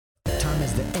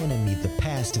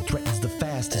blast and threatens the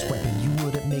fastest weapon. You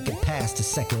wouldn't make it past a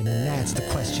second, and that's the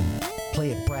question. Play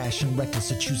it brash and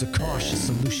reckless, or choose a cautious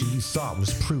solution you thought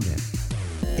was prudent.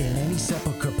 In any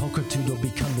sepulcher, pulchritude will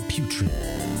become the putrid.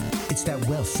 It's that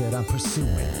wealth that I'm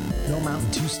pursuing. No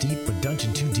mountain too steep, or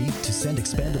dungeon too deep to send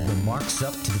expendable marks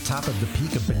up to the top of the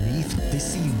peak or beneath. They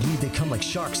see you bleed, they come like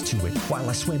sharks to it, while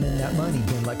I swim in that money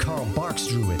bin like Carl Barks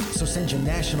drew it. So send your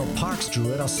national parks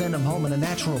druid, I'll send them home in a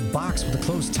natural box with a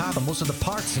closed top and most of the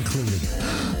parts included.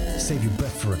 Save your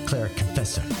breath for a cleric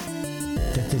confessor.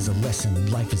 Death is a lesson and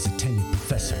life is a tenured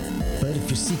professor. But if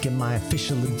you're seeking my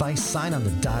official advice, sign on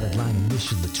the dotted line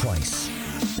initially twice.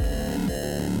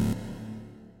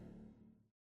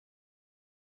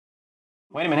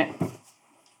 Wait a minute.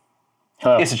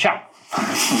 Hello. It's a chop.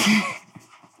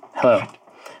 Hello.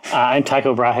 I'm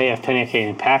Tycho Brahe of Penny Arcane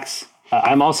and PAX.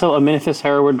 I'm also a Minifus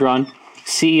Hereward Drun,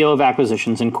 CEO of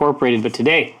Acquisitions Incorporated, but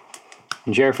today,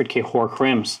 I'm Jeriford K.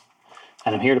 Hork-Rims,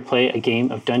 and I'm here to play a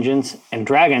game of Dungeons and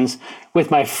Dragons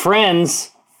with my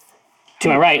friends. To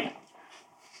my right,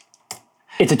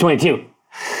 it's a 22.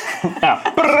 No.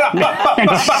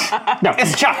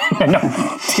 It's a chop. No.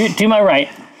 To my right,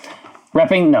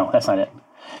 repping, no, that's not it.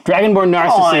 Dragonborn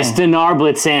narcissist Dinar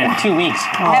Blitzan. 2 weeks.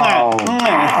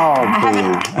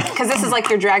 Because this is like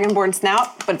your Dragonborn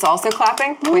snout, but it's also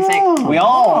clapping. We think. We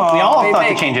all thought to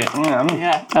think? change it.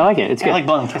 Yeah. I like it. It's I good. like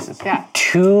blowing kisses. Yeah.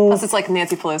 Plus it's like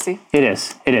Nancy Pelosi. It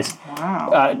is.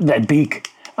 Wow. That beak.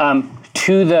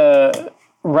 To the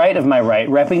right of my right,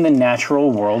 repping the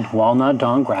natural world, walnut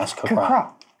dawn grass Kakra.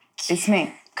 Kakra. It's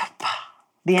me.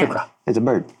 The end. Kakra. It's a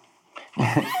bird.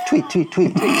 Tweet.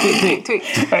 Tweet.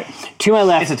 Right. To my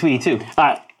left, It's a Tweety too.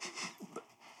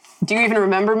 Do you even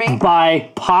remember me?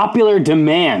 by popular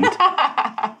demand,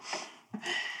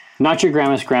 not your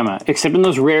grandma's grandma, except in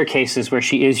those rare cases where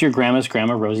she is your grandma's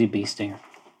grandma, Rosie Beestinger.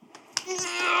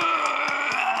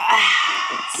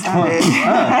 Sorry.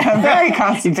 I'm very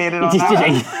constipated on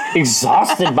that one.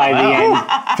 Exhausted by the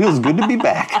end. Feels good to be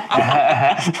back.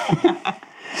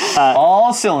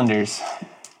 All cylinders.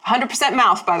 100%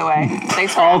 mouth, by the way.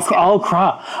 Thanks for asking. Oh,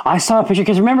 crap. I saw a picture,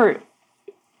 because remember,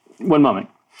 one moment.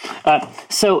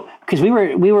 Because we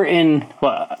were in,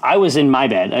 well, I was in my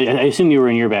bed. I assume you were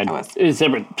in your bed. I was. It was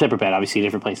a separate bed, obviously, a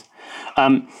different place.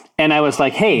 And I was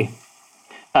like, hey,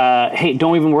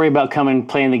 don't even worry about coming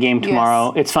playing the game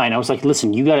tomorrow. Yes. It's fine. I was like,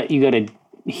 listen, you gotta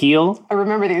heal, I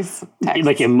remember these texts.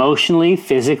 like emotionally,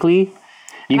 physically.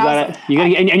 You gotta,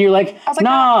 and you're like, I was like,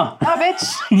 nah. Nah, bitch.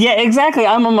 Yeah, exactly.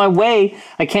 I'm on my way.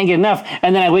 I can't get enough.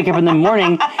 And then I wake up in the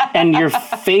morning and your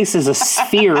face is a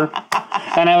sphere.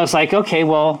 And I was like, okay,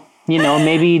 well,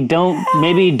 maybe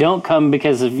don't come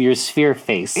because of your sphere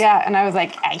face. Yeah, and I was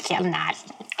like, I will not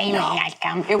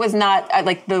come. It was not,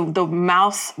 like, the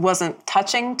mouth wasn't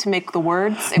touching to make the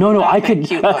words. No, I could.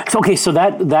 Cute look. Okay, so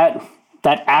that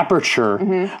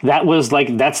aperture, that was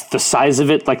like, that's the size of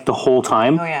it, like the whole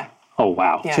time. Oh, yeah. Oh,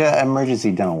 wow. Yeah. Yeah,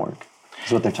 emergency dental work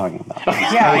is what they're talking about.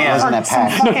 Yeah, Wasn't that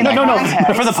packed? No.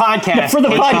 For the podcast. For the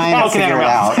Keep podcast. Trying to poking at figure her it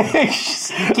mouth.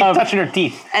 out. Keep touching her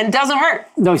teeth. And it doesn't hurt.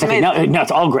 No, exactly. Amazing. No, it's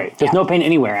all great. There's no pain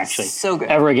anywhere, actually. So good.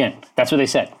 Ever again. That's what they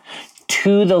said.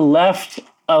 To the left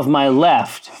of my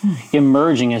left,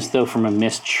 emerging as though from a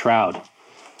mist shroud,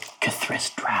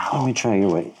 Cathris Drow. Let me try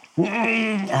your weight.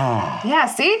 Yeah,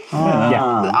 see?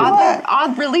 Yeah.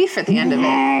 Odd relief at the end of it.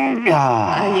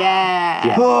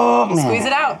 Yeah. Oh, man. Squeeze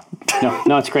it out.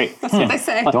 No, it's great. That's what they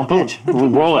say. Don't pitch.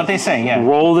 Roll What it. they say, yeah.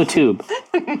 Roll the tube.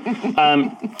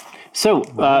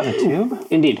 Tube?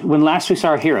 Indeed, when last we saw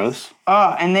our heroes,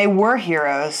 Oh, and they were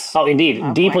heroes. oh,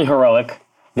 indeed, deeply heroic.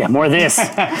 Yeah, more of this.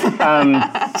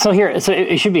 So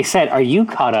it should be said, are you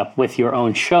caught up with your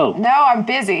own show? No, I'm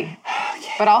busy.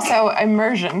 But also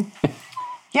immersion.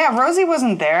 Yeah, Rosie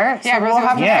wasn't there. So Yeah, we'll Rosie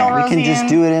have to wasn't fill there. Rosie We can just in.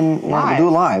 do it in, we'll do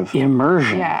it live.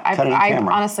 Immersion. Yeah, Cut it in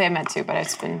camera. honestly I meant to, but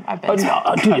I've been Dude,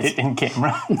 Put it in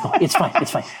camera. it's fine.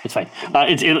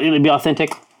 It'll be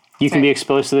authentic. You can be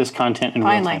exposed to this content in real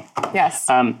finally. time. Yes.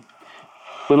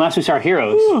 When last we saw our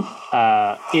heroes,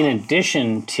 in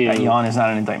addition to That yawn is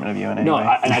not an indictment of you in any no, way.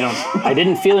 I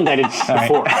didn't feel indicted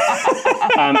before.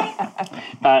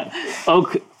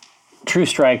 Oak True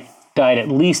Strike died at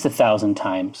least 1,000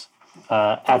 times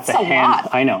at the a hand.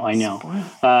 lot. I know.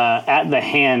 At the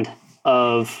hand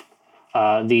of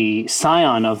the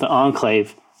scion of the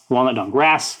Enclave, Walnut Dawn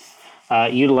Grass,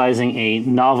 utilizing a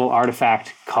novel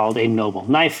artifact called a Noble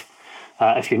Knife.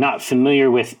 If you're not familiar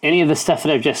with any of the stuff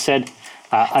that I've just said,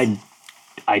 I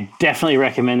definitely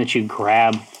recommend that you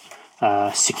grab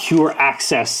secure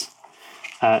access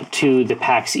to the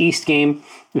PAX East game.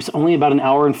 It was only about an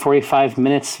hour and 45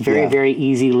 minutes. Very, Yeah. very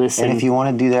easy listen. And if you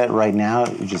want to do that right now,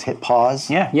 you just hit pause.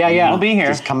 Yeah. Yeah. We'll be here.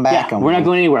 Just come back. Yeah, and we're not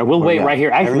going anywhere. We'll wait right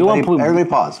here. Actually, Everybody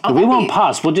pause. we won't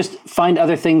pause. We'll just find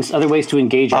other ways to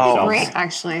engage ourselves. Great,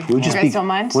 actually. We'll You just guys don't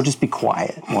mind? We'll just be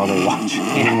quiet while they watch.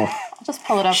 I'll just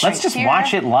pull it up. Let's right just here.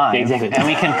 watch it live. Exactly. And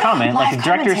we can comment like the Live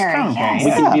director's commentary, commentary.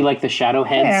 We can be like the shadow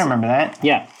heads. Yeah, I remember that.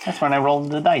 Yeah, That's when I rolled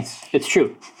the dice. it's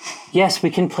true. Yes, we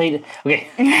can play. Okay.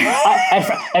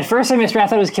 At first, I misread. I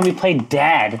thought it was, can we play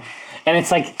Dad? And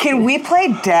it's like, Can we play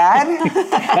Dad?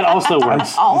 that also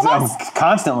works. All of us?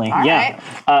 Constantly. Yeah.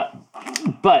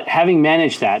 But having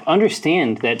managed that,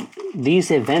 understand that these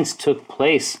events took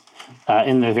place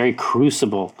in the very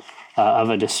crucible of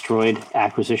a destroyed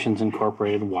Acquisitions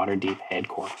Incorporated Waterdeep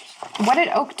headquarters. What did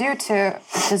Oak do to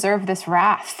deserve this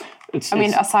wrath? It's, I mean,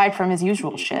 it's- aside from his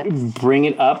usual shit. bring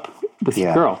it up with your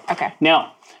Yeah. girl. Okay.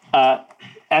 Now,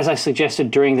 as I suggested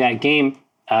during that game,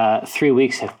 3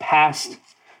 weeks have passed.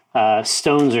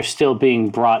 Stones are still being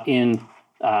brought in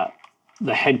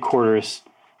the headquarters,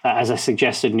 as I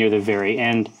suggested near the very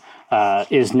end,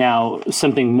 is now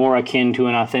something more akin to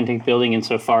an authentic building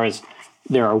insofar as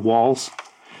there are walls.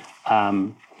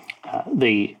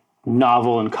 The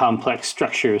novel and complex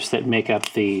structures that make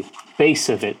up the base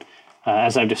of it,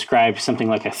 as I've described, something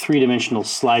like a three-dimensional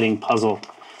sliding puzzle,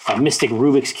 a mystic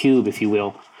Rubik's Cube, if you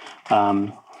will,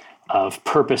 of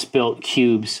purpose-built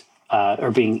cubes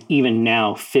are being even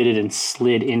now fitted and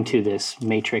slid into this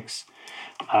matrix.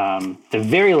 The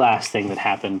very last thing that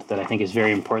happened that I think is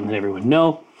very important that everyone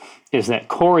know is that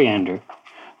Coriander,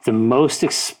 the most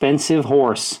expensive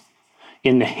horse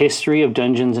in the history of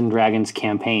Dungeons and Dragons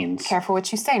campaigns, Careful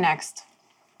what you say next.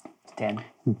 Dead.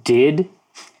 did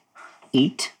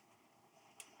eat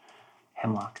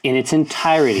Hemlock. in its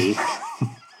entirety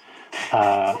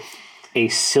a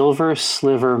silver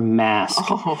sliver mask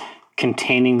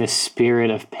containing the spirit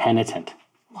of penitent.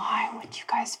 Why would you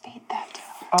guys feed that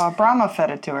to her? Brahma fed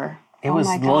it to her. It was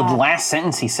my the God. last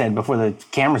sentence he said before the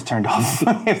cameras turned off.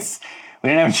 We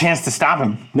didn't have a chance to stop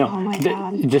him. No, Oh my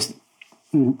God. just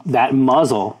that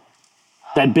muzzle,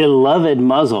 that beloved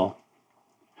muzzle,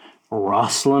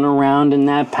 rustling around in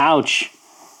that pouch,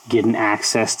 getting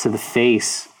access to the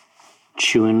face,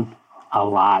 chewing a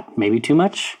lot, maybe too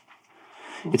much.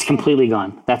 It's completely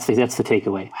gone. That's the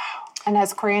takeaway. And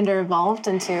has Coriander evolved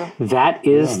into... That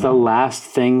is the last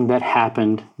thing that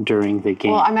happened during the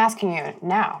game. Well, I'm asking you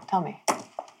now. Tell me.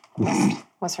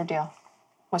 What's her deal?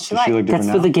 What's she Does she like? look That's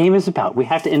different what the now? game is about. We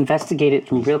have to investigate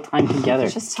it in real time together.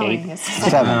 Just tell me. Kate. It's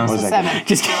 7. What was that? seven.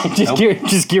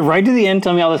 Just get right to the end.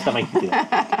 Tell me all this stuff. I can do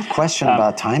that. Question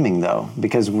about timing, though,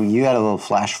 because you had a little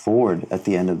flash forward at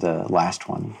the end of the last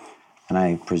one, and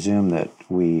I presume that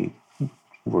we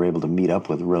were able to meet up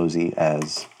with Rosie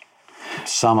as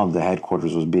some of the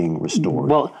headquarters was being restored.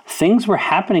 Well, things were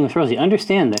happening with Rosie.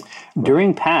 Understand that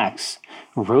during PAX,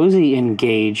 Rosie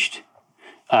engaged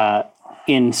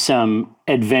in some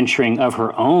adventuring of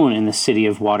her own in the city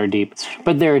of Waterdeep.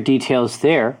 But there are details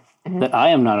there that I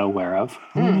am not aware of.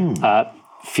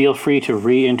 Feel free to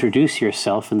reintroduce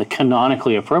yourself in the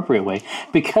canonically appropriate way,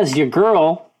 because your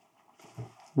girl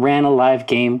ran a live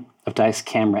game of dice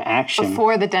camera action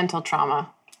Before the dental trauma.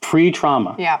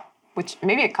 pre-trauma. Yeah. Which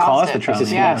maybe it Call us caused the it. trauma.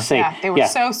 Yeah, Say- yeah. They were yeah.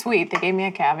 so sweet. They gave me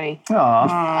a cavity. They're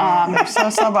so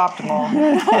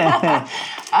suboptimal.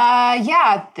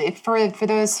 For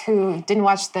those who didn't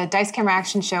watch the Dice Camera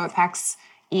Action show at PAX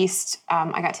East,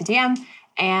 I got to DM,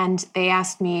 and they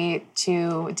asked me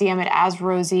to DM it as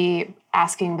Rosie,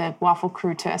 asking the Waffle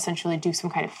crew to essentially do some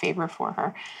kind of favor for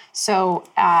her. So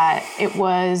it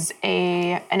was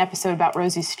an episode about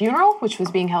Rosie's funeral, which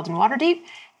was being held in Waterdeep,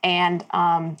 and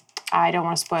I don't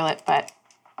want to spoil it, but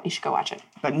you should go watch it.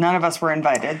 But none of us were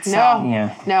invited. So. No,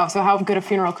 Yeah. no. So how good a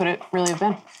funeral could it really have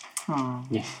been?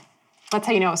 Yeah. That's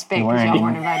how you know it was fake, weren't. because y'all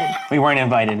weren't invited. We weren't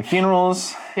invited to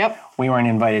funerals. Yep. We weren't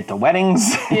invited to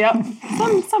weddings. Yep.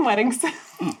 Some weddings.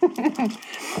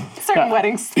 Certain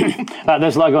weddings.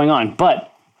 There's a lot going on,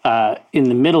 but in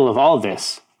the middle of all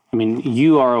this, I mean,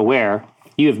 you are aware,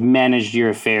 you have managed your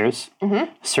affairs,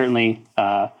 certainly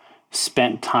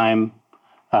spent time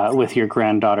with your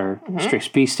granddaughter, Strix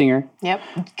Beestinger. Yep.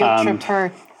 Guilt tripped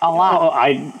her a lot.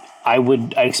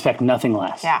 I expect nothing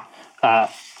less. Yeah.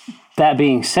 That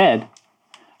being said,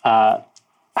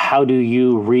 how do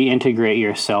you reintegrate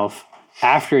yourself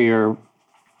after your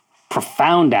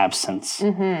profound absence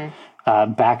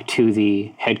back to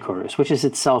the headquarters, which is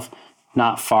itself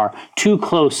not far, too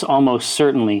close almost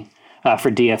certainly for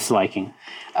DF's liking?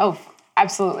 Oh,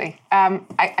 absolutely.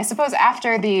 I suppose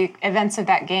after the events of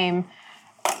that game,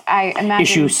 I imagine...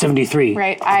 Issue 73.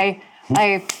 Right. I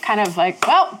I kind of like,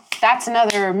 well, that's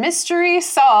another mystery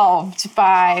solved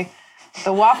by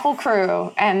the Waffle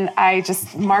Crew. And I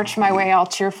just march my way all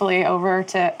cheerfully over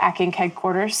to Acking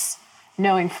headquarters,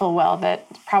 knowing full well that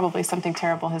probably something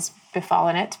terrible has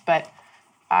befallen it. But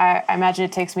I imagine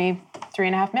it takes me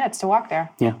 3.5 minutes to walk there.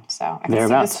 Yeah. So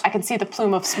I can see the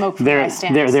plume of smoke from where I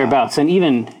stand. Thereabouts. And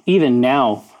even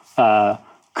now,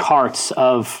 carts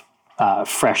of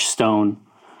fresh stone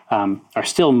are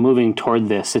still moving toward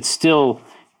this. It's still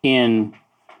it's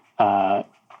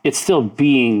still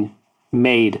being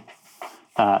made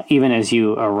even as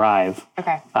you arrive.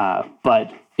 Okay.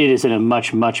 But it is in a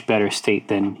much, much better state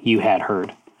than you had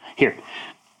heard. Here,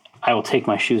 I will take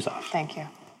my shoes off. Thank you.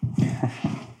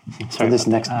 For this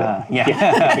next bit.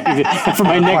 For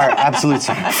my next Absolute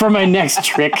silence. for my next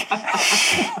trick.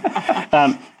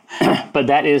 But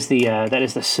that is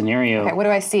the scenario. Okay, what do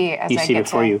I see as You I see get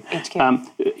before to you. HQ?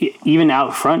 Even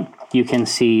out front, you can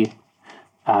see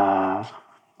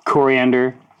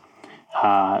Coriander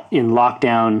in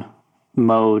lockdown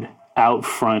mode out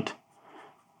front,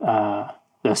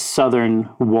 the southern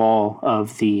wall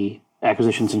of the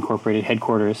Acquisitions Incorporated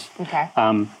headquarters. Okay.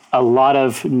 A lot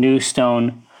of new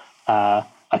stone,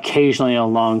 occasionally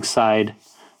alongside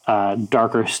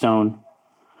darker stone,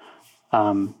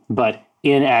 but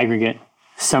in aggregate,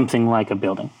 something like a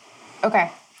building.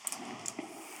 Okay.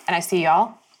 And I see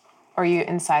y'all? Or are you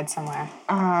inside somewhere?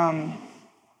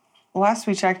 Last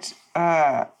we checked,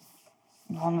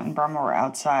 Walnut and Brahma were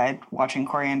outside watching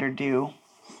Coriander do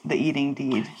the eating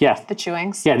deed. Yeah. The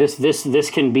chewings? Yeah, this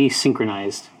can be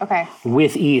synchronized Okay.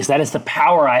 with ease. That is the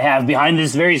power I have behind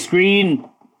this very screen.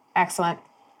 Excellent.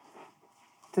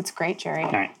 That's great, Jerry.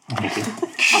 All right, thank you.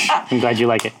 I'm glad you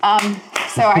like it.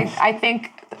 So I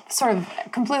think sort of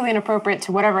completely inappropriate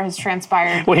to whatever has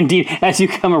transpired. Well, indeed, as you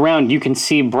come around, you can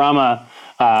see Brahma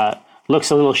looks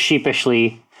a little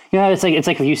sheepishly. You know, it's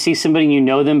like if you see somebody and you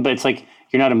know them, but it's like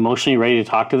you're not emotionally ready to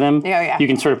talk to them. Yeah. You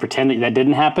can sort of pretend that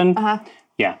didn't happen.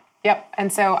 Yeah. Yep.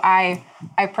 And so I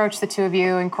approach the two of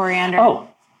you and Coriander. Oh,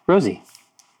 Rosie,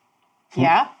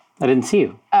 Yeah? I didn't see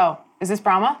you. Oh, is this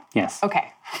Brahma? Yes. Okay.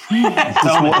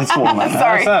 It's Walnut.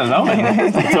 Sorry.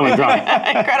 So withdrawn.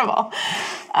 Incredible.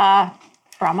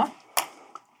 Brahma?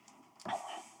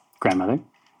 Grandmother.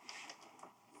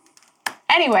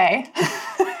 Anyway,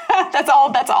 that's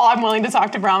all I'm willing to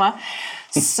talk to Brahma.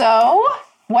 So,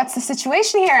 what's the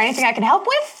situation here? Anything I can help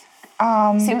with?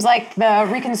 Seems like the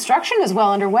reconstruction is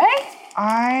well underway.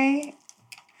 I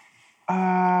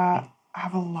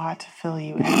have a lot to fill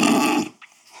you in.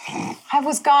 I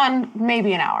was gone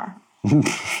maybe an hour.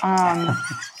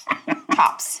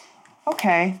 Tops.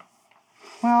 Okay.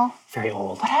 Well, Very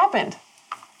old. What happened?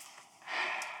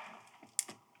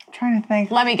 I'm trying to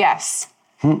think. Let me guess.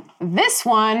 This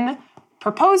one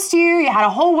proposed to you. You had a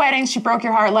whole wedding. She broke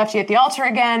your heart, left you at the altar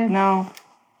again. No.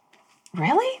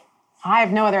 Really? I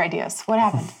have no other ideas. What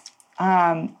happened?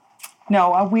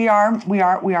 No, we are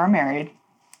married.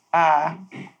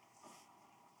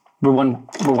 We're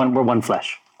one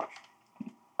flesh.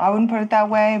 I wouldn't put it that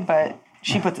way, but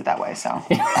she puts it that way, so.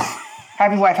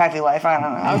 Happy wife, happy life. I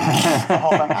don't know. Okay.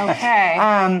 Hold on.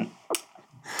 Okay.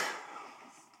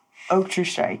 Oak Tree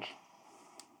Strike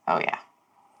Oh, yeah.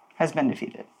 has been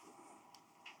defeated.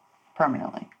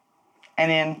 Permanently.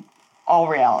 And in all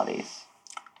realities.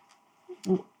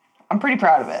 I'm pretty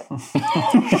proud of it.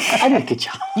 I did a good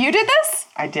job. You did this?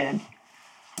 I did.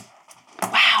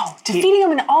 Wow. Defeating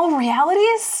him in all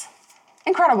realities?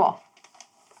 Incredible.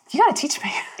 You gotta teach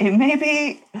me. It may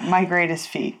be my greatest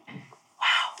feat.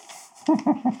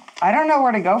 Wow. I don't know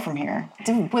where to go from here.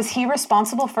 Was he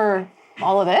responsible for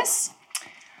all of this?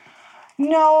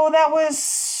 No, that was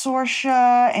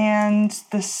Sorsha and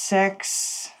the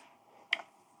Six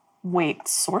Wait,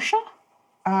 Sorsha?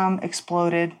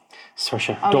 exploded.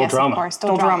 Sorsha. Oh, yes, of course.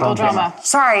 Doldrama. Doldrama.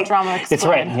 Sorry. Doldrama It's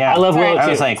exploded. right. Yeah. I love Willow I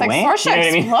too. was like, It's like wait. Sorsha You know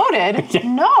what I mean? exploded?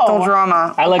 No.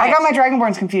 Doldrama. I like it. got my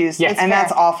Dragonborns confused, Yes. and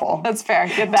that's awful. That's fair.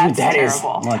 That's that is-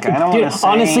 terrible. Look, I don't Dude, want to say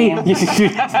honestly, what you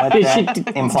that should,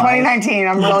 implies. 2019,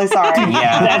 I'm really sorry.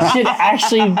 Yeah. that should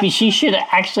actually be, she should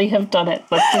actually have done it.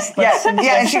 Let's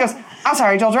Yeah, and she goes, I'm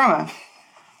sorry, Doldrama.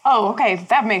 Oh, okay.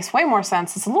 That makes way more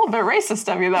sense. It's a little bit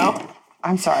racist of you, though.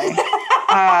 I'm sorry.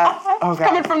 Oh, God.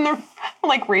 Coming from the,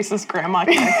 racist grandma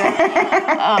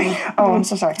character. Oh, I'm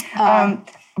so sorry.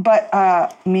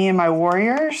 But me and my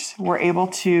warriors were able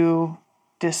to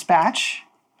dispatch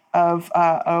of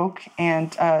Oak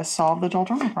and solve the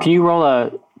Doldruma problem. Can you roll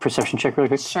a perception check really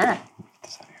quick? Sure.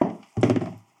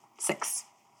 6.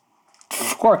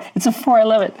 4. It's a 4. I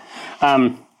love it.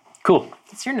 Cool.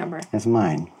 What's your number? It's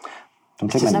mine. Don't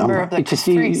take my Number number. of the Just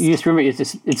you priest. just remember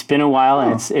it's been a while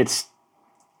and it's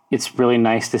it's really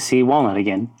nice to see Walnut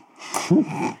again.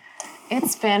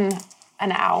 It's been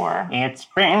an hour. It's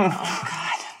been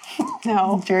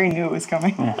No. Jerry knew it was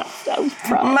coming.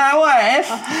 my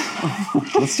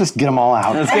wife. Let's just get them all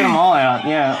out. Let's get them all out.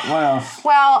 Yeah. What else?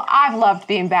 Well, I've loved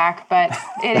being back, but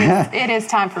it is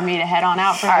time for me to head on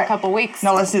out for a couple weeks.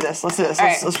 No, let's do this. Let's do this. All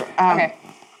Let's, right. Okay.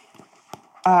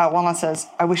 Walnut says,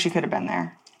 I wish you could have been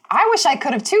there. I wish I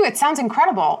could have too. It sounds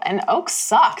incredible. And Oak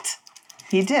sucked.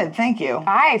 He did. Thank you.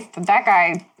 That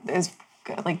guy is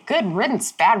like good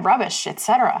riddance, bad rubbish,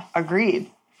 etc.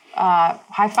 Agreed.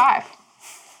 High five.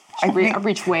 I think-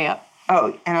 reach way up.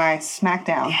 Oh, and I smack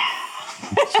down.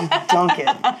 Just dunk it.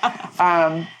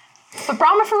 But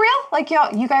Brahma for real? Like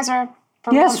you guys are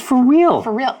for Yes, real? for real.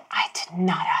 For real. I did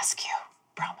not ask you,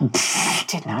 Brahma. I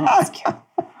did not ask you.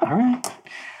 All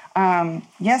right.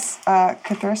 Yes,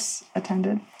 Cathris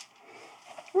attended.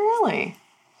 Really?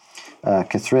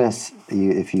 Cathris,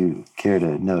 if you care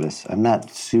to notice, I'm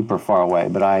not super far away,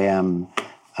 but I am.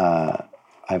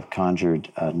 I've conjured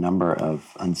a number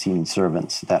of unseen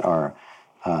servants that are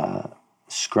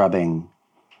scrubbing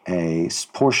a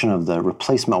portion of the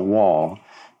replacement wall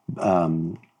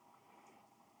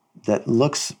that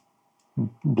looks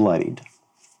bloodied.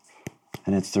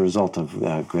 And it's the result of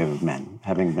Grave of Men,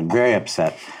 having been very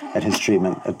upset at his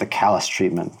treatment, at the callous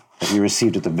treatment that he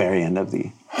received at the very end of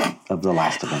the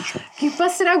last adventure. You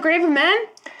busted out Grave of Men?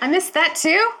 I missed that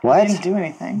too? What? I didn't do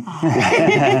anything.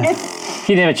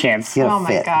 He didn't have a chance. He had a Oh my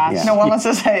fit, gosh. yeah. No, Walnut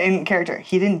says that in character.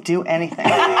 He didn't do anything.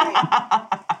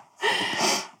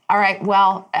 All right,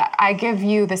 well, I give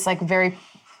you this like very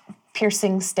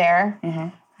piercing stare. Mm-hmm.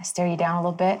 I stare you down a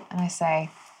little bit and I say,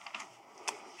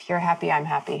 if you're happy, I'm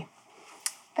happy.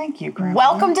 Thank you, Grandma.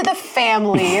 Welcome to the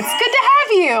family. It's good to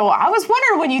have you. I was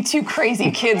wondering when you two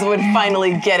crazy kids would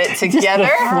finally get it together.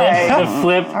 The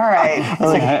flip. All right.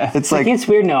 It's I like think it's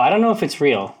weird. No, I don't know if it's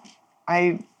real.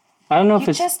 I I don't know if You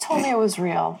it's. just told me it was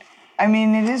real.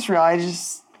 mean, it is real. I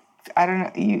don't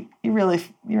know. You really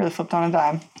flipped on a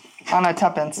dime, on a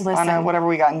tuppence, on a Listen. whatever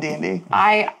we got in D&D.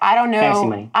 I don't Fancy know.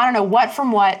 money. I don't know what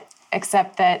from what,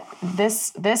 except that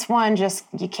this one just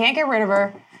you can't get rid of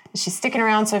her. She's sticking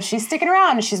around. So if she's sticking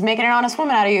around and she's making an honest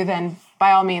woman out of you, then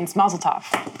by all means, mazel tov.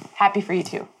 Happy for you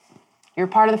two. You're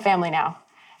part of the family now,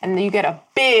 and you get a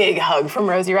big hug from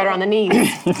Rosie right around the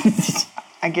knees.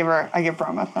 I give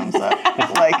Brahma a thumbs up.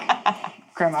 Like,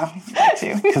 Grandma likes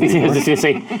you. I was just gonna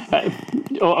say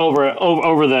over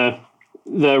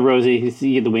the Rosie.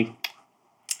 You get the wink.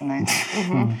 Nice.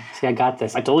 See, I got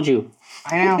this. I told you.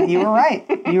 I know. You were right.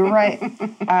 You were right.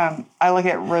 I look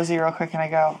at Rosie real quick and I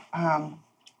go,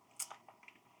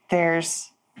 there's,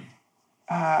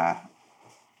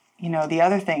 the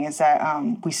other thing is that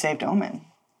we saved Omen.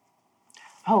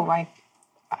 Oh,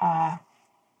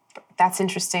 that's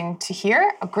interesting to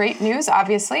hear. Great news,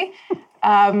 obviously.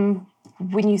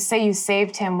 When you say you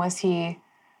saved him, was he,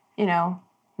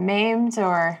 maimed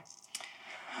or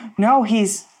No,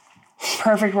 he's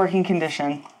perfect working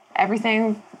condition.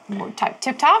 everything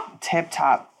tip top? Tip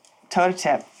top. Toe to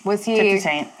tip. Was Tip to he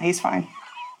taint. He's fine.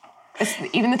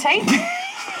 even the taint?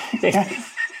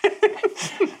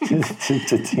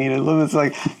 It's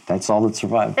like that's all that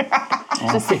survived.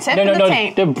 Just the tip and the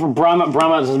taint. The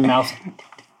Brahma's mouth.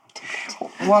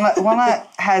 Walnut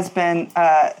has been,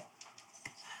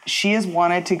 she has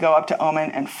wanted to go up to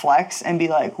Omen and flex and be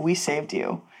like, we saved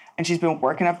you. And she's been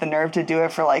working up the nerve to do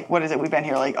it for like, what is it? We've been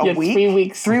here like a week? 3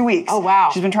 weeks. 3 weeks. Oh, wow.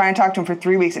 She's been trying to talk to him for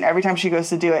 3 weeks. And every time she goes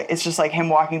to do it, it's just like him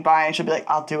walking by and she'll be like,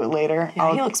 I'll do it later.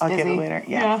 Yeah, he looks I'll get busy. it later.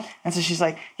 Yeah. Yeah. And so she's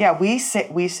like, yeah, we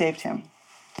saved him.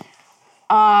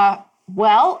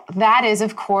 Well, that is,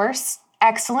 of course,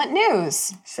 excellent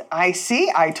news. I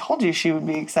see. I told you she would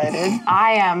be excited.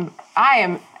 I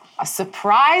am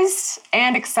surprised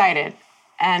and excited.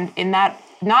 And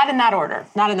not in that order,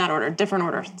 different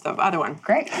order, the other one.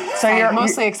 Great. So I'm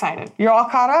mostly excited. you're all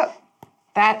caught up.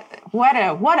 What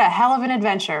a hell of an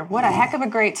adventure. What a heck of a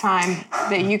great time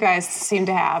that you guys seem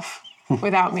to have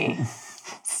without me.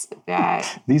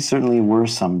 These certainly were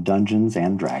some Dungeons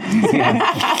and Dragons.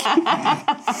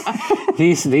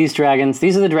 These dragons.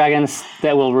 These are the dragons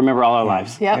that will remember all our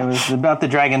lives. It Yep. was about the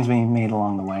dragons we made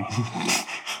along the way.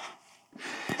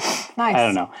 Nice.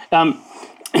 I don't know.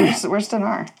 Where's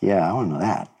Dinar? Yeah, I want to know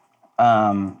that.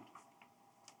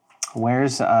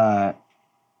 Where's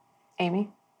Amy?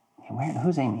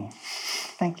 who's Amy?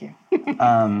 Thank you.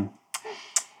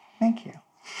 Thank you.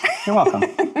 You're welcome.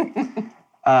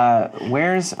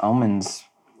 Where's Omen's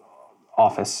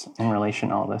office in relation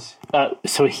to all this?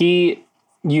 So you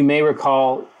may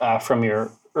recall from your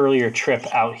earlier trip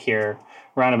out here,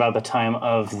 around about the time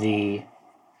of the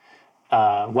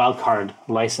wildcard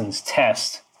license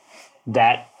test,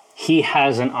 that he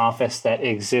has an office that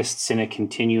exists in a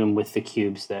continuum with the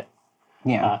cubes that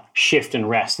shift and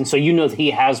rest, and so you know that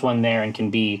he has one there and can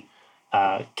be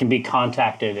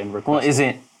contacted and requested.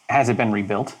 Well, has it been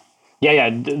rebuilt? Yeah.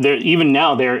 Even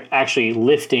now, they're actually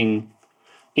lifting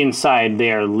inside.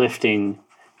 They are lifting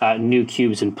new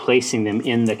cubes and placing them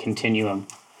in the continuum.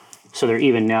 So they're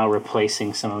even now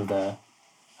replacing some of the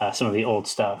old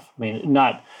stuff. I mean,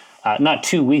 not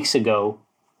 2 weeks ago.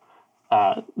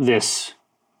 It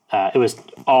was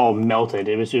all melted.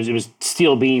 It was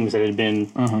steel beams that had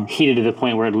been heated to the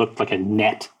point where it looked like a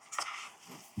net.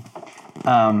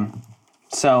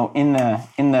 So in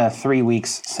the 3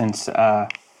 weeks since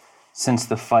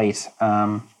the fight,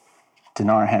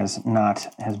 Dinar has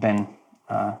been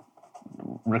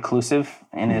reclusive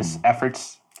in his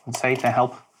efforts, let's say, to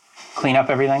help clean up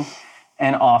everything,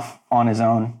 and off on his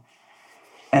own.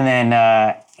 And then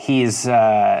he's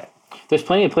there's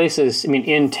plenty of places, I mean,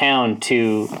 in town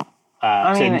to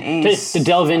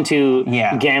delve into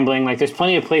gambling. Like, there's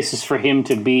plenty of places for him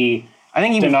to be. I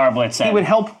think Dinar Blitzen. He would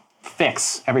help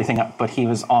fix everything up, but he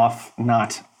was off,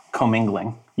 not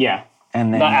commingling. Yeah,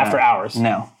 and then, not after hours.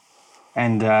 No,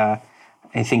 and I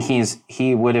think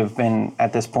he would have been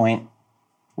at this point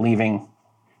leaving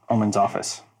Omen's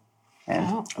office,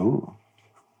 and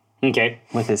Okay,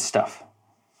 with his stuff,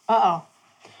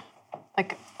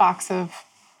 Like a box of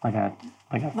like a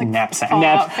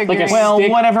knapsack. figures.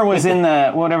 Whatever was in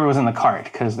the cart,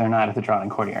 because they're not at the Drawing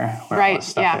Courtier where all this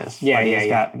stuff is.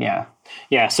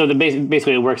 Yeah. So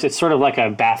basically, it works. It's sort of like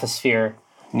a bathysphere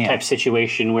type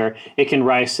situation where it can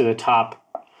rise to the top.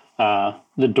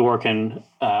 The door can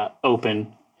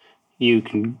open. You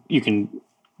can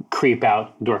creep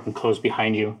out. The door can close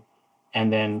behind you,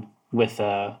 and then with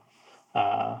a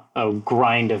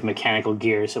grind of mechanical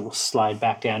gears, it will slide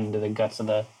back down into the guts of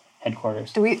the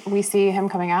headquarters. Do we see him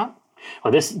coming out?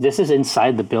 Well, this is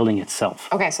inside the building itself.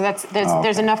 Okay, so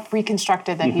there's enough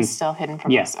reconstructed that he's still hidden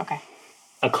from us. Okay.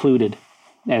 Occluded,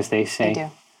 as they say. They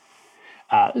do.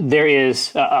 There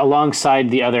is, alongside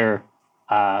the other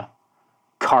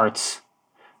carts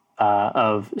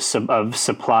of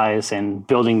supplies and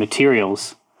building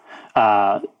materials,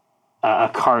 a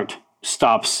cart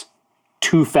stops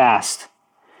too fast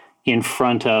in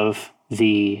front of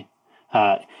the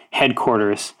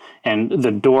headquarters, and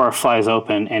the door flies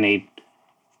open, and a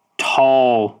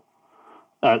tall,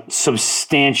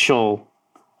 substantial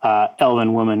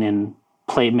elven woman in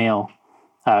plate mail,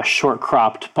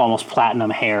 short-cropped, almost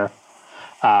platinum hair,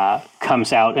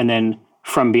 comes out, and then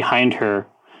from behind her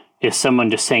is someone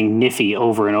just saying "Niffy"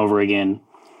 over and over again.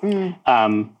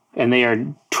 And they are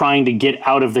trying to get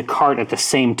out of the cart at the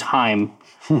same time,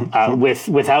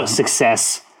 without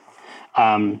success.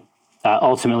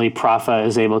 Ultimately, Prafa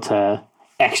is able to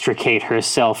extricate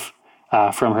herself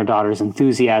from her daughter's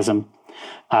enthusiasm,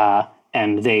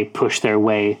 and they push their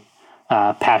way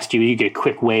past you. You get a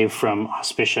quick wave from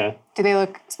Auspicia. Do they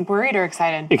look worried or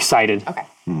excited? Excited. Okay.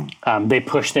 They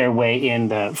push their way in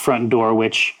the front door,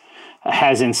 which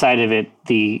has inside of it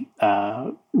the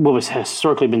what was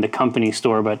historically been the company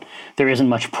store, but there isn't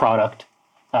much product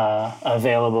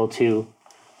available to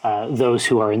those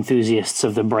who are enthusiasts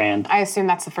of the brand. I assume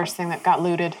that's the first thing that got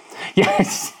looted.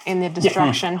 Yes. In the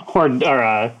destruction.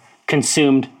 Or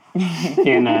consumed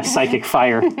in psychic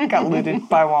fire. Got looted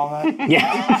by Walnut.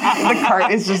 Yeah. The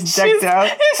cart is just decked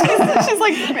out. She's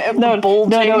like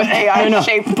bold AI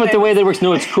shaped. But the way that works,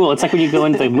 it's cool. It's like when you go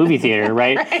into the movie theater,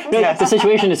 right? Yes. The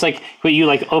situation is like, you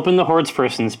open the Horde's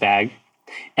person's bag,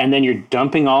 and then you're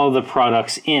dumping all of the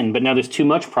products in, but now there's too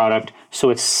much product, so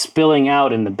it's spilling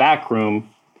out in the back room.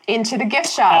 Into the gift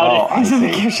shop. Into the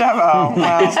gift shop. Oh,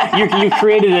 wow.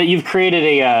 You've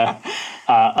created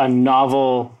a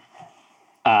novel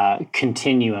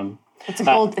continuum. It's a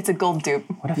gold dupe.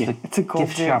 What if the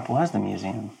gift shop was the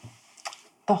museum?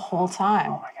 The whole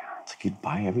time. Oh my God! It's like you'd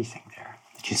buy everything there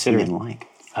that you Consider it. didn't like.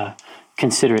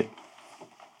 Consider it.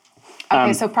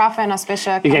 Okay, so Prafa and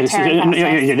Auspicia come tearing past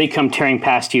us. They come tearing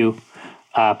past you.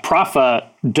 Prafa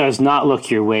does not look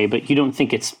your way, but you don't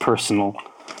think it's personal.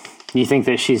 You think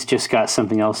that she's just got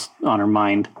something else on her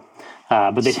mind.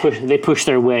 But they push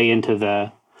their way into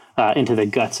the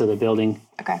guts of the building.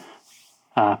 Okay.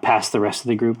 Past the rest of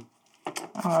the group.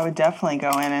 Oh, I would definitely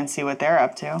go in and see what they're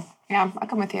up to. Yeah, I'll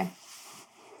come with you.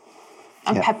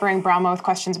 I'm peppering Brahma with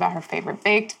questions about her favorite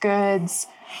baked goods,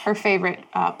 her favorite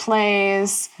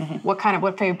plays, what kind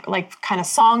of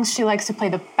songs she likes to play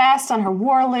the best on her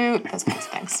war lute, those kinds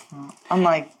of things. I'm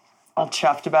like all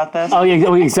chuffed about this. Oh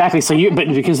yeah, exactly. So but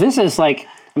because this is like,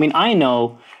 I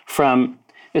know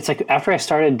it's like after I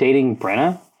started dating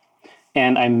Brenna,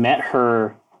 and I met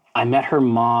her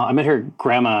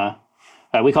grandma.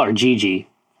 We call her Gigi,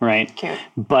 right? Cute.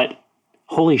 But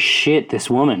holy shit, this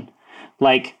woman.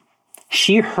 Like,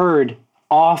 she heard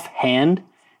offhand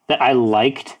that I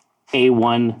liked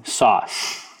A1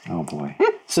 sauce. Oh boy.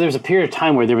 So there was a period of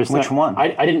time where there was Which one?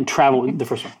 I didn't travel the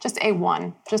first one. Just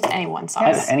A1. Just any one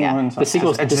sauce. Anyone. The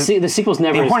sequels. The sequels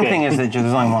never. The as important good. thing is that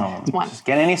there's only one of them. one. Just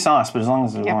get any sauce, but as long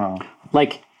as there's Yep. one of them.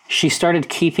 Like, she started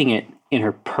keeping it in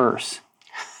her purse,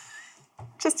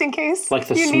 Just in case. like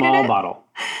the you needed small it. bottle.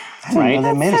 I didn't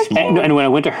know they made a small. And when I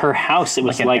went to her house, it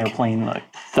was Like an like airplane look.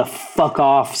 the fuck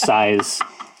off size,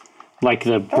 like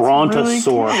the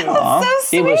brontosaur. So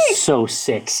sweet. It was so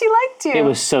sick. She liked you. It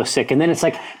was so sick. And then it's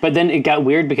like, but then it got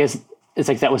weird because it's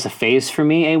like that was a phase for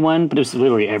me, A1, but it was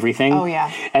literally everything. Oh,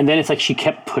 yeah. And then it's like she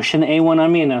kept pushing the A1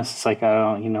 on me, and I was just like,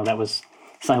 oh, that was,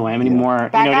 it's not who I am anymore.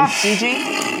 Back you know what I off,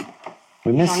 Gigi.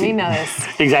 We miss Let me you. know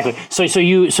this. Exactly. So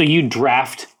you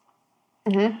draft.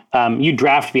 You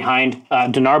draft behind.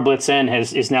 Dinar Blitzen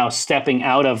is now stepping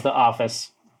out of the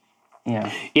office.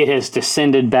 Yeah. It has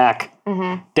descended back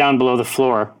down below the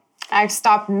floor. I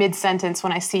stop mid-sentence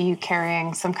when I see you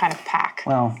carrying some kind of pack.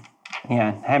 Well,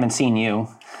 yeah, I haven't seen you.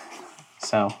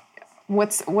 So,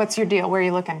 What's your deal? Where are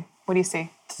you looking? What do you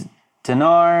see?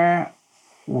 Dinar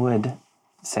would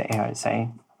say,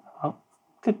 oh,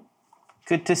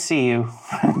 good to see you.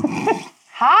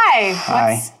 Hi.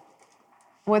 Hi.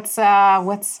 What's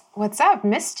up?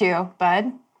 Missed you,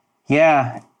 bud.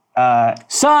 Yeah,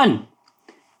 Son!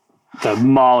 The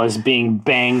maul is being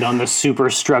banged on the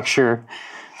superstructure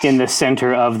in the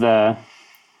center of the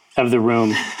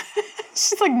room.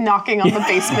 She's like knocking on the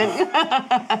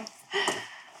basement.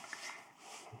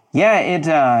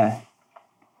 yeah,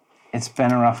 it's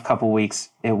been a rough couple weeks.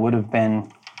 It would have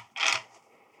been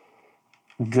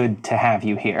good to have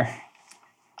you here,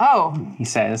 Oh, he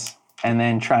says, and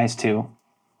then tries to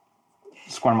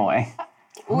squirm away.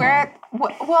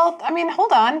 well, I mean,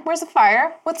 hold on. Where's the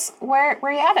fire? Where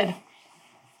are you headed?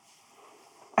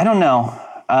 I don't know.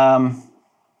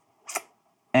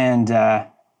 And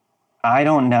I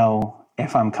don't know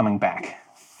if I'm coming back.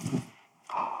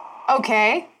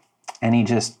 Okay. And he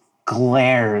just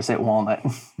glares at Walnut.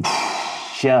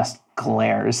 Just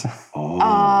glares.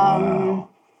 All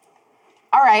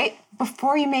right.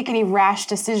 Before you make any rash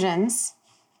decisions,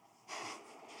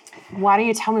 why don't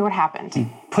you tell me what happened?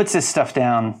 Puts his stuff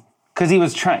down because he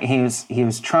was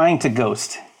trying to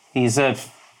ghost. He's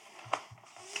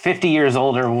 50 years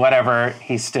old or whatever.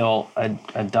 He's still a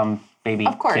dumb baby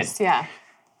Of course, kid.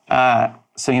 yeah.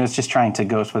 So he was just trying to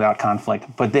ghost without conflict.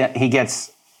 But then he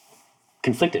gets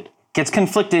Conflicted.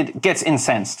 conflicted, gets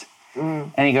incensed.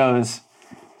 And he goes,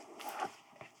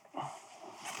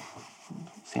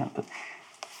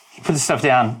 he puts his stuff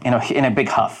down in a big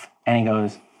huff. And he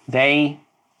goes,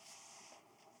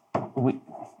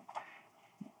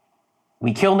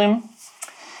 we killed him.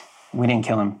 We didn't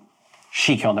kill him.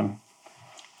 She killed him.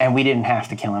 And we didn't have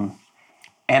to kill him.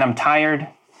 And I'm tired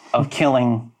of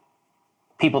killing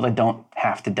people that don't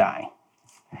have to die.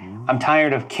 I'm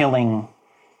tired of killing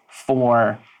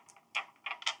for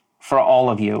all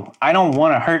of you. I don't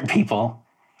want to hurt people.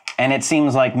 And it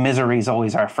seems like misery is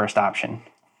always our first option.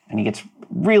 And he gets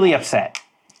really upset.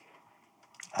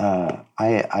 I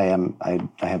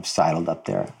have sidled up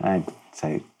there. I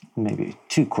say, maybe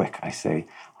too quick. I say,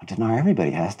 well, Dinar,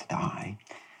 everybody has to die.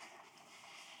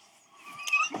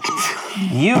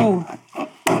 You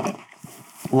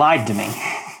lied to me.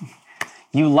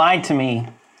 You lied to me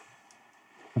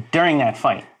during that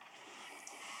fight.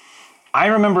 I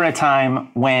remember a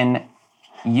time when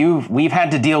we've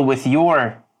had to deal with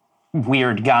your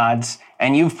weird gods,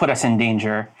 and you've put us in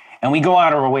danger, and we go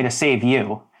out of our way to save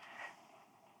you.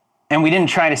 And we didn't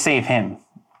try to save him.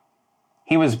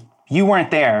 You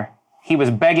weren't there. He was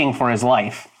begging for his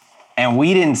life, and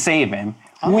we didn't save him.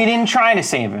 We didn't try to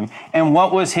save him. And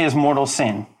what was his mortal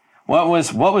sin? What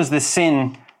was the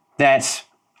sin that's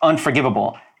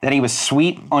unforgivable? That he was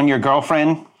sweet on your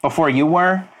girlfriend before you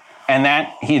were, and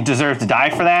that he deserved to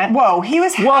die for that? Whoa, he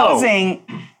was housing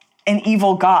an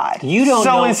evil god. You don't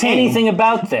So know is he. anything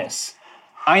about this.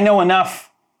 I know enough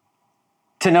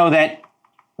to know that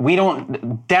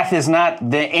death is not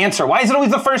the answer. Why is it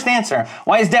always the first answer?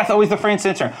 Why is death always the first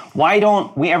answer? Why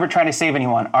don't we ever try to save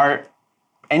anyone? Are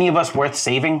any of us worth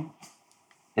saving?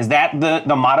 Is that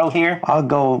the motto here? I'll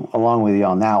go along with you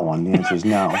on that one. The answer is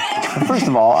no. First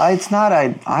of all, I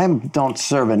don't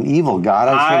serve an evil god.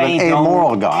 I serve an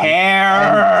amoral god.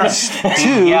 Care.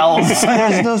 Two, Yells.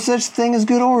 there's no such thing as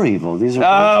good or evil. These are.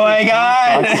 Oh my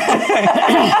God!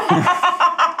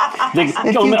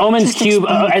 Omen's cube,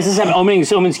 as this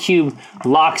happens, Omen's cube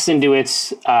locks into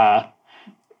its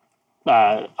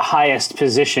highest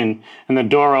position, and the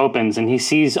door opens, and he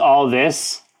sees all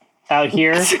this, out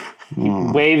here. He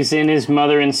waves in his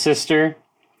mother and sister.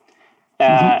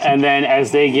 And then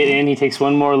as they get in, he takes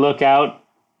one more look out,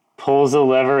 pulls a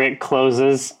lever, it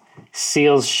closes,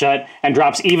 seals shut, and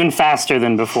drops even faster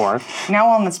than before. Now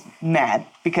Walnut's mad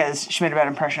because she made a bad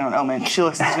impression on Omen. She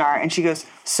looks at Dinar and she goes,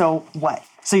 so what?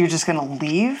 So you're just going to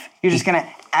leave? You're just going to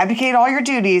abdicate all your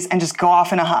duties and just go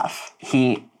off in a huff?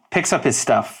 He picks up his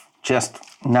stuff, just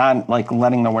not like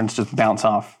letting the words just bounce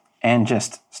off, and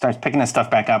just starts picking his stuff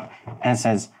back up and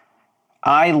says,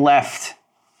 I left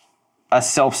a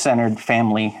self-centered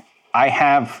family. I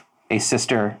have a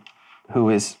sister who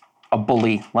is a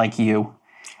bully like you,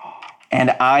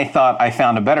 and I thought I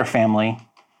found a better family,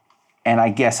 and I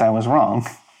guess I was wrong.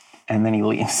 And then he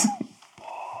leaves.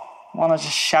 Walnut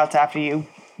just shouts after you,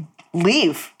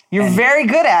 leave. You're very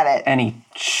good at it. And he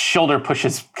shoulder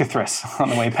pushes Cthulhu on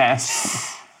the way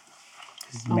past.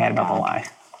 He's mad about the lie.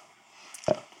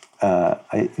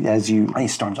 He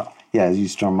storms off. Yeah, as you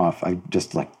storm off, I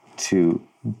just like to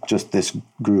just this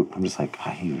group. I'm just like,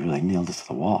 oh, you really nailed this to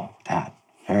the wall. That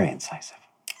very incisive.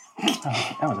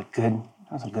 Oh, that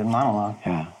was a good monologue.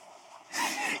 Yeah.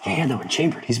 Yeah, that one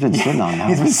chambered. He's been sitting on that.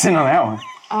 He's been sitting on that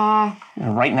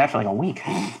one. Writing that for like a week.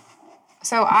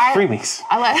 So 3 weeks.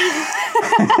 I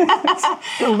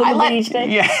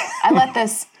let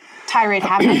this tirade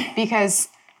happen because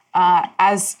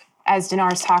as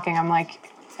Dinar's talking, I'm like,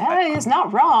 that is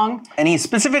not wrong. And he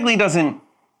specifically doesn't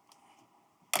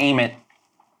aim it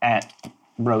at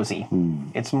Rosie.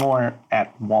 It's more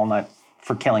at Walnut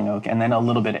for killing Oak, and then a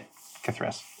little bit at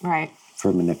Cthulhu. Right.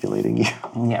 For manipulating you.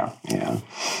 Yeah. Yeah.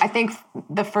 I think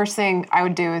the first thing I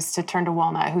would do is to turn to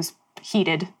Walnut, who's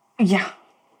heated. Yeah.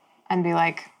 And be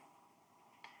like,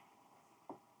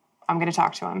 I'm going to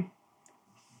talk to him.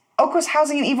 Oak was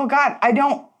housing an evil god. I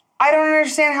don't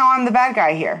understand how I'm the bad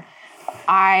guy here.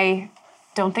 I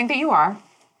don't think that you are,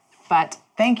 but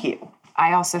thank you.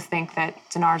 I also think that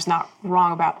Dinar's not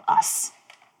wrong about us.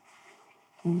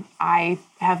 I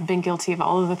have been guilty of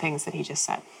all of the things that he just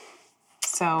said.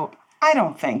 So I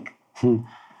don't think he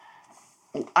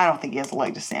has a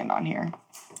leg to stand on here.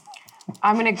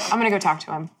 I'm gonna go talk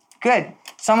to him. Good.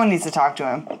 Someone needs to talk to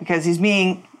him because he's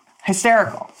being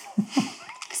hysterical.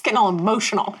 He's getting all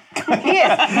emotional. He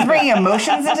is. He's bringing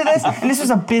emotions into this, and this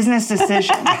was a business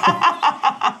decision.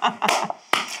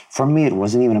 For me, it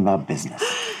wasn't even about business.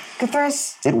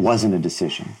 Cthulhu. It wasn't a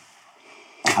decision.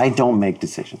 I don't make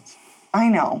decisions. I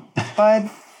know, bud.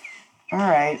 All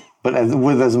right. But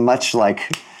with as much like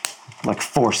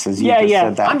force as you just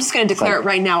said that. I'm just going to declare it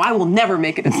right now. I will never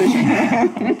make a decision.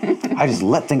 I just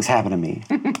let things happen to me.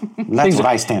 That's what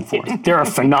I stand for. There are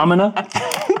phenomena,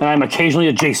 and I'm occasionally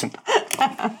adjacent.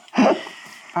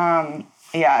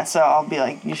 Yeah, so I'll be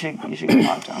like, you should go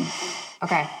talk to him.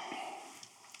 Okay.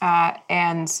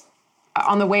 And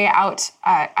on the way out,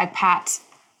 I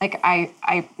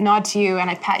nod to you and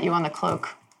I pat you on the cloak.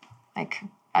 Like,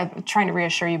 I'm trying to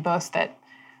reassure you both that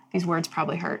these words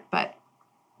probably hurt, but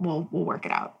we'll work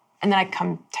it out. And then I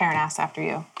come tearing ass after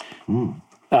you.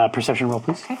 Perception roll,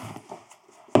 please. Okay.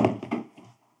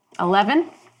 11.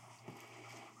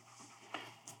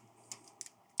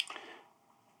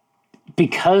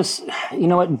 Because, you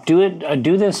know what,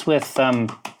 do this with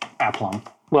aplomb.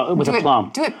 Well, with aplomb.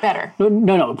 Do it better.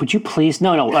 No, would you please?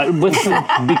 No, with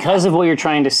because of what you're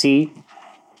trying to see,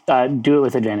 do it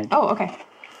with advantage. Oh, okay.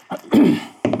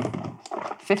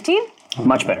 15?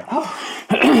 Much better.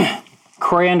 Oh.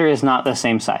 Coriander is not the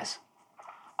same size.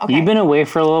 Okay. You've been away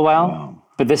for a little while,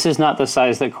 but this is not the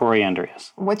size that Coriander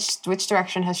is. Which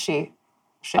direction has she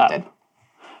shifted?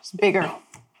 It's bigger.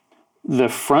 The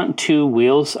front two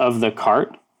wheels of the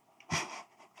cart,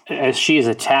 as she is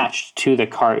attached to the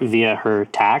cart via her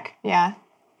tack. Yeah.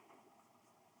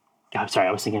 I'm sorry,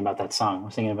 I was thinking about that song. I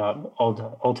was thinking about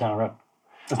Old Town Road.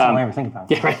 That's all I ever think about.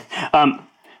 Yeah, right.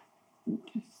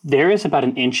 There is about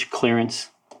an inch clearance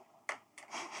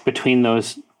between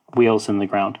those wheels and the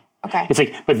ground. Okay. It's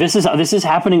like, but this is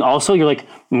happening also. You're like,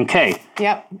 okay.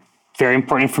 Yep. Very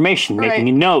important information. Right. Making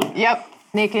a note. Yep.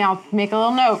 I'll make a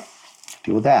little note.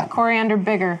 Deal with that. Coriander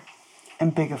bigger.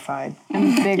 Ambigified.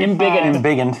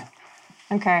 Embiggened.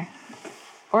 Okay.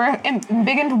 Or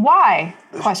embiggened why?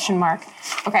 Question mark.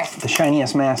 Okay. The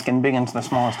shiniest mask and big into the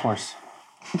smallest horse.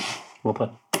 We'll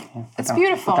put. It's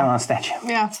beautiful. Put that on a statue.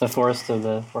 Yeah. It's the forest of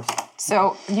the forest.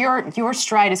 So your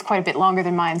stride is quite a bit longer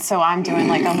than mine, so I'm doing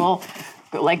like a little,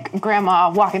 like grandma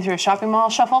walking through a shopping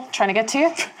mall shuffle, trying to get to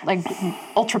you, like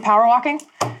ultra power walking.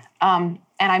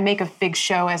 And I make a big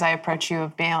show as I approach you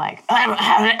of being like,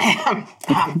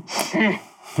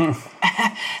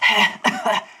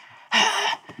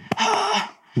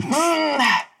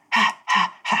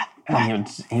 And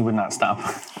he would not stop.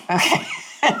 Okay.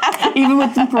 Even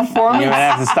with the You performance? would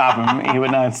have to stop him. He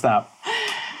would not stop.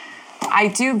 I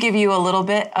do give you a little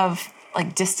bit of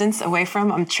like distance away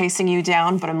from. I'm chasing you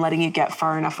down, but I'm letting you get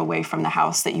far enough away from the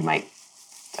house that you might,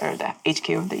 or the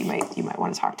HQ that you might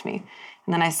want to talk to me.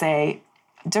 And then I say,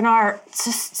 Dinar,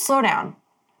 just slow down.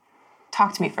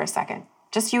 Talk to me for a second.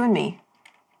 Just you and me.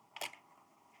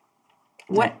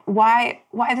 What? Why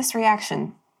this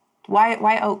reaction?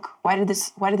 Why Oak? Why did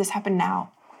this happen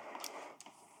now?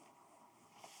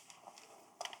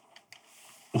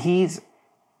 He's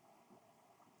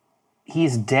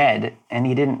dead, and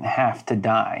he didn't have to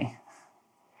die.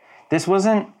 It's one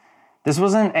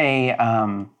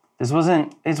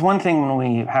thing when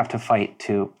we have to fight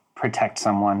to protect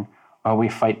someone, or we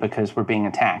fight because we're being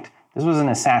attacked. This was an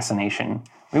assassination.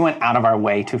 We went out of our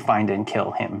way to find and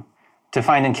kill him, to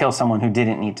find and kill someone who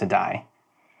didn't need to die.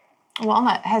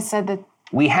 Walnut has said that.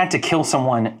 We had to kill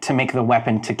someone to make the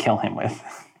weapon to kill him with.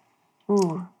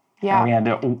 Ooh, yeah.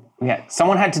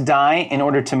 Someone had to die in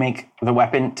order to make the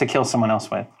weapon to kill someone else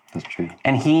with. That's true.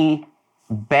 And he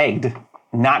begged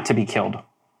not to be killed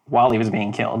while he was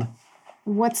being killed.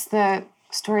 What's the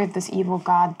story of this evil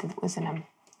god that was in him?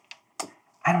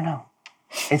 I don't know.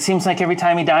 It seems like every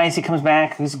time he dies, he comes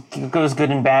back, goes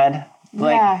good and bad.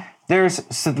 Yeah.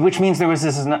 Which means there was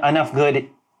enough good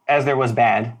as there was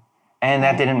bad, and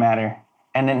that didn't matter,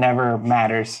 and it never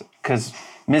matters because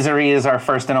misery is our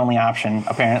first and only option,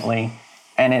 apparently,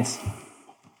 and it's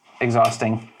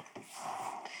exhausting.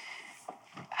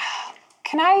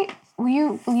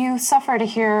 Will you suffer to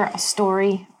hear a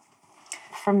story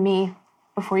from me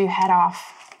before you head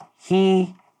off?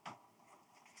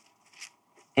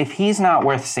 If he's not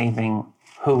worth saving,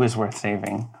 who is worth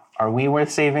saving? Are we worth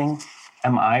saving?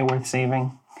 Am I worth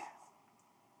saving?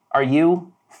 Are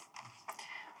you?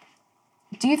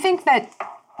 Do you think that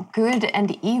good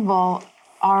and evil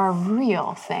are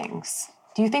real things?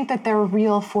 Do you think that they're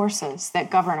real forces that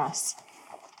govern us?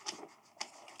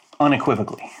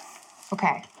 Unequivocally.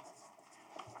 Okay.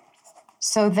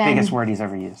 So then... Biggest word he's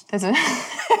ever used.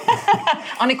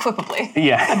 Unequivocally.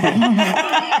 Yeah.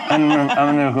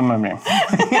 Unequivocally.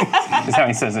 That's how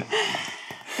he says it.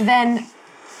 Then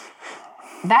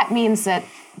that means that,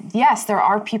 yes, there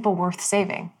are people worth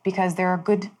saving because there are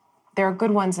good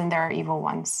ones and there are evil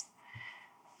ones.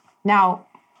 Now,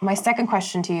 my second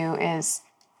question to you is,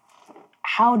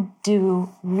 how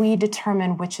do we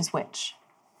determine which is which?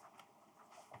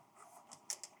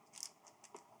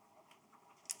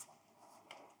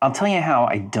 I'll tell you how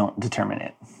I don't determine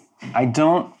it. I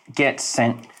don't get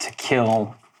sent to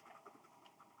kill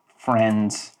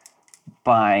friends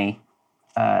by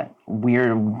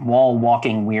weird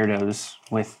wall-walking weirdos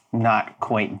with not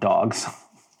quite dogs.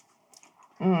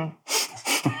 I'm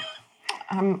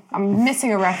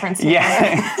missing a reference here.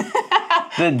 Yeah.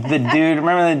 the dude,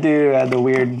 remember the dude who had the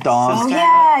weird dog? Oh,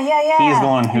 yeah. He's the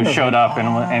one who showed up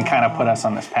and kind of put us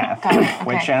on this path. Got it,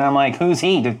 okay. And I'm like, who's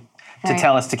he to Right.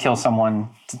 tell us to kill someone,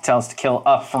 to tell us to kill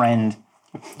a friend?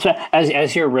 So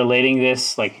as you're relating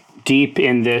this, like deep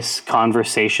in this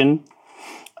conversation,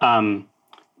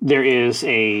 there is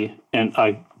a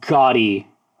gaudy,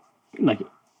 like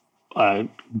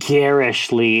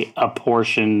garishly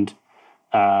apportioned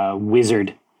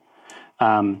wizard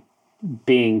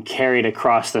being carried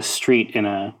across the street in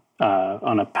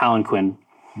on a palanquin,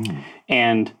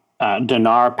 and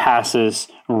Dinar passes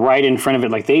right in front of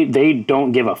it. Like they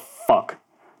don't give a fuck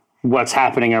what's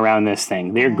happening around this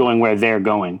thing. They're going where they're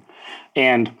going.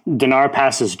 And Dinar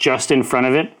passes just in front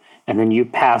of it, and then you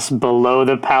pass below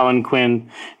the palanquin,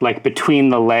 like between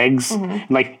the legs.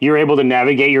 Like you're able to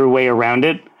navigate your way around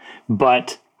it,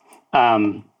 but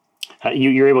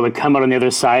you're able to come out on the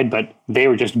other side, but they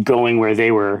were just going where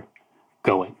they were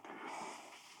going.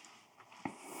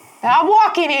 I'm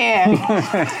walking here.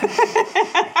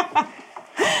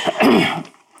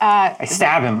 I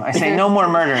stab him. I say, no more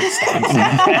murder.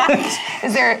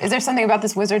 Is there something about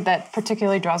this wizard that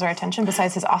particularly draws our attention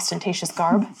besides his ostentatious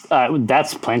garb?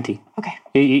 That's plenty. Okay.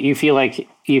 You feel like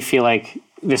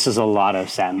this is a lot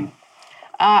of satin.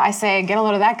 I say, get a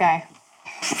load of that guy.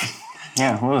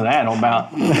 Yeah, what was that all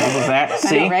about? What was that? I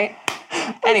See? know, right?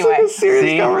 Anyway.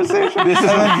 See? Conversation.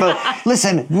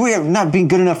 Listen, we're not being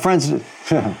good enough friends. Look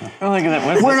at that.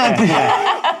 What's We're this not.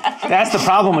 guy? That's the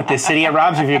problem with this city. It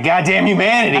robs you of your goddamn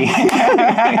humanity.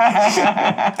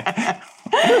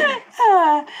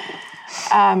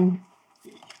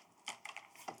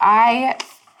 I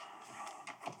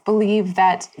believe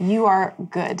that you are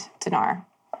good, Dinar.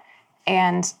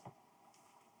 And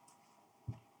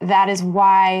that is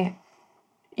why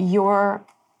you're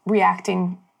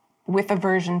reacting with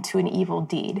aversion to an evil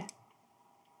deed.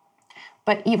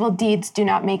 But evil deeds do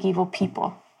not make evil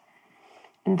people.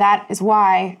 And that is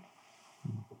why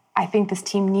I think this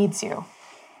team needs you.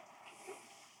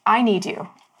 I need you.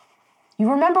 You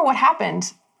remember what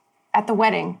happened at the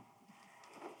wedding.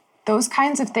 Those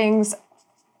kinds of things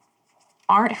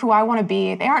aren't who I want to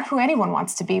be. They aren't who anyone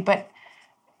wants to be, but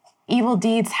evil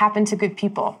deeds happen to good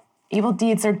people. Evil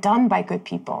deeds are done by good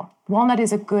people. Walnut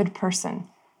is a good person.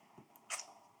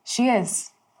 She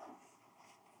is.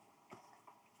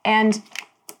 And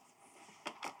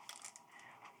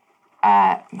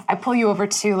I pull you over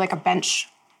to like a bench,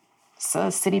 so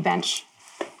a city bench,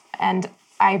 and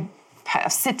I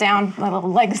sit down, my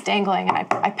little legs dangling, and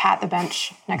I pat the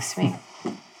bench next to me.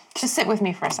 Just sit with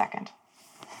me for a second.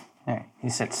 All right, he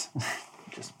sits.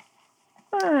 Just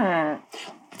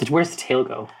Where's the tail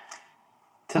go?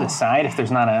 to the side if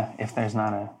there's not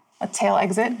a A tail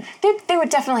exit. They would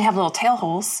definitely have little tail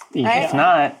holes, right? if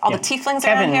not All the tieflings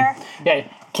Kevin- around here. Yeah,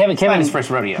 Kevin. his first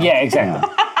rodeo. Yeah, exactly.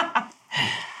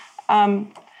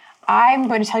 I'm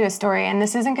going to tell you a story, and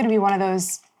this isn't going to be one of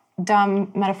those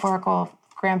dumb metaphorical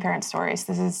grandparent stories.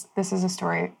 This is a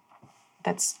story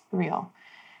that's real,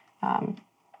 and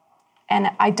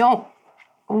I don't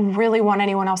really want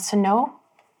anyone else to know.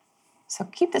 So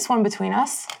keep this one between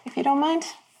us, if you don't mind.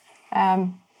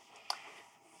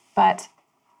 But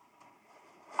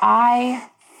I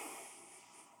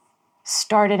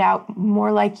started out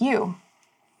more like you,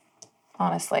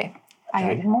 honestly.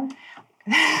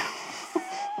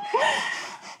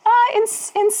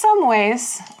 In some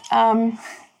ways.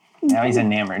 Now he's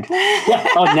enamored.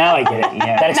 Oh, now I get it.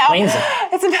 Yeah. That explains it.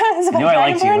 It's about I knew I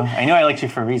liked you. Dragonborn. I knew I liked you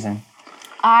for a reason.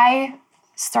 I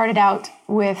started out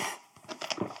with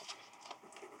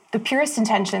the purest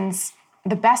intentions,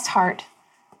 the best heart,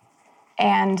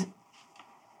 and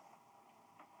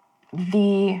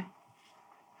the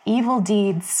evil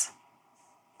deeds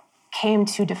came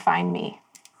to define me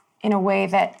in a way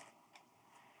that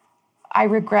I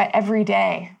regret every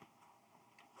day.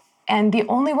 And the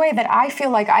only way that I feel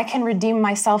like I can redeem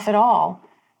myself at all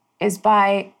is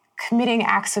by committing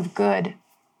acts of good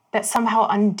that somehow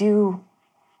undo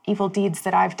evil deeds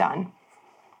that I've done.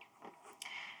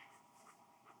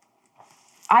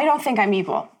 I don't think I'm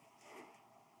evil.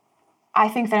 I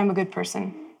think that I'm a good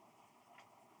person.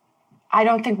 I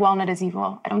don't think Walnut is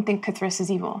evil. I don't think Cthulhu is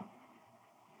evil.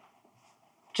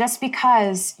 Just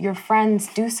because your friends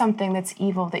do something that's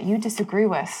evil that you disagree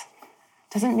with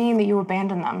doesn't mean that you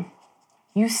abandon them.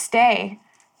 You stay.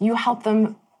 You help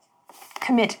them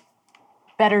commit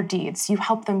better deeds. You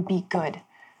help them be good.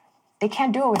 They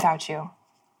can't do it without you.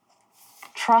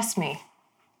 Trust me.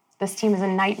 This team is a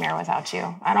nightmare without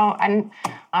you. I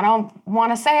don't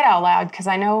want to say it out loud because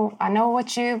I know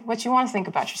what you want to think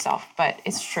about yourself, but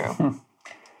it's true.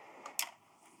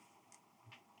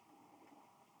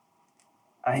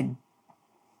 I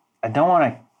don't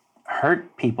want to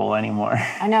hurt people anymore.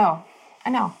 I know.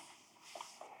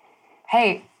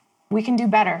 Hey, we can do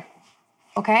better,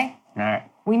 okay? All right.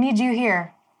 We need you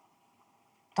here.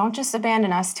 Don't just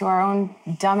abandon us to our own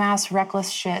dumbass, reckless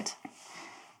shit.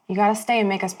 You gotta stay and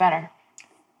make us better.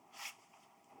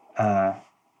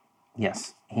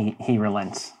 Yes, he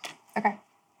relents. Okay,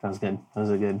 That was good. That was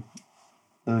a good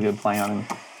play on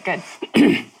him. good.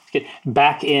 Good.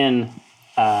 Back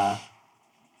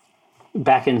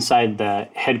inside the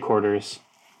headquarters,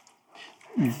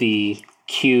 the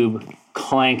cube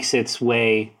clanks its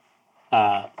way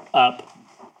up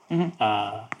in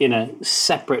a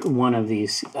separate one of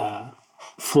these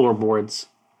floorboards.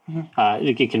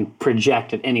 You can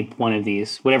project at any one of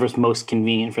these, whatever's most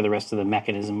convenient for the rest of the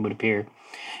mechanism would appear.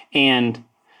 And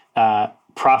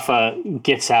Prafa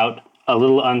gets out a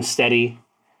little unsteady,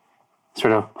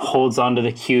 sort of holds onto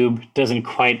the cube, doesn't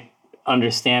quite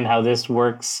understand how this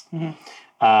works.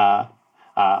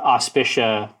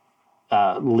 Auspicia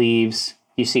leaves.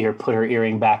 You see her put her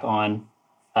earring back on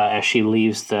as she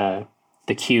leaves the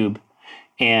cube.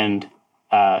 And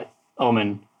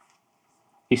Omen,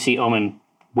 you see Omen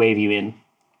wave you in.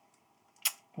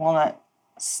 Walnut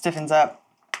stiffens up,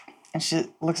 and she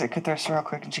looks at Cthulhu real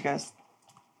quick, and she goes,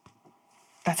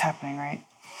 "That's happening, right?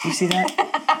 You see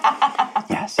that?"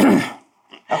 Yes.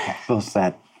 Okay. Both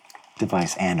that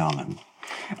device and Omen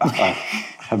Okay.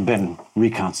 have been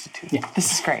reconstituted.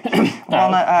 This is great.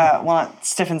 Walnut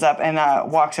stiffens up and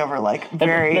walks over like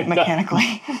very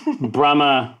mechanically.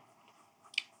 Brahma,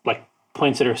 like,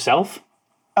 points at herself,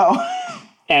 Oh.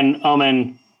 and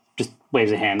Omen just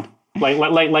waves a hand,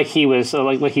 like he was,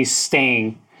 like he's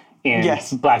staying in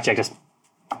Yes. blackjack. Just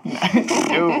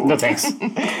no thanks.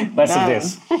 Less of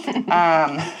this.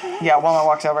 Yeah, Walnut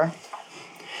walks over.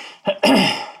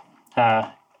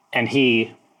 And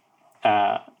he,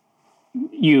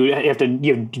 you have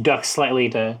to duck slightly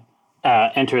to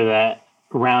enter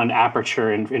round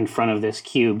aperture in front of this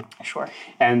cube. Sure.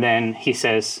 And then he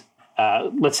says,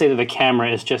 let's say that the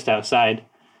camera is just outside,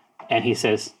 and he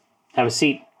says, have a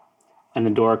seat. And the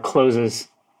door closes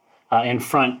in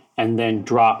front and then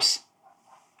drops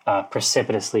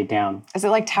precipitously down. Is it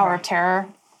like Tower of Terror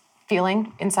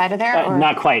feeling inside of there? Or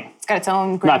Not quite. it's got its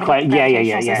own Not quite. Yeah.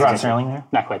 gravitational system? Rod Sterling there?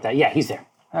 Not quite that. Yeah, he's there.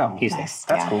 Oh, He's Nice.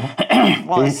 that's Yeah. cool.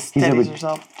 Well, He's steadies able-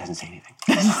 yourself. Doesn't say anything.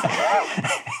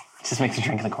 Just makes a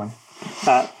drink in the corner.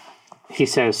 there. He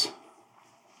says,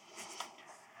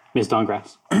 Ms.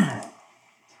 Dongrass,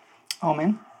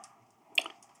 Omen.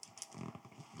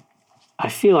 I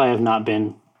feel I have not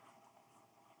been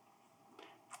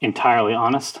entirely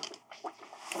honest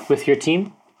with your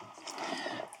team.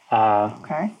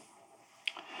 Okay.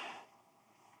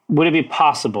 Would it be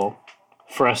possible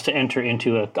for us to enter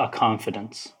into a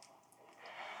confidence?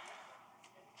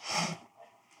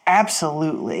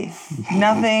 Absolutely.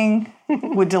 Nothing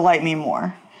would delight me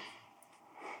more.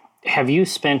 Have you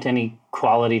spent any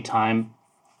quality time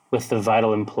with the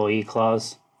vital employee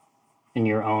clause in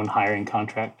your own hiring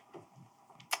contract?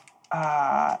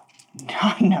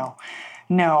 No.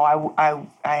 I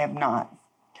have not.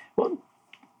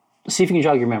 See if you can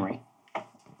jog your memory.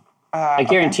 I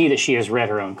guarantee that she has read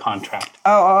her own contract.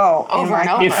 Oh. Over and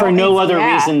over. If for no other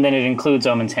Yeah. reason than it includes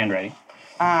Omen's handwriting.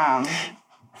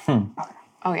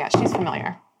 Oh yeah, she's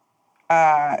familiar.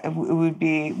 It would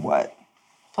be what?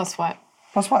 Plus what?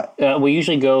 Plus what? We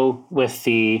usually go with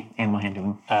the Animal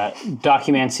handling.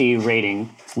 documancy rating.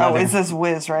 Oh, is this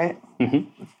Wiz, right?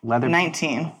 Leather.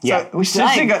 19. Yeah. So we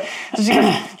should go.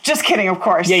 Just kidding, of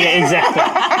course. Yeah, exactly.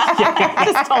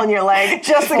 Just pulling your leg.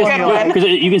 Just a good one. Because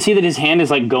you can see that his hand is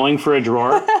like going for a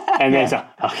drawer, and then it's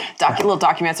okay, Little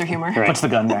documents or humor. right. Puts the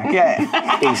gun back.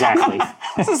 Yeah. Exactly.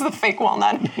 This is the fake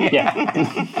walnut. Yeah.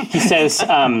 He says,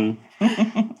 the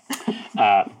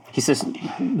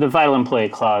vital employee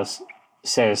clause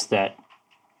says that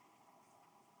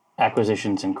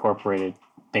Acquisitions Incorporated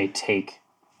may take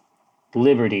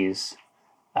liberties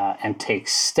and take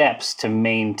steps to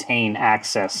maintain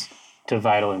access to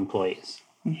vital employees.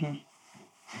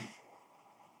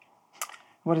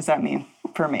 What does that mean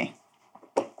for me?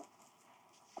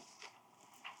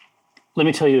 Let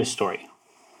me tell you a story.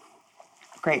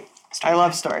 Great. I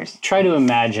love stories. Try to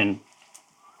imagine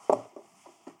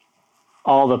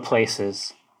all the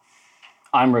places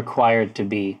I'm required to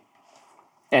be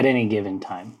at any given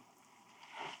time.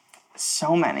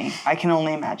 So many. I can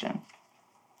only imagine.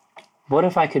 What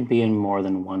if I could be in more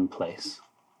than one place?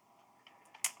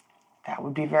 That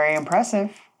would be very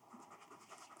impressive.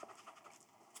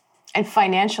 And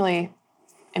financially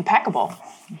impeccable.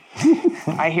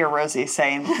 I hear Rosie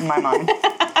say in my mind.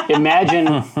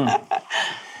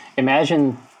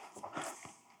 Imagine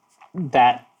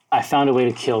that I found a way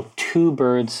to kill two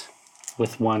birds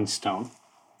with one stone.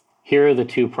 Here are the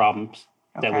two problems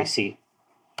that we Okay. see.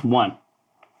 One,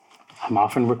 I'm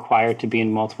often required to be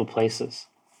in multiple places.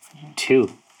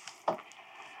 Two,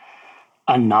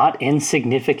 a not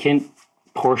insignificant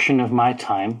portion of my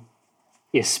time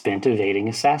is spent evading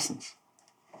assassins.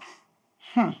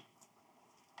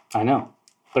 I know,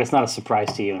 but it's not a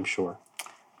surprise to you, I'm sure.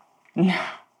 No,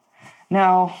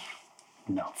 No.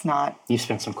 it's not. You've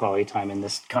spent some quality time in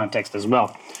this context as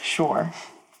well. Sure.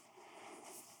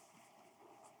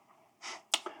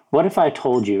 What if I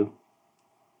told you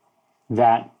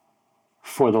that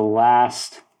for the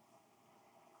last,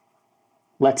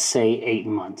 let's say, 8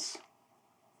 months,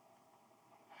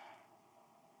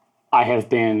 I have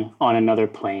been on another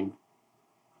plane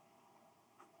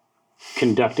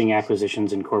conducting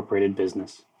Acquisitions Incorporated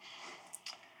business?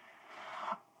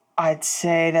 I'd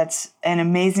say that's an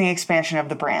amazing expansion of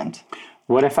the brand.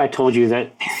 What if I told you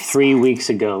that 3 weeks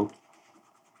ago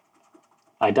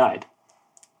I died?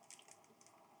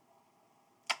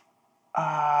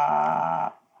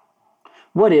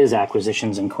 What is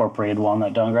Acquisitions Incorporated,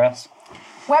 Walnut Dongrass?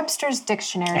 Webster's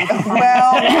Dictionary.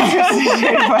 Well,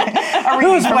 a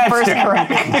reading from First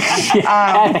Corinthians.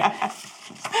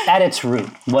 At its root,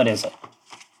 what is it?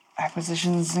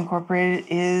 Acquisitions Incorporated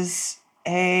is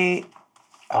a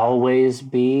Always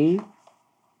be.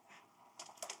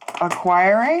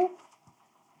 acquiring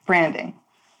branding.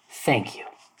 Thank you.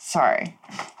 Sorry.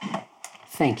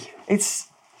 Thank you. It's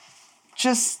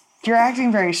just, you're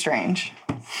acting very strange.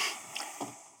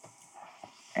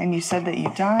 And you said that you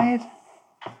died?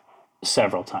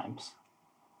 Several times.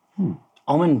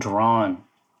 Omen Drawn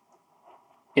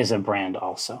is a brand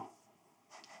also,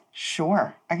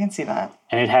 Sure, I can see that.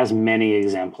 and it has many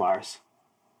exemplars.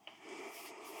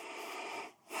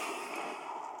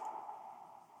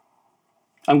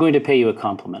 I'm going to pay you a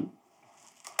compliment.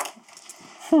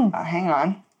 Hang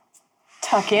on.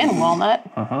 Tuck in, Walnut.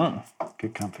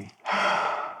 Get comfy.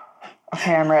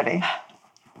 Okay, I'm ready.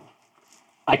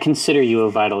 I consider you a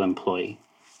vital employee.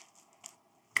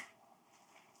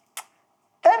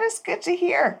 That is good to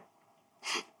hear.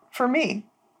 For me,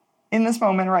 in this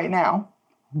moment right now.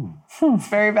 It's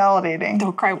very validating.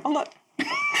 Don't cry, Walnut.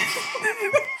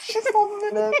 She's holding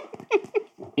it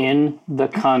in. In the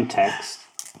context,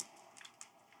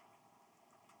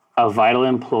 a vital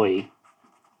employee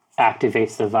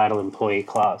activates the vital employee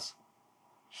clause,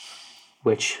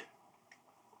 which,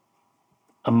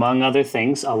 among other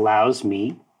things, allows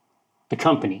me, the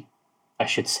company, I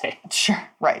should say, Sure,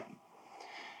 right.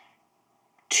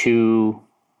 to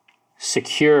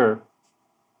secure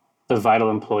the vital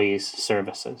employee's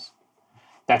services.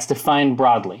 That's defined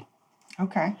broadly,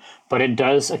 Okay. but it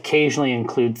does occasionally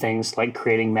include things like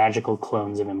creating magical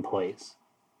clones of employees.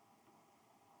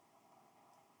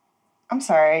 I'm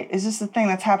sorry, is this a thing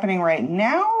that's happening right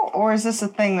now, or is this a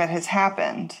thing that has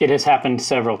happened? It has happened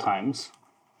several times.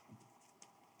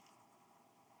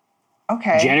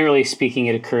 Okay. Generally speaking,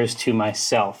 it occurs to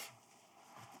myself.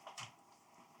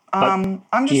 I'm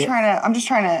just trying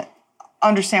to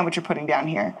understand what you're putting down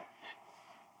here.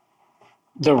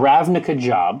 The Ravnica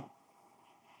job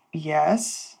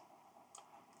Yes.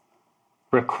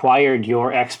 required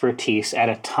your expertise at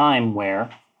a time where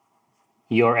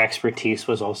your expertise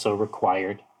was also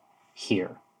required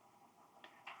here.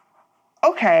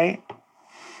 Okay.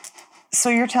 So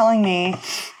you're telling me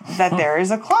that there is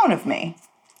a clone of me.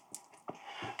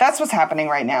 That's what's happening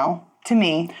right now to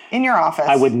me in your office.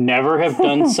 I would never have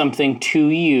done something to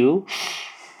you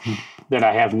that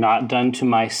I have not done to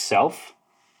myself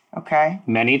Okay.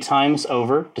 many times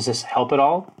over. Does this help at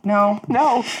all? No.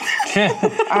 No.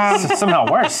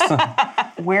 Somehow worse.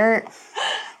 Where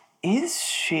is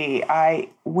she?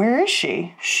 Where is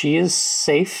she? She is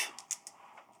safe.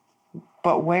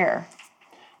 But where?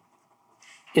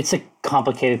 It's a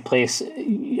complicated place.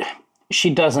 She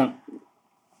doesn't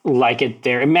like it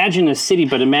there. Imagine a city,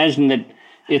 but imagine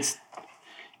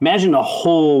a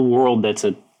whole world that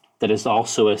is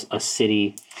also a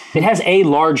city. It has a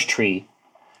large tree,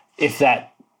 if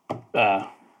that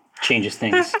changes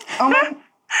things. Oh man.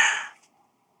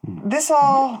 This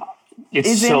all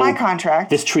is in my contract.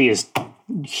 This tree is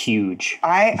huge.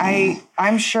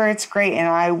 I'm sure it's great, and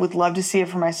I would love to see it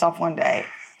for myself one day.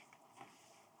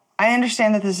 I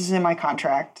understand that this is in my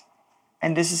contract,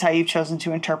 and this is how you've chosen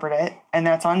to interpret it, and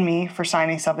that's on me for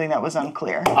signing something that was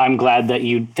unclear. I'm glad that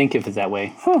you think of it that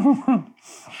way.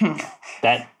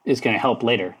 That is going to help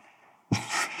later.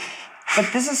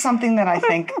 But this is something that I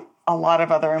think a lot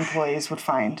of other employees would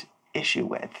find issue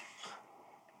with.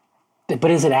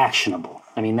 But is it actionable?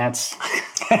 I mean, that's...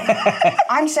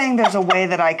 I'm saying there's a way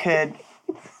that I could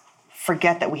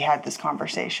forget that we had this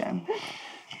conversation.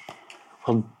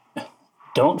 Well,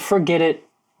 don't forget it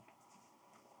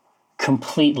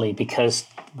completely, because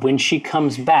when she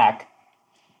comes back,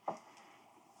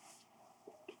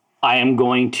 I am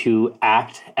going to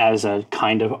act as a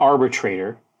kind of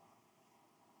arbitrator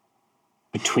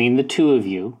between the two of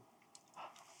you.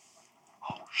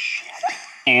 Oh, shit.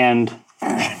 And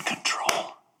Version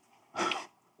control.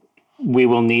 we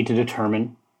will need to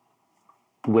determine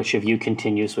which of you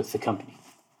continues with the company.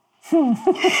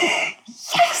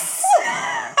 Yes!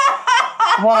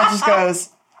 Walnut just goes,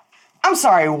 I'm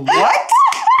sorry, what?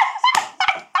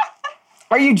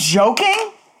 Are you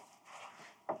joking?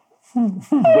 Would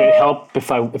it help if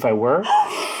I were?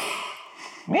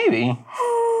 Maybe.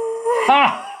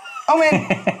 Ha! Oh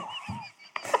man,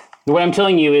 What I'm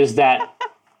telling you is that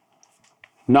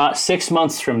not 6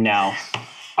 months from now,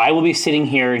 I will be sitting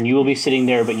here and you will be sitting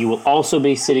there, but you will also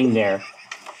be sitting there.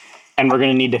 And we're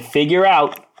going to need to figure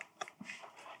out,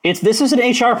 this is an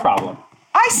HR problem.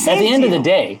 I saved you. At the end of the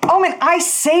day. Oh man, I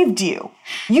saved you.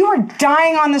 You were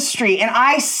dying on the street and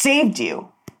I saved you.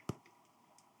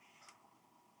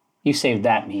 You saved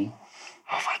that, me.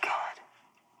 Oh my God.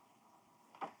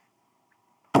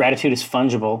 Gratitude is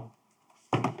fungible.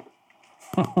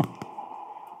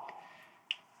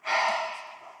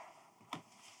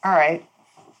 All right.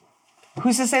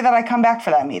 Who's to say that I come back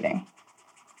for that meeting?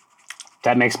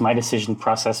 That makes my decision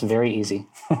process very easy.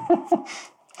 Oh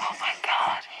my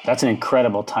God. That's an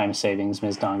incredible time savings,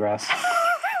 Ms. Dongrass.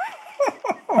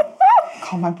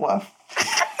 Call my bluff.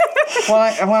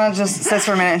 Well, just sits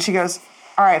for a minute and she goes,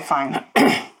 all right, fine.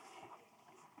 If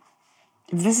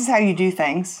this is how you do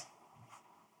things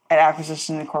at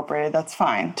Acquisitions Incorporated, that's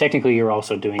fine. Technically, you're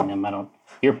also doing them.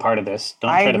 You're part of this. Don't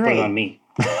I try to put it agree. on me.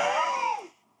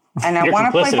 And I You're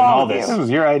want to complicit play in ball all with this. This you. was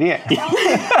your idea.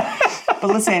 But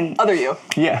listen, Other you.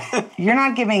 Yeah. you're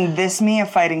not giving this me a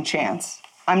fighting chance.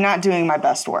 I'm not doing my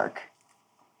best work.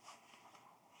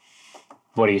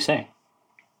 What are you saying?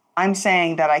 I'm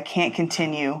saying that I can't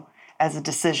continue as a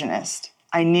decisionist.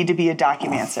 I need to be a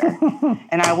documancer.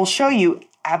 And I will show you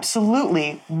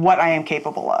absolutely what I am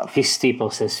capable of. He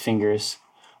steeples his fingers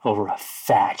over a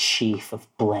fat sheaf of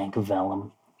blank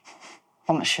vellum.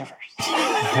 On the shivers.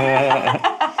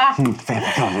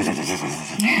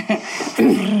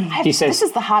 He says, This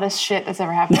is the hottest shit that's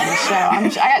ever happened on the show.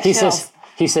 I got chills.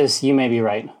 he says, you may be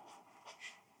right.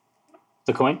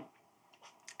 The coin?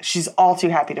 She's all too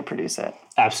happy to produce it.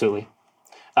 Absolutely.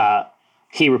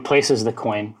 He replaces the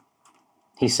coin.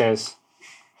 He says,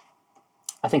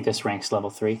 I think this ranks level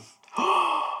 3.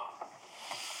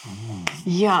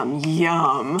 Yum,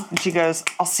 yum. And she goes,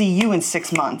 I'll see you in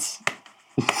 6 months.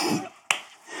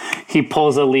 He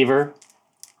pulls a lever.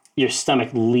 Your stomach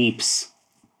leaps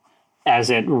as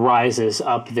it rises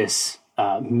up this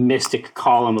mystic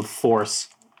column of force.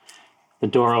 The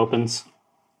door opens.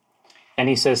 And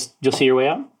he says, you'll see your way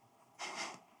out?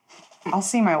 I'll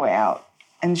see my way out.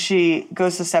 And she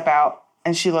goes to step out,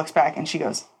 and she looks back, and she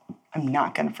goes, I'm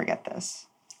not going to forget this.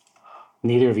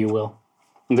 Neither of you will.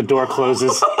 And the door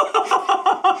closes.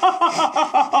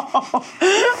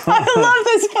 I love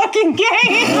this fucking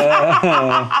game.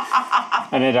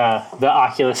 And the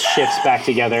Oculus shifts back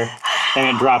together,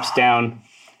 and it drops down.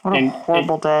 What a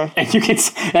horrible day. And you can,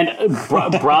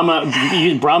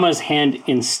 Brahma's hand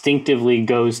instinctively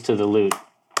goes to the loot.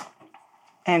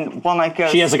 And One Night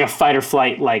goes, She has like a fight or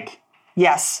flight, like,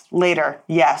 yes, later,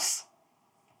 yes.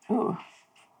 Ooh.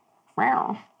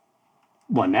 Wow.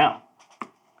 what now?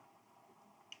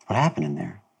 What happened in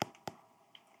there?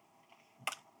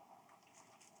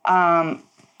 Am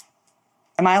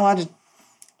I allowed to,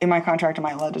 in my contract, do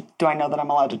I know that I'm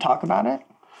allowed to talk about it?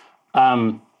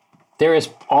 There is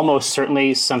almost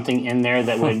certainly something in there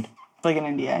that would... Like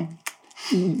an NDA?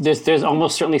 There's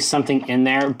almost certainly something in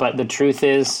there, but the truth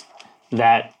is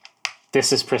that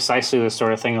this is precisely the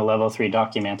sort of thing a level 3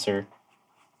 documancer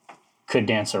could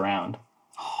dance around.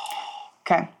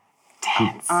 Okay.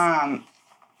 Dance.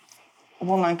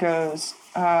 Walnut goes,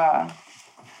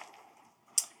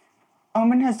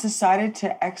 Omen has decided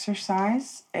to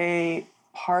exercise a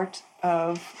part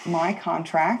of my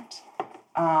contract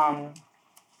that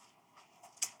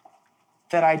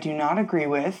I do not agree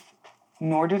with,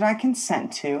 nor did I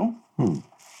consent to. And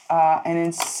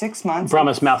in 6 months...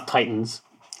 Brahma's mouth tightens.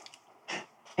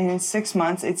 And in 6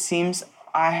 months, it seems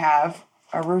I have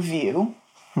a review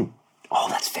Oh,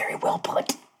 that's very well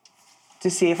put. to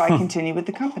see if I continue with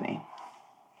the company.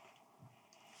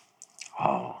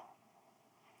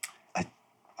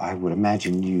 I would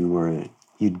imagine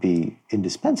you'd be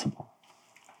indispensable.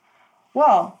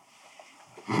 Well,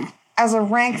 as a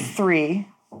rank 3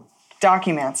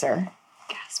 documancer,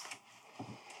 Gasp.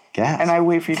 Gas. and I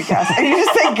wait for you to guess. And you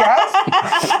just say guess?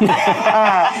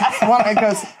 Well, it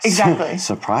goes, exactly.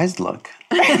 Surprised look.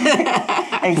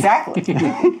 Exactly.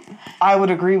 I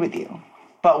would agree with you.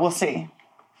 But we'll see.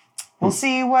 We'll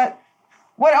see what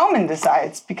Omen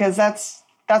decides, because that's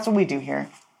what we do here.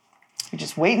 We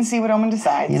just wait and see what Omen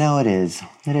decides. You know, it is.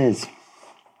 It is.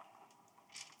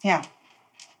 Yeah.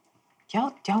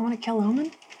 Y'all want to kill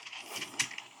Omen?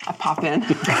 I pop in. Y'all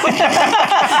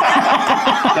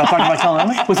talking about killing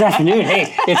Omen? This afternoon,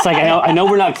 hey, it's like, I know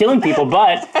we're not killing people,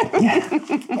 but...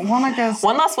 Walnut goes,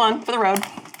 One last one for the road.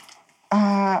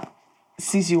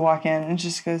 sees you walk in and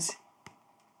just goes,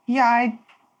 yeah,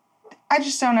 I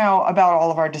just don't know about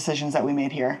all of our decisions that we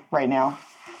made here right now.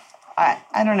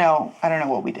 I don't know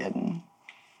what we did. And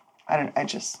I'm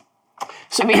at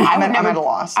a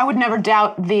loss. I would never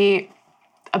doubt the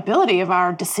ability of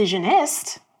our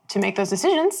decisionist to make those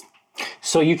decisions.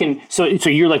 So you can, so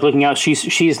you're like looking out,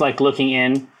 she's like looking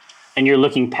in, and you're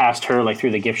looking past her like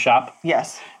through the gift shop.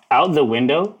 Yes. Out the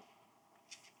window,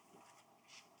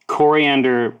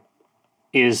 Coriander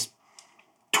is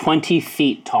 20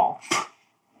 feet tall.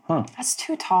 That's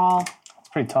too tall. It's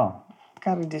pretty tall.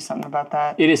 Gotta do something about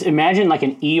that. It is, imagine like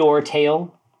an Eeyore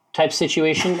tail type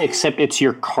situation, except it's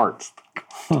your cart.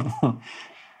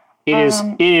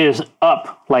 It is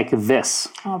up like this.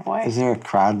 Oh boy. Is there a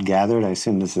crowd gathered? I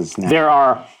assume this is now. There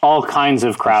are all kinds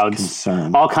of crowds,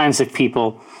 Concern. all kinds of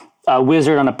people. A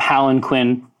wizard on a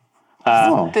palanquin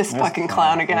This fucking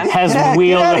clown again. has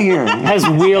Get out of here.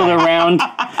 wheeled around,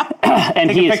 and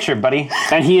Take a picture, buddy.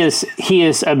 And he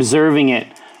is observing it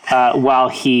while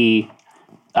he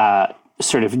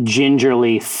sort of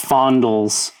gingerly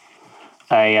fondles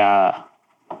a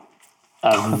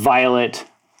violet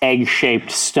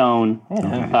egg-shaped stone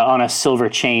on a silver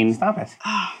chain. Stop it.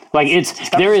 Like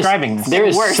describing this. there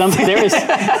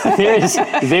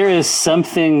is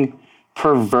something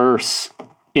perverse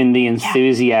in the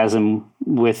enthusiasm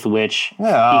with which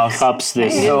Oh, he cups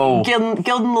this. So, Gilding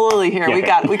the lily here. Yeah, we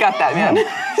okay. got that, man.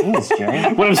 jeez,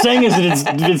 Jerry. What I'm saying is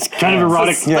that it's kind of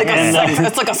erotic. It's like,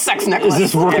 it's like a sex necklace. Is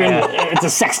this working? It's a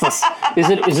sexless.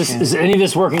 Is any of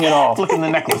this working at all? Look in the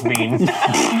necklace bean.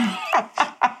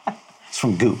 It's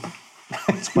from Goop.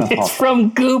 It's from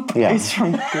Goop. Yeah. It's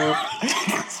from Goop.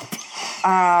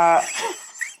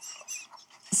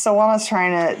 So Walnut's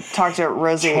trying to talk to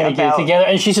Rosie Trying to get it about... together,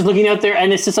 and she's just looking out there,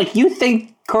 and it's just like, you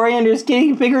think Coriander's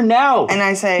getting bigger now? And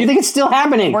I say... You think it's still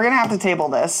happening? We're going to have to table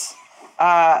this.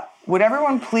 Would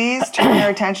everyone please turn their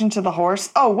attention to the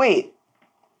horse? Oh, wait.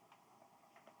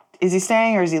 Is he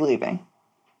staying or is he leaving?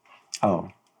 Oh.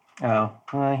 Oh,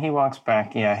 he walks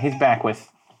back. Yeah, he's back with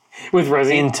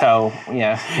Rosie in tow.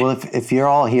 Yeah. Well, if you're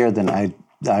all here, then I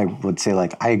would say,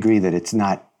 like, I agree that it's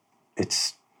not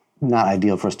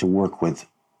ideal for us to work with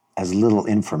as little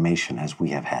information as we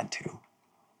have had to.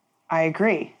 I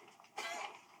agree.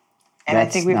 And I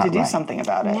That's think we have to not do right. something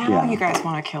about it. Now Yeah. you guys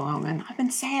want to kill Omen. I've been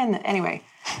saying that. Anyway,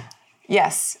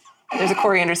 yes, there's a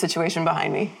Coriander situation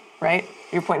behind me, right?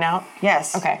 You're pointing out?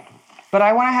 Yes. Okay. But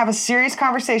I want to have a serious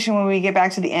conversation when we get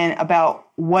back to the inn about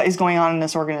what is going on in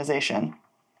this organization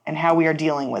and how we are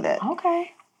dealing with it.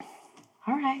 Okay.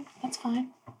 All right. That's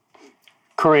fine.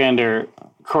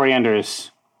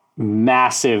 Coriander's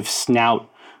massive snout.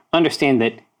 Understand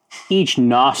that each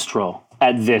nostril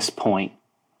at this point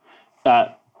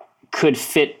could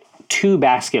fit 2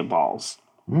 basketballs,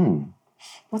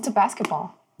 What's a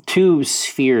basketball? 2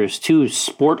 spheres, 2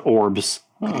 sport orbs.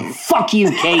 Fuck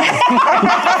you, Kate.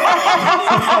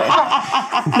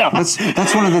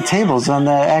 That's one of the tables on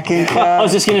the Acake. I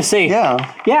was just gonna say, Yeah.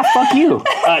 fuck you.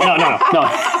 No.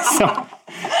 So,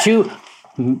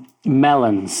 2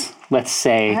 melons, let's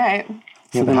say. All right.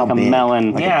 Yeah, but Something how like a big?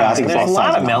 melon. Like a Yeah, basketball there's a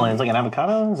lot size of melons. Like an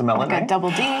avocado is a melon, Like a right?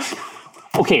 double D.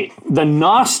 Okay, the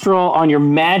nostril on your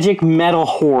magic metal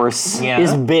horse Yeah.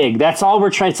 is big. That's all we're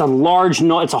trying. It's a large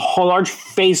it's a large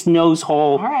face nose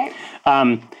hole. All right.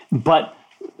 But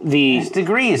There's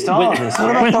degrees to all of this.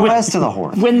 What about the rest of the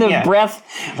horse? when the Yeah. breath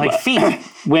Like feet.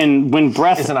 when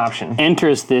breath Is an option.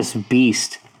 enters this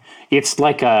beast, it's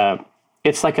like a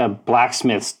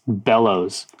blacksmith's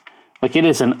bellows. Like it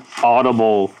is an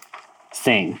audible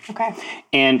thing. Okay.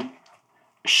 And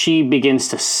she begins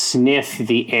to sniff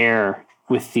the air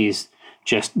with these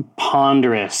just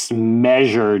ponderous,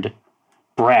 measured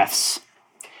breaths.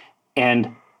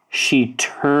 And she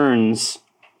turns,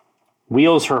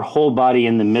 wheels her whole body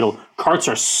in the middle. Carts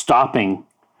are stopping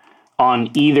on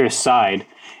either side.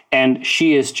 And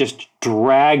she is just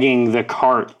dragging the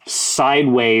cart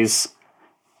sideways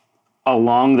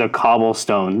along the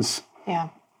cobblestones. Yeah.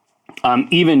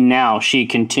 Even now, she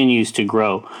continues to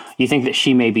grow. You think that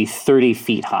she may be 30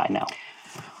 feet high now.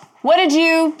 What did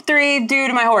you 3 do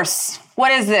to my horse?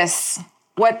 What is this?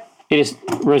 What It is,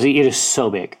 Rosie, it is so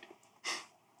big.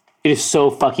 It is so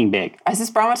fucking big. is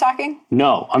this Brahma talking?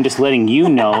 No, I'm just letting you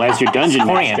know as your dungeon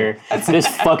master. This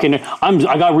fucking,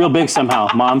 I got real big somehow,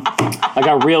 Mom. I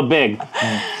got real big.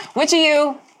 Which of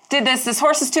you did this? This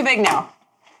horse is too big now.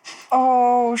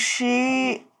 Oh,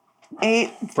 she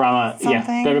ate... Brahma,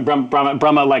 Something? yeah.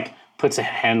 Brahma like puts a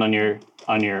hand on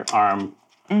your arm.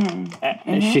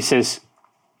 And she says,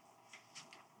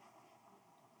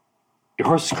 "Your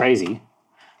horse is crazy."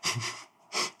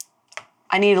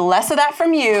 I need less of that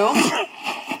from you.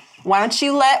 Why don't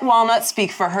you let Walnut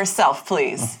speak for herself,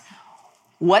 please?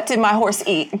 What did my horse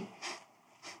eat?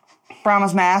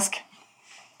 Brahma's mask.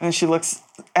 And then she looks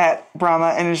at Brahma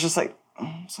and is just like, oh,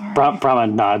 sorry. Brahma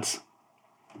nods.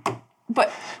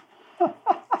 But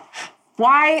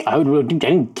why? I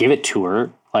didn't give it to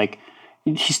her. Like,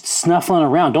 she's snuffling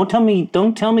around. Don't tell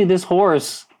me this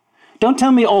horse. Don't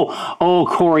tell me, oh,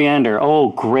 Coriander. Oh,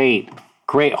 great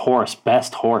horse,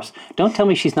 best horse. Don't tell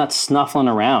me she's not snuffling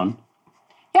around.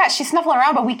 Yeah, she's snuffling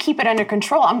around, but we keep it under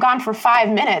control. I'm gone for 5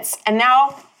 minutes, and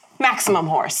now maximum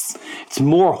horse. It's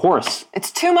more horse.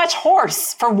 It's too much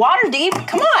horse for Waterdeep.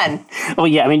 Come on. Oh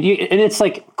yeah, I mean, and it's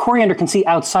like Coriander can see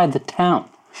outside the town.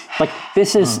 Like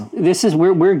this is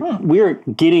we're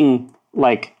getting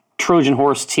like Trojan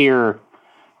horse tier.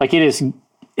 Like it is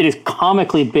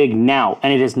comically big now,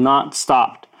 and it has not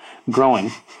stopped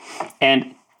growing.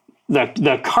 And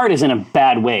the cart is in a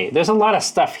bad way. There's a lot of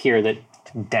stuff here that.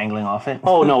 Dangling off it.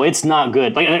 Oh no, it's not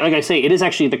good. Like I say, it is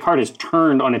actually the cart is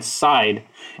turned on its side,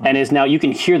 and is now you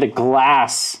can hear the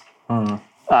glass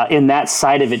in that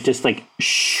side of it just like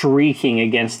shrieking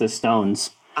against the stones.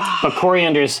 But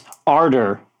Coriander's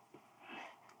ardor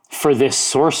for this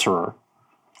sorcerer,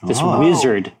 this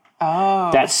wizard,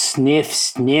 that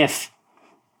sniff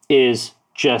is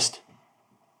just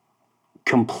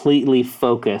completely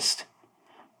focused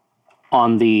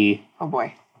on the Oh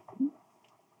boy.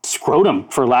 scrotum,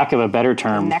 for lack of a better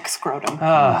term. Neck scrotum.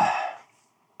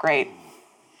 Great.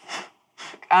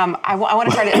 I want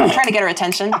to try to get her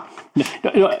attention.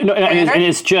 No, and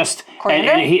it's just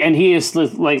Coriander? and he is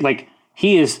like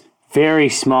he is very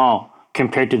small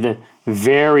compared to the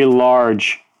very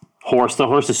large horse. The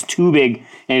horse is too big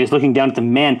and is looking down at the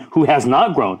man who has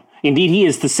not grown. Indeed, he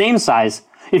is the same size.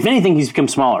 If anything, he's become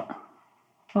smaller.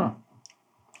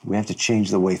 We have to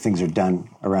change the way things are done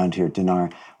around here,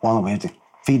 Dinar. Walnut, we have to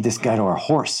feed this guy to our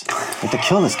horse. We have to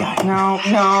kill this guy. No.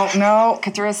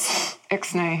 Cathris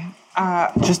Ixnay.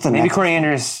 Just the Maybe next.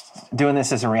 Coriander's doing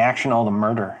this as a reaction to all the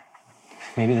murder.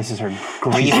 Maybe this is her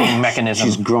grieving mechanism.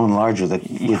 She's grown larger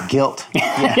with guilt.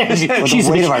 She's, the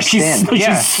weight of our sin.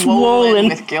 Yeah. She's swollen.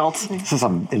 with guilt. This is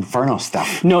some inferno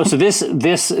stuff. No, so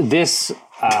this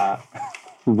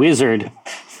wizard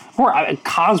or a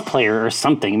cosplayer or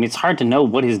something. I mean, it's hard to know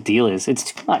what his deal is. It's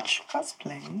too much.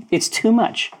 Cosplay. It's too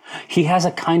much. He has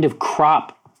a kind of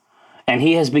crop, and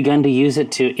he has begun to use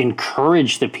it to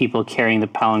encourage the people carrying the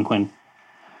palanquin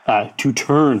to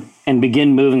turn and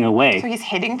begin moving away. So he's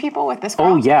hitting people with this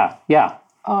Oh crop? yeah.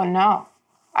 Oh no.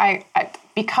 I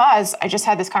because I just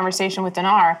had this conversation with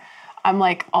Dinar, I'm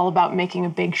like all about making a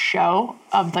big show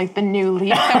of like the new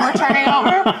leaf that we're turning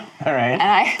over. All right.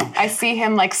 And I see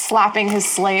him like slapping his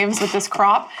slaves with this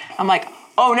crop. I'm like,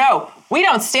 oh no, we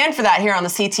don't stand for that here on the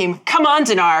C team. Come on,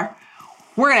 Dinar.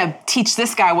 We're gonna teach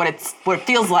this guy what it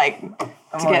feels like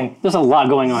to get. There's a lot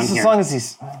going on As here. long as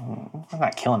he's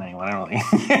not killing anyone, I don't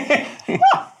think.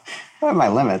 I have my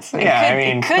limits. Yeah, I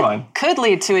mean, come on. Could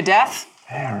lead to a death.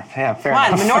 Yeah, fair Come on,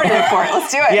 enough. Minority Report.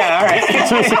 Let's do it. Yeah, all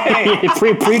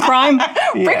right. Pre-crime?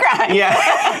 Pre-crime.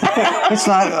 Yeah, It's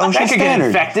not ocean that could get standard.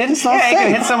 infected. It's not Yeah, you safe.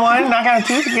 could hit someone, knock out a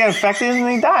tooth, you get infected, and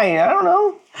they die. I don't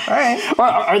know. All right. Or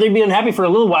are they being happy for a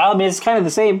little while? I mean, it's kind of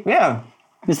the same. Yeah.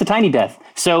 It's the tiny death.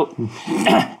 So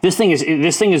this thing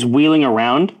is wheeling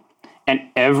around, and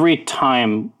every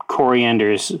time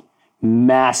Coriander's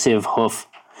massive hoof,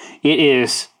 it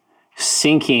is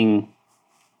sinking.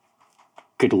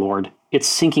 Good Lord, it's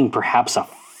sinking perhaps a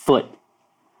foot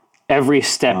every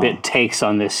step it takes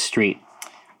on this street.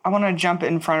 I want to jump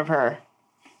in front of her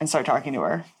and start talking to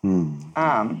her.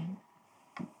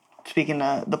 Speaking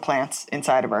to the plants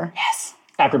inside of her. Yes.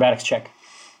 Acrobatics check.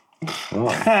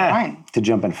 Fine. To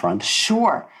jump in front.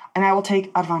 Sure. And I will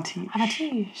take advantage.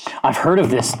 I've heard of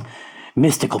this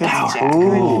mystical power. Jack.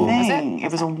 Good thing.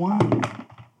 It was a 1.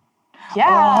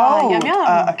 Yeah. Yum yum.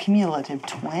 A cumulative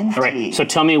 20. All right, so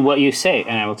tell me what you say,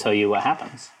 and I will tell you what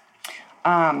happens.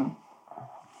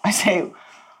 I say,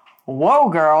 whoa,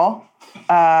 girl.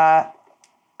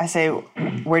 I say,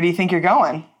 where do you think you're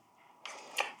going?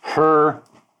 Her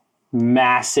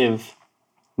massive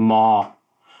maw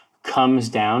comes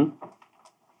down,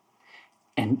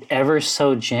 and ever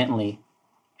so gently,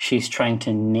 she's trying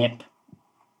to nip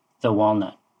the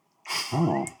walnut.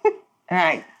 Oh. And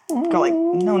I go like,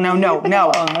 no.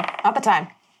 Not the time.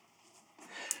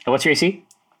 And what's your AC?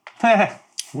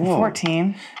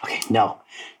 14. Okay, no.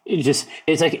 It's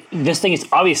like, this thing is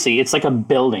obviously, it's like a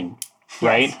building,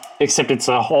 right? Except it's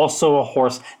also a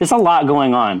horse. There's a lot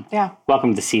going on. Yeah.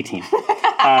 Welcome to the C team.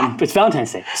 It's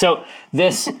Valentine's Day. So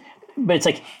but it's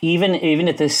like, even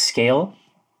at this scale,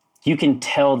 you can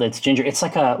tell that it's ginger. It's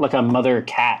like a mother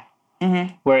cat,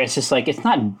 where it's just like, it's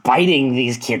not biting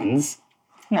these kittens,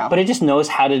 No. but it just knows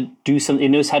how to do something. It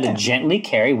knows how to gently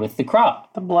carry with the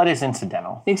crop. The blood is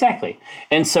incidental. Exactly.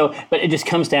 And so, but it just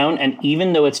comes down, and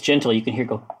even though it's gentle, you can hear it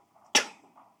go,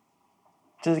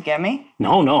 Does it get me?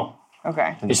 no.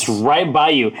 Okay. It's right by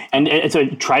you. And so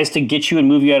it tries to get you and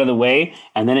move you out of the way,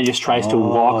 and then it just tries to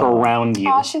walk around you.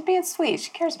 Oh, she's being sweet. She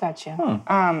cares about you.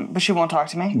 But she won't talk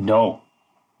to me. No.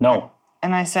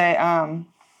 And I say,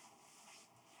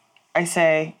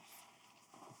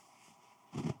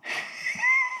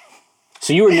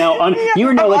 So you are now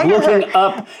like looking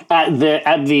up at the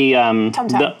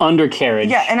Tum-tum. undercarriage.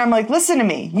 yeah, and I'm like, listen to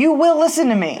me. You will listen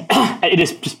to me. It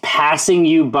is just passing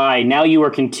you by. Now you are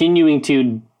continuing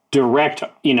to direct,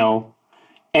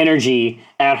 energy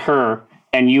at her,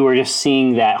 and you are just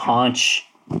seeing that haunch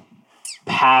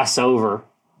pass over,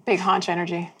 Big haunch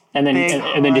energy. and then Big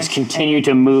and then just haunch continue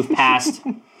to move past,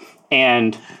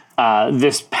 and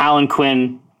this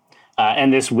palanquin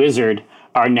and this wizard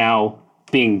are now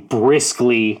being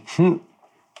briskly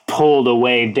pulled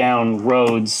away down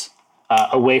roads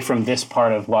away from this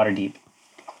part of Waterdeep.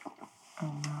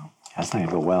 That's not going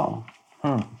to go well.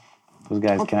 Those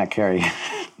guys cannot carry.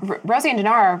 Rosie and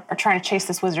Dinar are trying to chase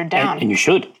this wizard down. And you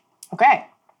should. Okay.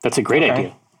 That's a great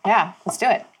idea. Yeah, let's do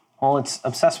it. Well, it's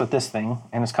obsessed with this thing,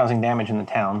 and it's causing damage in the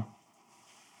town.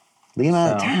 Leave him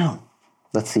out of So- town.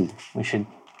 Let's see. We should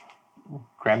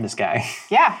grab this guy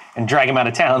Yeah. and drag him out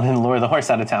of town and lure the horse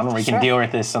out of town, and we can Sure. deal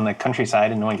with this on the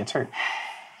countryside and no one gets hurt.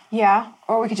 Yeah.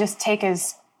 Or we could just take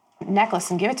his necklace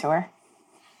and give it to her.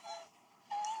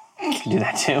 We can do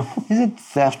that too. Isn't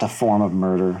theft a form of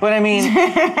murder? But I mean,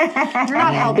 You're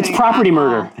not helping. It's property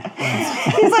murder.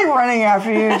 He's like running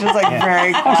after you, just like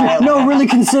very quiet. No, really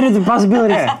consider the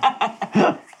possibilities.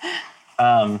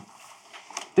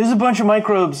 there's a bunch of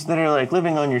microbes that are like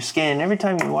living on your skin. Every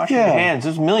time you wash your Yeah. hands,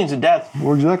 there's millions of deaths.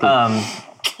 Well, exactly.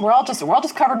 We're all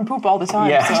just covered in poop all the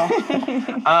time. Yeah. So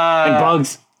And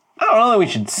bugs. I don't know that we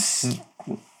should.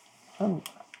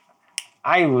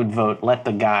 I would vote let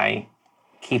the guy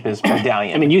keep his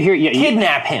medallion. I mean, you hear... Yeah,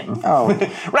 kidnap him. oh,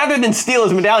 Rather than steal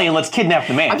his medallion, let's kidnap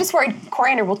the man. I'm just worried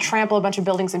Coriander will trample a bunch of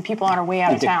buildings and people on our way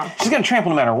out of town. She's gonna trample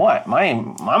no matter what.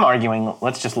 I'm arguing,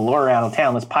 let's just lure her out of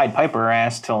town. Let's Pied Piper her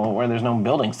ass till where there's no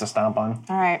buildings to stomp on.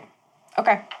 All right.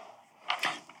 Okay.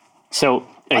 so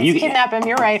Let's you kidnap him.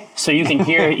 You're right. So you can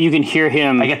hear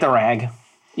him... I get the rag.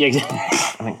 Yeah,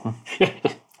 exactly.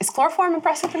 Is chloroform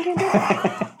impressive in D&D?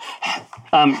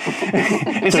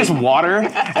 It's just water,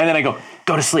 and then I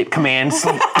go to sleep, command,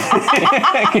 sleep.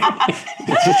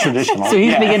 it's just traditional. So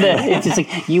he's beginning to. It's just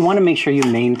like you want to make sure you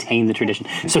maintain the tradition.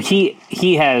 So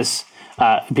he has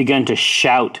begun to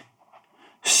shout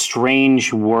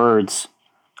strange words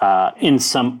in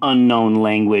some unknown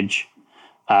language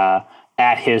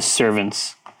at his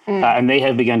servants, and they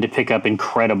have begun to pick up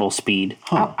incredible speed.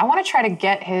 I want to try to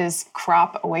get his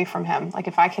crop away from him. Like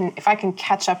if I can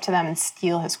catch up to them and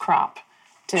steal his crop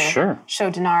to Sure. show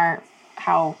Dinar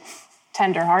how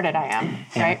tender-hearted I am.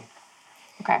 Right?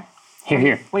 Okay.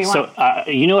 Here. What do you so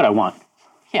you know what I want?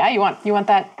 Yeah. You want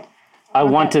that? I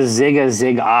want to zig a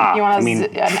zig ah. You want I mean,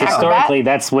 an acrobat? historically,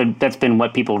 that's been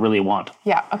what people really want.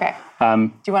 Yeah. Okay.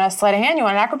 Do you want a sleight of hand? You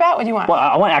want an acrobat? What do you want? Well,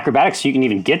 I want acrobatics so you can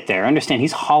even get there. Understand?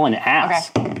 He's hauling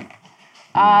ass. Okay.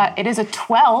 It is a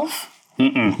 12.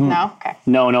 No. Okay.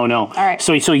 No. All right.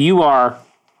 So you are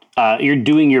you're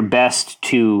doing your best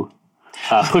to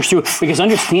push through because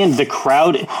understand the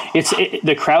crowd.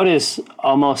 The crowd is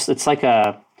almost. It's like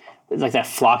that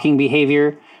flocking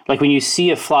behavior. Like when you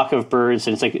see a flock of birds,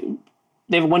 and it's like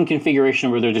they have one configuration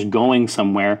where they're just going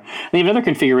somewhere. And they have another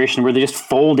configuration where they just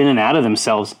fold in and out of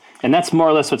themselves, and that's more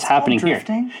or less what's happening here.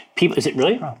 drifting? People, is it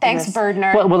really? Thanks, Yes. bird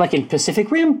nerd. Well, like in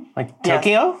Pacific Rim. Like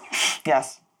Tokyo?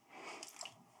 Yes.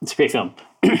 It's a great film.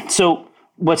 So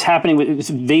what's happening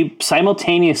with they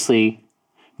simultaneously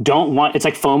don't want it's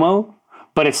like FOMO,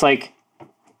 but it's like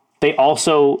they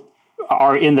also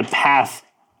are in the path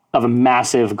of a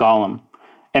massive golem.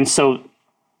 And so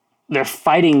they're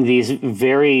fighting these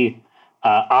very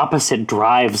opposite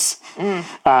drives.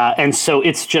 And so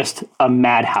it's just a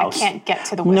madhouse. Can't get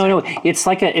to the wizard. No, it's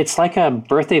like a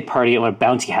birthday party at a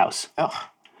bounty house. Ugh.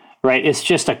 Right? It's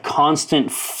just a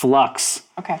constant flux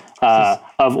Okay.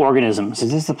 of organisms.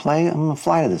 Is this the play? I'm gonna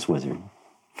fly to this wizard.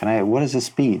 Can I? What is his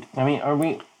speed? I mean, are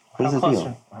we? What is how the close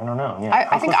deal? I don't know. Yeah.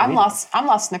 I think I'm lost. I'm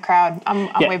lost in the crowd. I'm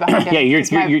way behind him. Yeah, you're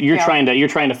It's my- you're trying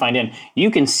to find in.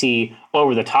 You can see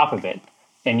over the top of it,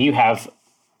 and you have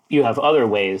other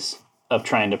ways of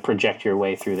trying to project your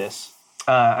way through this.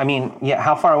 I mean, yeah.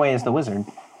 How far away is the wizard?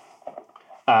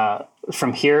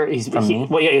 From here,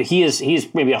 he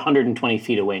is maybe 120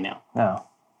 feet away now. No.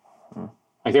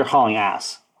 Like they're hauling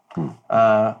ass.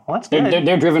 Well, that's good.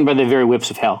 They're driven by the very whips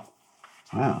of hell.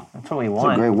 Wow, That's what we it's a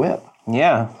want. great whip.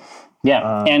 Yeah.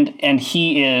 Yeah, and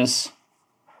he is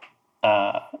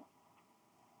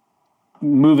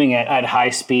moving at high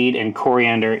speed, and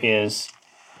Coriander is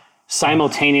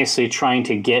simultaneously trying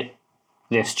to get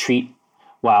this treat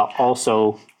while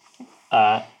also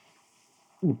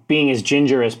being as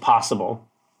ginger as possible.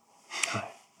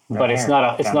 But it's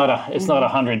not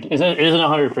 100. It isn't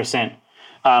 100%.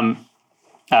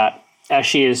 As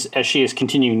she is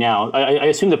continuing now, I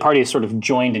assume the party is sort of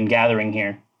joined and gathering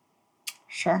here.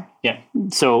 Sure. Yeah.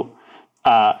 So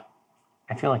I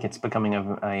feel like it's becoming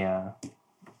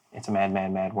it's a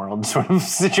mad world sort of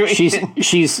situation.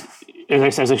 she's as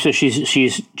I said,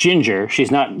 she's ginger.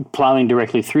 She's not plowing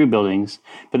directly through buildings,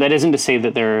 but that isn't to say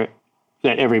that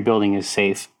that every building is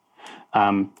safe,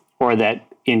 or that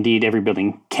indeed every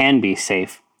building can be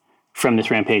safe from this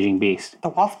rampaging beast. The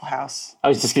Waffle House. I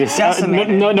was just going to say,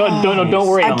 Decimated. no, don't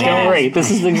worry, don't worry.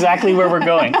 This is exactly where we're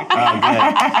going.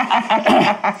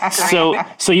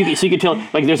 So you can tell,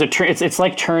 like there's it's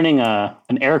like turning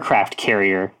an aircraft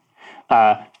carrier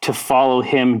to follow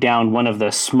him down one of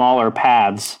the smaller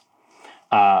paths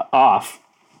off,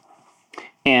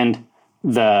 and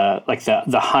the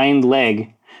hind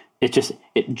leg, it's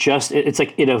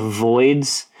like it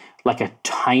avoids like a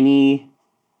tiny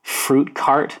fruit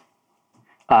cart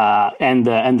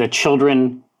and the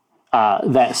children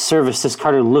that service this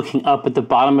cart are looking up at the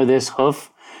bottom of this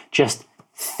hoof, just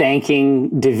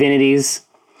thanking divinities.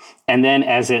 And then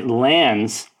as it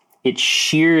lands, it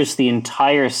shears the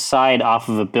entire side off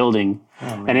of a building.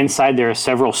 And inside there are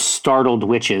several startled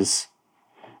witches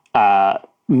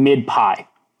mid-pie.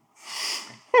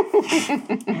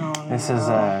 This is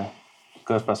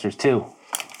Ghostbusters 2.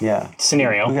 Yeah.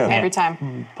 Scenario. We gotta Every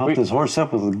time. pump this horse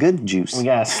up with the good juice. We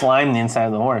gotta slime the inside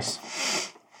of the horse.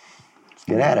 Let's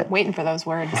get at it. Waiting for those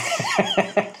words.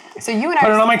 So you and I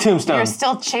Put it on my tombstone. We're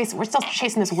still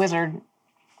chasing this wizard.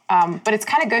 But it's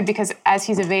kind of good because as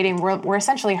he's evading, we're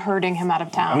essentially herding him out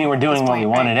of town. I mean, we're doing at this what we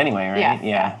point, wanted right? anyway, right?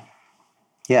 Yeah.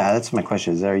 Yeah, that's my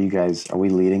question. Are we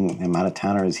leading him out of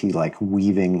town, or is he like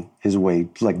weaving his way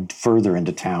like further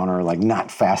into town, or like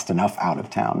not fast enough out of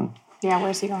town? Yeah,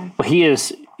 where's he going? Well, he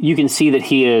is. You can see that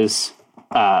he is.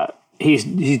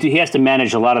 He has to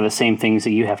manage a lot of the same things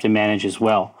that you have to manage as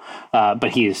well.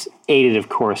 But he is aided, of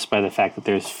course, by the fact that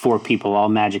there's 4 people, all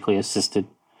magically assisted,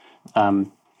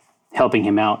 helping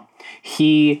him out.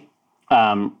 He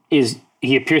appears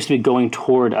to be going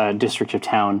toward a district of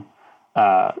town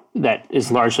that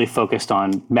is largely focused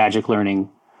on magic learning,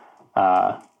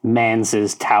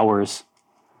 manses, towers,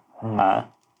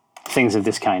 things of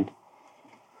this kind.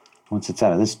 Once it's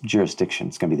out of this jurisdiction,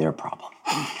 it's going to be their problem.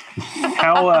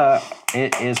 How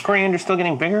is Coriander still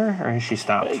getting bigger, or has she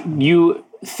stopped? You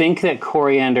think that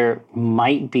Coriander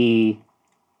might be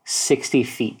 60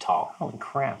 feet tall. Holy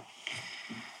crap!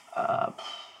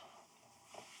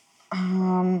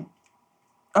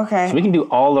 Okay. So we can do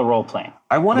all the role playing.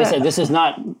 I want This is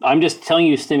not. I'm just telling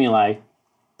you stimuli.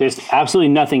 There's absolutely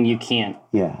nothing you can't.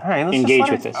 Yeah. All right, let's Engage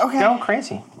just let with it this. Okay. Go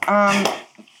crazy.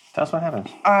 Tell us what happens.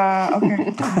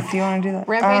 Okay. If you want to do that.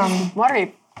 Rampage,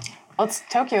 Watery. Let's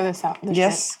Tokyo this out. This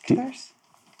Yes. shit. There's-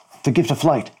 The gift of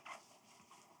flight.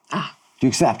 Do you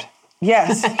accept?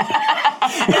 Yes. It's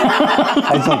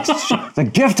like the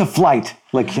gift of flight,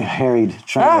 like harried.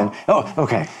 Trying to, oh,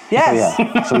 okay. Yes. So,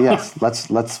 yeah. So yes,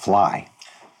 let's fly.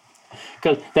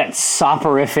 'Cause that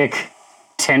soporific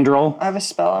tendril I have a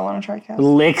spell I want to try cast.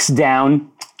 licks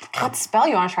down. What spell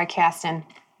you want to try casting,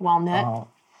 Walnut? Oh,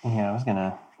 yeah, I was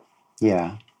gonna.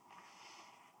 Yeah.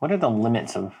 What are the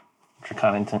limits of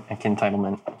Draconic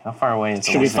entitlement? How far away is?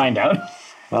 Should we find out?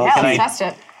 Well, Yeah, can let's I- test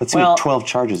it. let's see Well- what 12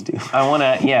 charges do. I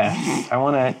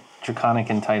wanna Draconic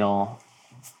entitle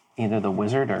either the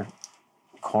wizard or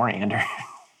Coriander.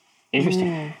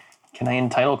 Interesting. Can I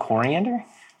entitle Coriander?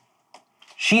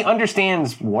 She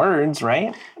understands words,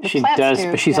 right? She plants does, do,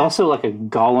 but she's yeah. also like a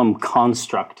golem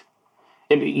construct.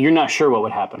 You're not sure what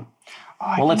would happen.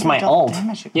 Oh, Well, it's my ult.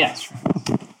 Yes.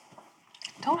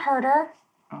 Don't hurt her.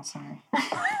 Oh, sorry.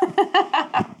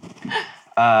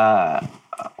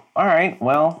 All right.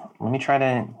 Well, let me try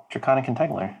to Draconic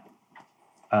entitle her.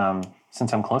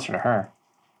 Since I'm closer to her,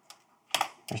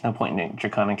 there's no point in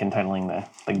Draconic entitling the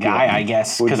guy, I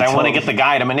guess, Would because you I want to tell- get the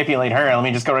guy to manipulate her. Let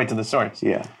me just go right to the source.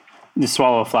 Yeah. The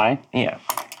swallow a fly. Yeah.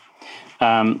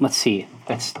 Let's see.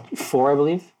 That's 4, I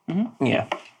believe. Yeah.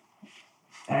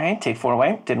 All right. Take 4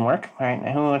 away. Didn't work. All right.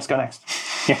 Now who wants to go next?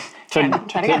 Yeah. So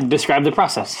Try to go. describe the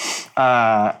process.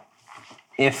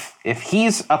 If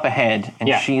he's up ahead and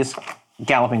Yeah. she's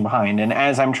galloping behind, and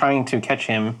as I'm trying to catch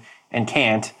him and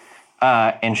can't,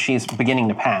 and she's beginning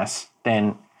to pass,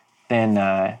 then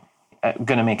gonna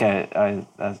make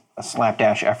a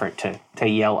slapdash effort to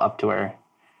yell up to her,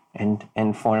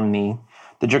 and form the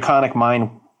Draconic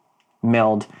mind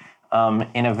meld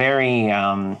in a very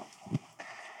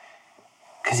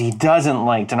because he doesn't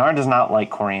like Dinar does not like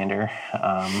Coriander.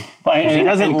 And,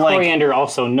 doesn't and like- Coriander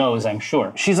also knows, I'm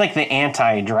sure. She's like the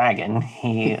anti-dragon.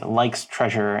 He likes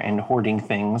treasure and hoarding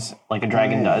things like a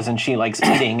dragon does, and she likes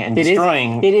eating and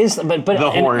destroying. It is, but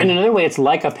the hoard. in another way, it's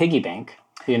like a piggy bank.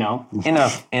 You know, In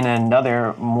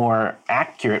another more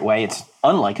accurate way, it's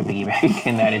unlike a piggy bank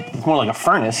in that it's more like a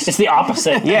furnace. it's the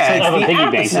opposite. Yeah, of it's a the piggy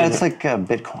bank. opposite. No, it's like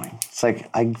Bitcoin. It's like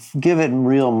I give it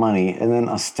real money, and then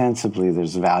ostensibly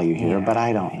there's value here, but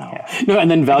I don't know. No, and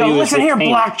then value is Listen here,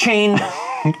 retained. blockchain.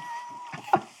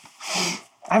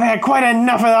 I've had quite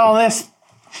enough of all this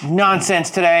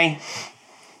nonsense today.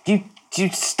 You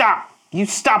stop. You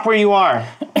stop where you are.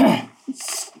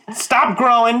 Stop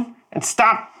growing and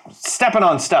stop stepping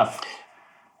on stuff.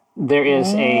 There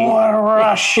is a What a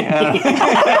rush.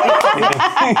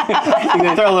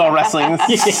 Throw a little wrestling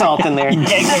salt in there.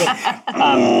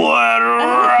 What a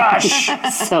rush.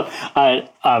 so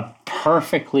a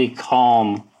perfectly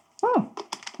calm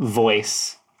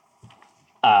voice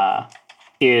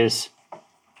is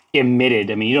emitted.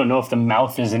 I mean, you don't know if the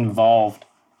mouth is involved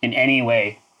in any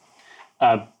way.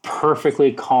 A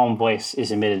perfectly calm voice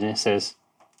is emitted, and it says,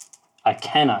 I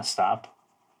cannot stop,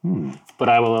 but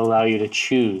I will allow you to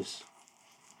choose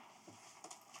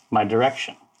my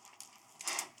direction.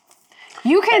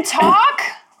 You can talk?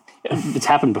 It's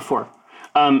happened before.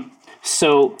 And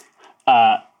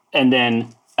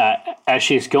then as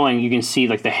she's going, you can see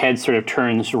like the head sort of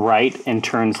turns right and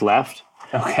turns left.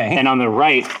 Okay. And on the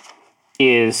right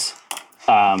is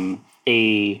a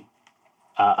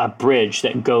bridge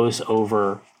that goes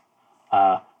over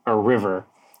a river.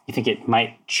 You think it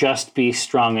might just be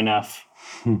strong enough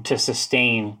to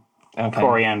sustain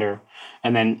Coriander.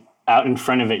 And then out in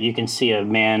front of it, you can see a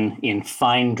man in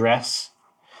fine dress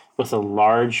with a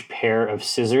large pair of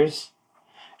scissors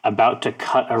about to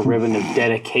cut a ribbon of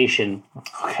dedication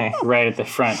right at the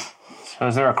front. So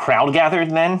is there a crowd gathered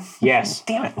then? Yes.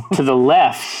 Damn it. To the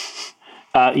left,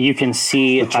 you can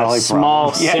see a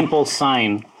small, simple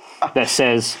sign that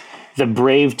says, "The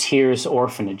Brave Tears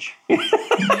Orphanage."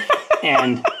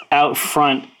 And out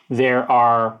front, there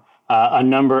are a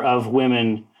number of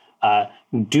women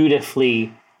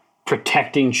dutifully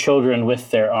protecting children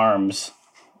with their arms.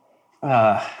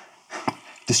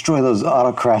 Destroy those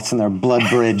autocrats and their blood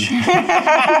bridge. You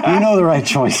know the right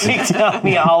choice.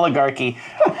 The oligarchy.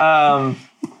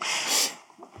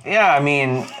 Yeah, I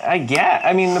mean,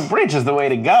 the bridge is the way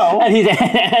to go. And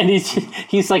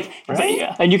he's like,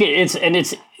 right? And you can it's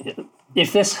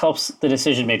if this helps the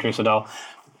decision matrix at all,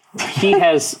 he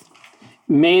has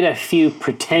made a few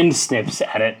pretend snips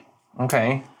at it.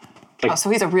 Okay.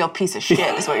 So he's a real piece of shit,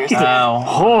 is what you're saying.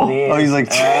 Oh, he's like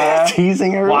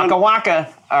teasing everyone. Waka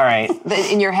waka. All right.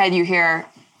 In your head, you hear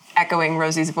echoing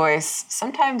Rosie's voice.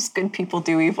 Sometimes good people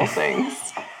do evil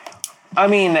things. I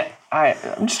mean,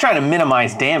 I'm just trying to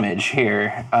minimize damage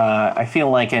here. I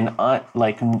feel like an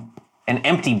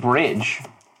empty bridge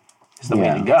is the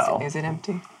way to go. Is it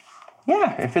empty?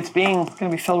 Yeah, if it's being It's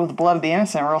gonna be filled with the blood of the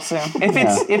innocent real soon.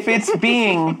 if it's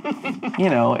being,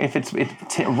 if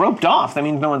it's roped off, that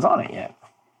means no one's on it yet.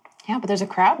 Yeah, but there's a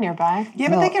crowd nearby. Yeah,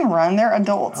 but they can run. They're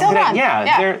adults. They'll run.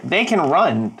 They can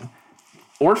run.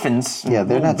 Orphans, Yeah,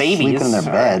 they're not babies, sleeping in their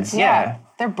beds. Yeah.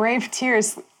 Their brave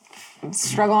tears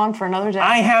struggle on for another day.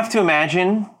 I have to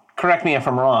imagine, correct me if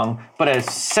I'm wrong, but a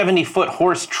 70-foot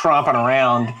horse tromping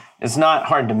around is not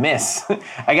hard to miss.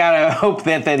 I gotta hope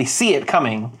that they see it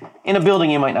coming. In a building,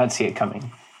 you might not see it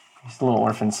coming. Just a little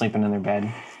orphan sleeping in their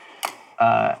bed.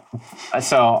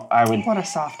 So What a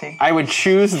softie. I would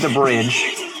choose the bridge.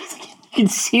 You can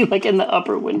see like in the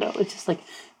upper window, it's just like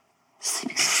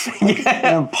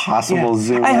Impossible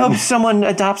zoom. I in. hope someone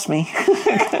adopts me.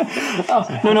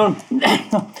 no.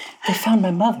 They found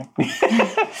my mother.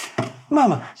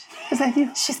 Mama, is that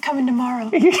you? She's coming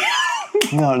tomorrow.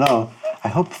 No. I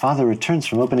hope Father returns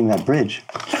from opening that bridge.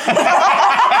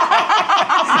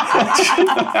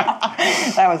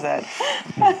 That was it.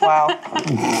 Wow.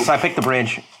 So I pick the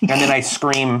bridge, and then I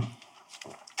scream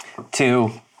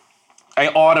I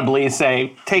audibly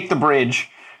say, "Take the bridge,"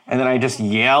 and then I just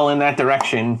yell in that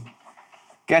direction,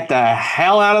 "Get the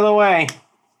hell out of the way."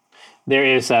 There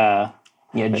is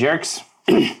You jerks.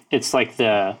 it's like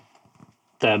the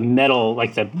metal,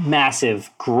 like the massive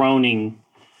groaning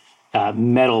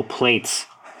metal plates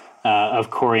of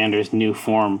Coriander's new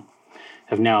form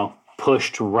have now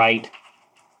pushed right,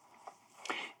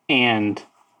 and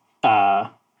a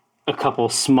couple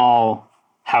small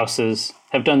houses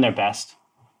have done their best.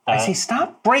 I say,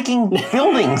 stop breaking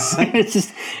buildings. It's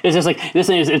just like this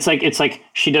thing is. It's like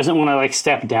she doesn't want to like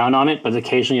step down on it, but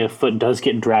occasionally a foot does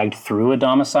get dragged through a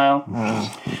domicile.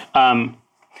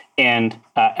 And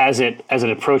as it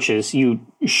approaches, you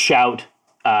shout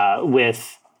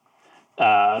with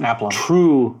Aplomb.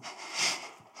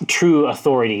 true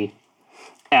authority,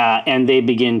 and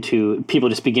people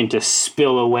just begin to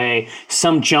spill away.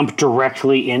 Some jump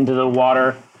directly into the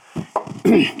water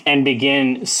and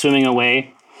begin swimming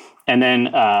away. And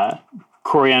then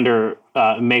Coriander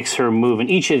makes her move, and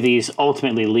each of these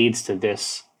ultimately leads to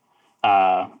this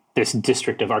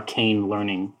district of arcane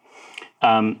learning.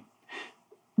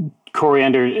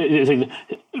 Coriander,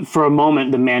 for a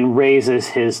moment, the man raises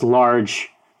his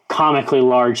comically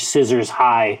large scissors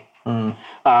high,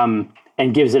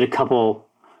 and gives it a couple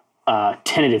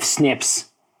tentative snips,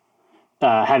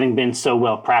 having been so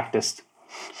well practiced.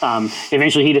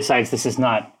 Eventually, he decides this is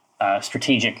not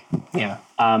strategic. Yeah.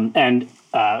 And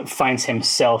finds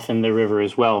himself in the river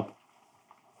as well.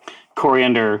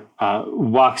 Coriander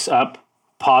walks up,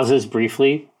 pauses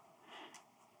briefly,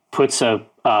 puts a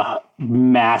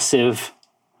massive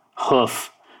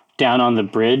hoof down on the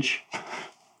bridge,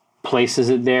 places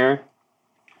it there,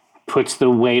 puts the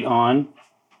weight on.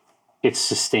 It's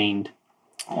sustained.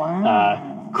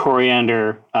 Wow.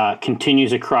 Coriander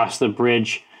continues across the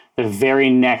bridge the very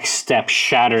next step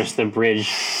shatters the bridge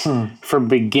from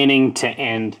beginning to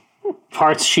end.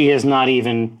 Parts she has not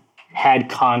even had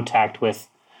contact with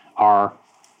are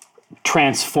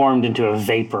transformed into a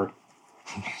vapor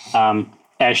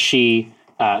as she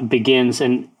begins.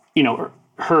 And,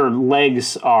 her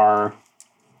legs are...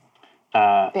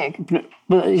 Big.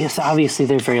 Well, yes, obviously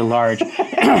they're very large.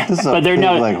 This is a But they're big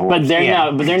now, leg horse. but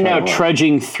they're now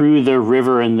trudging through the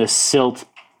river and the silt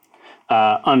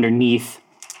underneath,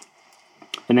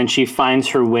 and then she finds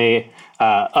her way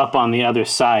up on the other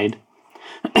side.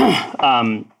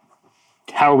 How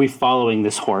are we following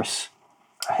this horse?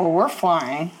 Well, we're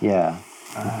flying. Yeah.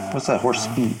 What's that horse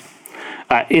speed?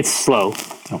 It's slow.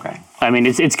 Okay. I mean,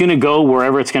 it's going to go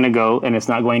wherever it's going to go, and it's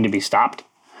not going to be stopped.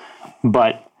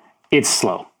 But it's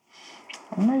slow.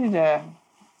 I'm ready to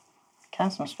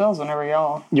cast some spells whenever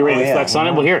y'all. You ready to yeah, flex on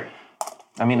it? Well, here.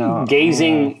 I mean,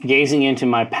 Gazing into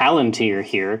my palantir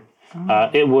here,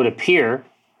 it would appear,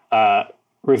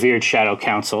 revered Shadow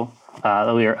Council,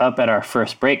 that we are up at our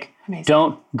first break. Amazing.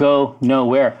 Don't go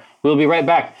nowhere. We'll be right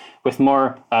back with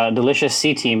more delicious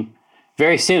C Team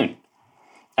very soon.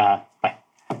 Bye.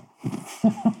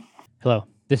 Hello,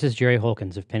 this is Jerry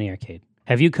Holkins of Penny Arcade.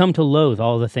 Have you come to loathe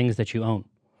all the things that you own?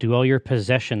 Do all your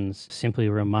possessions simply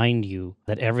remind you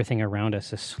that everything around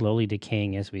us is slowly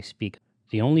decaying as we speak?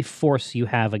 The only force you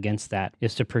have against that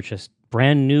is to purchase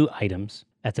brand new items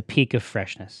at the peak of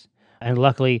freshness. And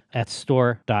luckily, at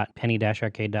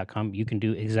store.penny-arcade.com, you can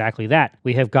do exactly that.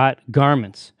 We have got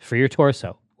garments for your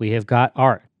torso. We have got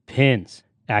art, pins,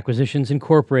 Acquisitions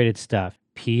Incorporated stuff,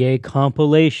 PA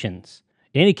compilations.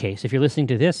 In any case, if you're listening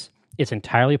to this, it's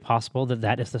entirely possible that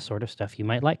that is the sort of stuff you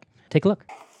might like. Take a look.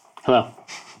 Hello.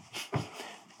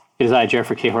 It is I,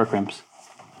 Jeffrey K. Horkrims.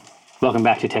 Welcome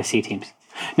back to Test C Teams.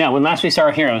 Now, when last we saw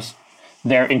our heroes,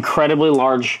 their incredibly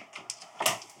large,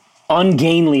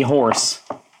 ungainly horse,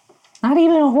 not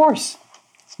even a horse,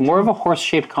 it's more of a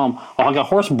horse-shaped column, like a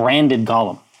horse-branded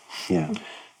golem, Yeah.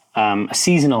 a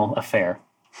seasonal affair,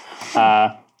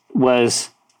 was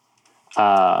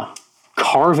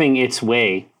carving its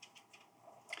way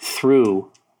through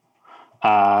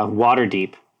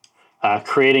Waterdeep,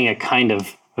 creating a kind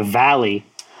of valley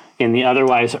in the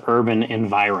otherwise urban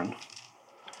environ.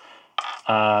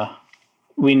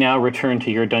 We now return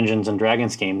to your Dungeons and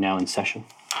Dragons game, now in session.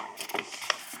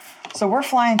 So we're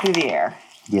flying through the air.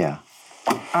 Yeah.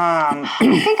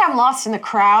 I think I'm lost in the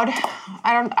crowd.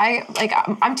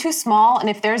 I'm too small, and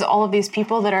if there's all of these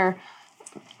people that are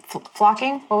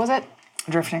flocking, what was it?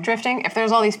 Drifting. If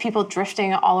there's all these people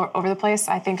drifting all over the place,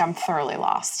 I think I'm thoroughly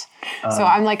lost. So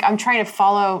I'm trying to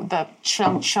follow the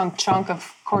chunk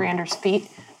of Coriander's feet,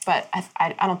 but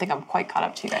I don't think I'm quite caught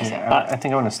up to you guys yet. I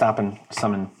think I want to stop and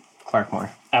summon Clarkmore.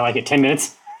 I like it. 10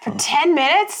 minutes. For 10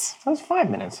 minutes? That was 5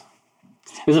 minutes.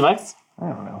 Is it 5? I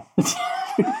don't know.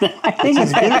 I think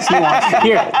as good as he wants.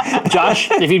 Here, Josh,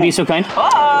 if you'd be so kind.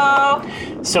 Oh,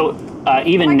 So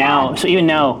even now,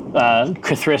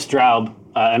 Cthulhu Draub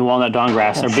and Walnut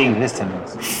Dawngrass are being It is 10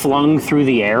 minutes. flung through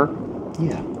the air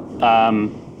Yeah.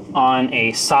 on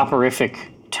a soporific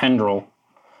tendril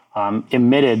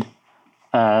emitted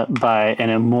by an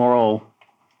immoral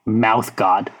mouth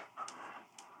god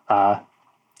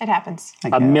It happens.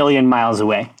 a million miles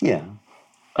away. Yeah.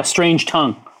 A strange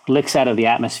tongue licks out of the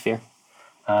atmosphere,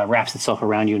 wraps itself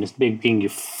around you, and is beginning to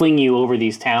fling you over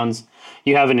these towns.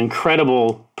 You have an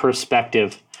incredible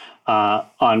perspective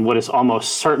on what is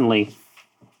almost certainly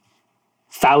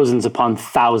thousands upon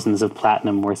thousands of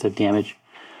platinum worth of damage.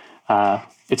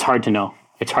 It's hard to know.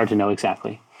 It's hard to know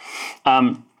exactly.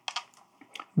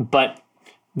 But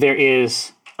there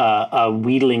is a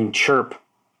wheedling chirp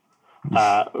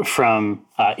from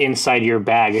inside your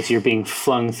bag as you're being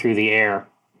flung through the air.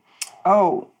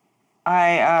 Oh,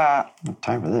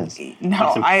 Time for this.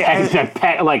 no,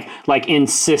 like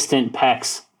insistent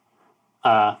pecks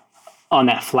on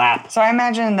that flap. So I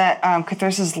imagine that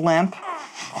Cthulhu's is limp,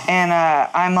 and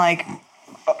I'm like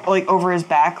over his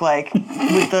back, like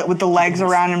with the legs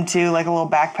around him too, like a little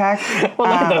backpack. Well,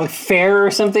 like a fair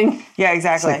or something. Yeah, It's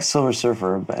exactly. like Silver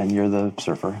Surfer, and you're the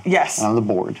surfer. Yes. And I'm the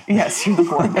board. Yes, you're the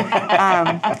board.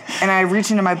 And I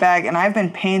reach into my bag, and I've been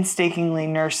painstakingly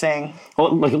nursing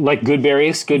Well, like good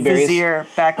berries. Vizier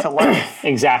back to life.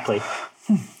 Exactly.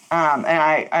 And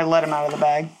I let him out of the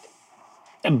bag.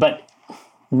 But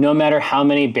no matter how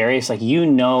many berries, like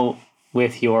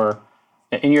with your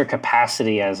in your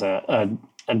capacity as a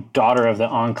daughter of the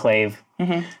Enclave,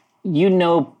 you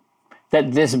know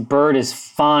that this bird is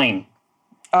fine.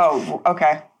 Oh,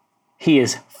 okay. He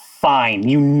is fine.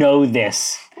 You know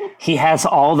this. He has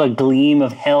all the gleam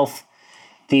of health.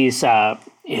 His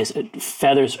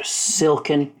feathers are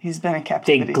silken. He's been in They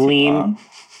captivity too gleam, long.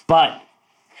 but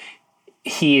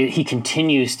he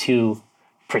continues to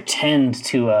pretend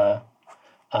to a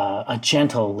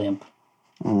gentle limp.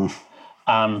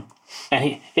 And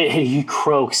he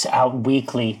croaks out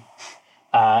weakly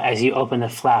as you open the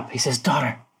flap. He says,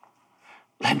 "Daughter,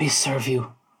 let me serve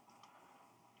you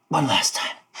one last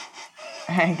time."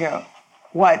 I go,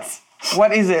 what?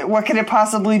 What is it? What could it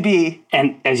possibly be?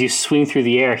 And as you swing through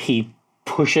the air, he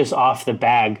pushes off the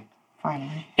bag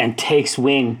Finally. and takes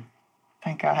wing.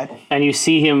 Thank God. And you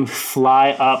see him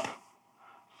fly up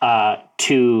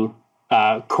to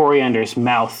Coriander's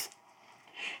mouth,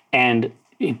 and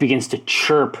he begins to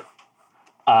chirp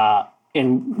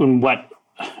in what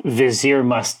Vizier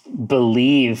must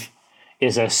believe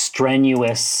is a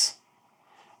strenuous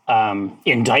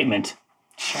indictment.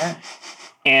 Sure.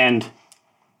 And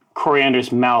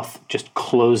Coriander's mouth just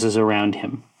closes around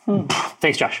him.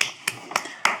 Thanks, Josh.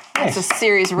 It's a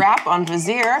series wrap on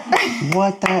Vizier.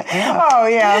 What the hell? Oh,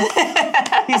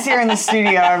 yeah. He's here in the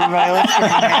studio, everybody. Let's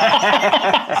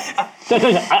hear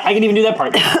him. I can even do that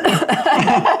part.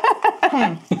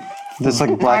 This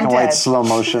like black I'm and white dead. slow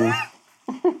motion.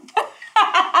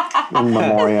 In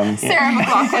memoriam. Sarah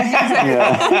McLachlan.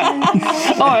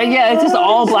 Oh yeah, it's just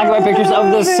all black and white pictures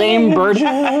of the same bird.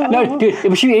 No, dude,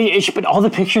 but all the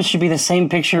pictures should be the same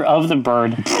picture of the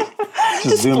bird.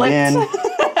 Just zoom in.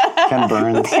 Ken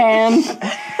Burns. And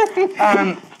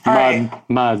All right.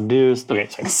 my deuce. Okay,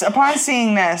 sorry. So upon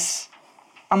seeing this,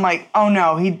 I'm like, oh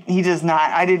no, he does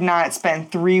not. I did not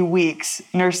spend 3 weeks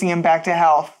nursing him back to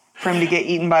health for him to get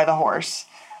eaten by the horse.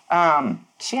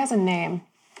 She has a name.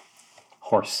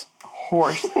 Horse.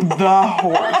 Horse. The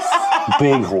horse.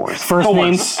 Big horse. First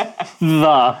name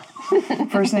the.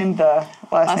 First name the,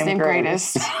 last name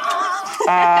Greatest. So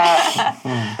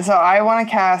I want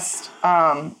to cast.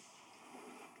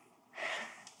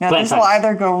 Now Plant this will science.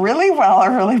 either go really well or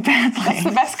really badly.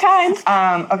 The best kind.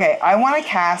 Okay, I want to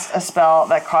cast a spell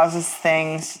that causes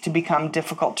things to become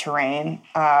difficult terrain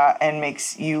and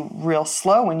makes you real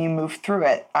slow when you move through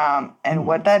it. And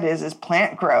what that is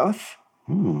plant growth.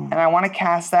 And I want to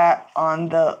cast that on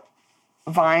the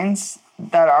vines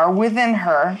that are within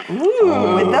her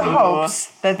with the hopes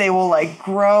that they will like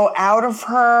grow out of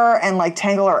her and like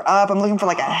tangle her up. I'm looking for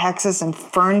like a Hexus and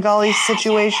Fern Gully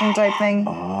situation type thing.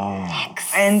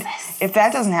 And if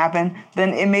that doesn't happen,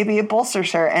 then it maybe it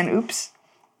bolsters her and oops.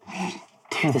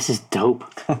 Dude, this is dope.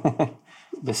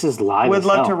 This is live. Would as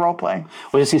love hell. to role play.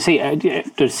 I was just gonna say,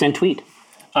 to send tweet.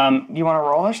 You want to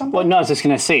roll or something? Well, no, I was just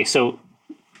gonna say. So,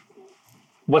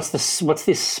 what's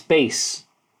this space?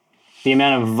 The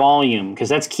amount of volume, because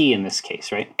that's key in this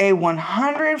case, right? A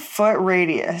 100-foot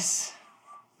radius.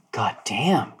 God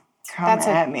damn, Come That's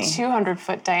at a me.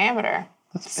 200-foot diameter.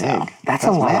 That's big. that's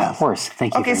a lot math. of horse.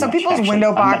 Thank you. Okay, very so much, people's actually. window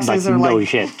I'm not- boxes are no like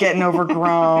shit. getting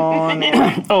overgrown.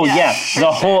 and- Oh yeah,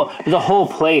 the whole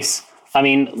place. I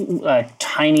mean,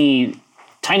 tiny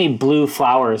blue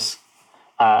flowers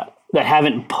that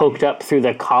haven't poked up through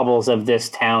the cobbles of this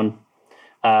town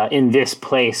in this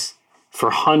place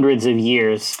for hundreds of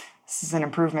years. This is an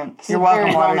improvement. It's You're a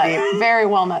welcome, very Waterdeep. very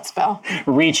walnut spell.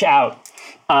 Reach out,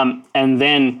 and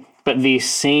then but these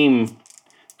same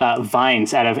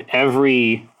vines out of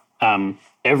every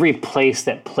place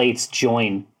that plates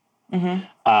join.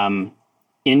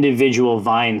 Individual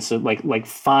vines, so like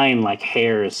fine like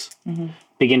hairs,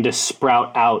 begin to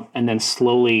sprout out and then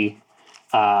slowly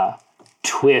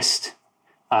twist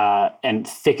and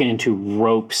thicken into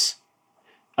ropes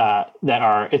that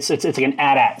are it's like an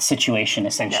AT-AT situation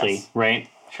essentially, Yes. right?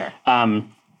 Sure.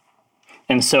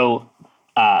 And so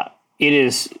it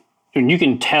is, and you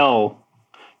can tell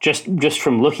just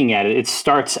from looking at it, it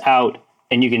starts out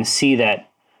and you can see that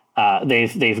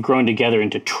they've grown together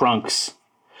into trunks,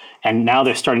 and now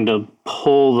they're starting to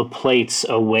pull the plates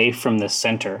away from the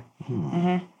center.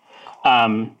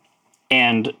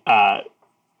 And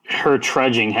her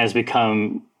trudging has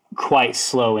become quite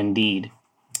slow indeed.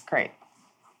 Great.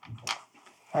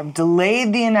 I've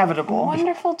delayed the inevitable.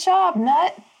 Wonderful job,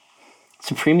 Nut.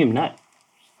 It's a premium nut.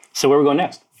 So where are we going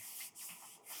next?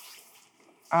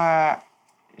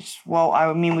 Well,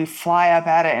 I mean, we fly up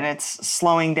at it and it's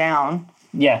slowing down.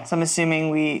 Yeah. So I'm assuming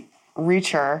we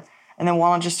reach her, and then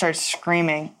Walnut just starts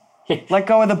screaming, "Let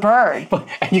go of the bird!"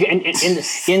 You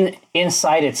can,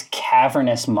 inside its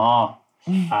cavernous maw,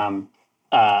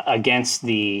 against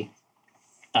the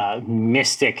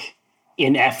mystic,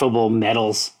 ineffable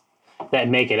metals that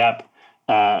make it up,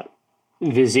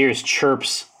 Vizier's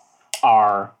chirps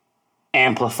are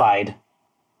amplified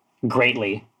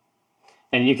greatly,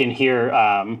 and you can hear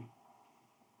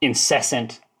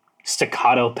incessant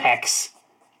staccato pecks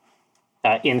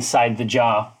inside the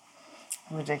jaw.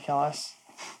 Ridiculous.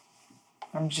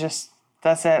 I'm just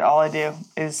That's it. All I do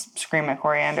is scream at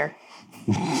Coriander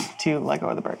to let go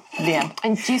of the bird. The end.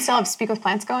 And do you still have Speak with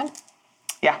Plants going?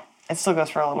 Yeah, it still goes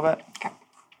for a little bit. Okay.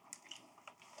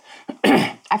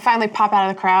 I finally pop out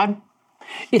of the crowd.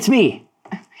 It's me.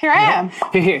 Here I am.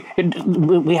 Here.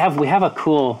 We have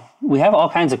all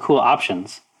kinds of cool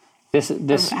options.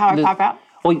 This How I pop out?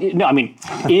 Well, no, I mean,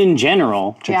 in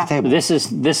general, Yeah. this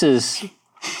is.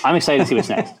 I'm excited to see what's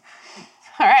next.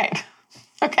 All right.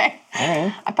 Okay.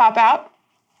 I pop out.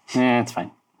 Yeah, it's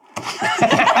fine. All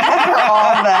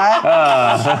that.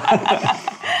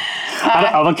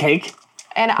 Of a cake.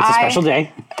 And It's a special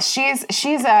day.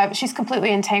 She's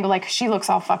completely entangled. Like she looks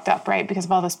all fucked up, right? Because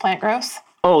of all this plant growth.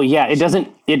 Oh yeah, it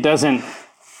doesn't.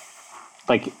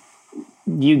 Like,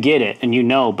 you get it and you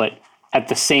know, but at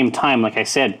the same time, like I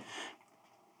said,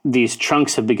 these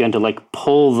trunks have begun to like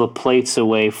pull the plates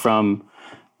away from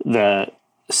the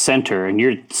center, and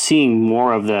you're seeing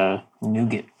more of the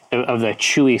Nougat. of the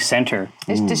chewy center.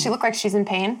 Does she look like she's in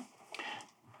pain?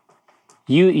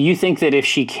 You think that if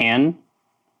she can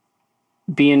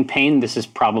be in pain, this is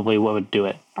probably what would do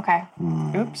it. Okay.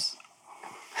 Oops.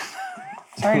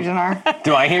 Sorry, Dinar.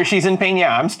 Do I hear she's in pain?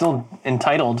 Yeah, I'm still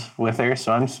entitled with her,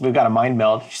 so we've got a mind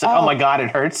meld. She's like, oh my God,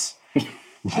 it hurts.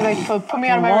 She like put me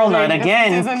out of my Walnut misery.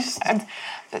 again.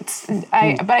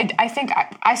 But I think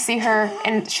I see her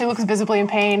and she looks visibly in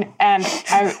pain, and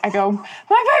I go,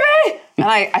 my baby, and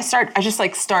I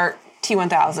just start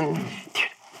T1000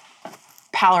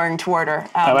 powering toward her.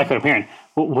 I like what I'm hearing.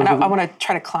 And I want to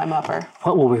try to climb up her.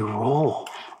 What will we roll?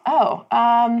 Oh,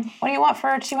 what do you want for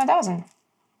T1000?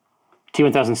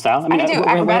 T1000 style? I can do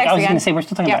acrobatics I was going again. to say, we're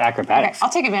still talking about acrobatics. Okay,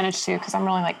 I'll take advantage too because I'm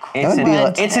rolling like It's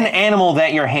crazy. it's an animal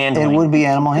that you're It handling. would be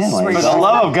animal handling. For the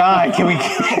love of God, can we?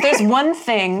 If there's one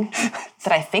thing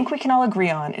that I think we can all agree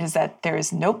on, is that there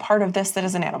is no part of this that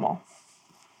is an animal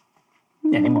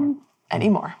Anymore.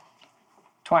 anymore.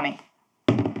 20.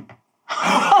 Hey,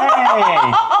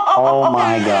 Oh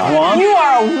my God. You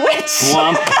are a witch!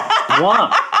 Womp.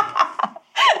 Womp.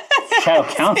 Shadow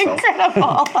Council.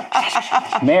 Incredible.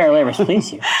 Mayor Lavers,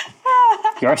 please you.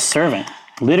 Your servant.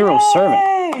 Literal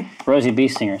servant. Rosie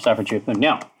Beestinger, suffered you.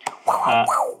 Now, I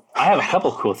have a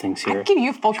couple cool things here. Give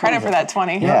you full credit for that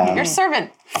 20. Yeah. Your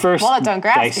servant. First Well, don't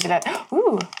grasp dice. you that.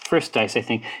 Ooh. First dice, I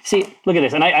think. See, look at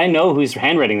this. And I know whose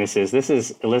handwriting this is. This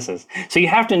is Alyssa's. So you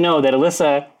have to know that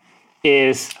Alyssa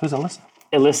is who's Alyssa?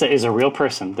 Alyssa is a real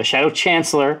person. The Shadow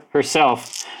Chancellor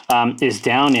herself is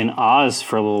down in Oz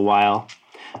for a little while.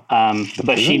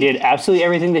 But she did absolutely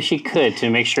everything that she could to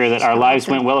make sure that our lives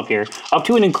went well up here. Up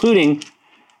to and including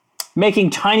making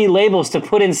tiny labels to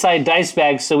put inside dice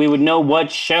bags so we would know what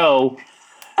show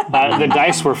the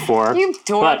dice were for. You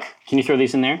dork. But can you throw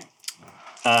these in there?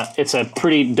 It's a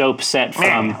pretty dope set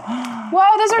from...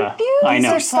 Wow, those are beautiful. I know.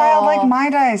 They're styled like my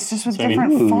dice, just with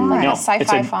different fonts. a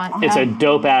sci-fi font. It's a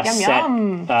dope-ass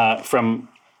Yum, set yum. From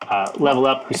Level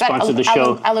Up, who Is that sponsored the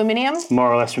show aluminium? more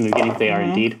or less from the beginning. They are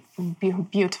indeed.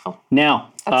 Beautiful.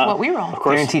 Now, That's what we roll. of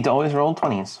course, Guaranteed to always roll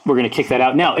 20s. we're going to kick that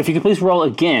out. Now, if you could please roll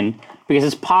again, because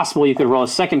it's possible you could roll a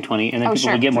second 20 and then Oh, people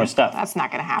sure. would get more stuff. That's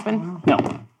not going to happen. No.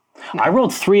 I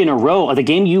rolled 3 in a row. The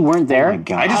game you weren't there. Oh my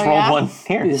God. I just Oh, rolled yeah? one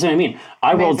here. This is what I mean.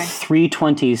 I rolled Amazing. 3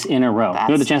 20s in a row. You know what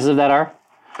the That's- chances of that are?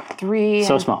 3.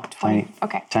 So and small. 20. Tiny.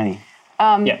 Okay. Tiny.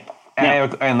 Yeah.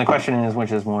 And the question is,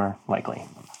 which is more likely?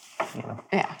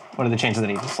 Yeah. What are the chances that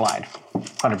he just slide?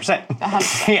 100%.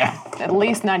 100%. Yeah. At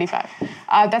least 95.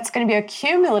 That's going to be a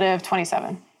cumulative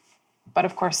 27. But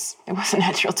of course, it was a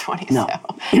natural 20. No.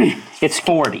 So. It's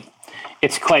 40.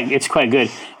 It's quite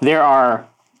good. There are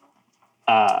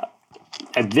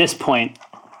at this point,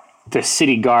 the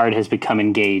city guard has become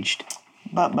engaged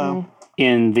But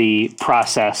in the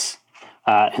process,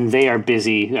 and they are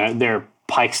busy. Their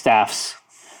pike staffs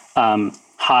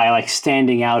high, like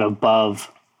standing out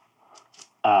above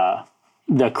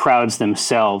the crowds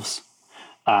themselves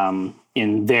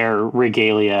in their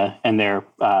regalia and their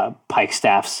pike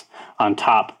staffs on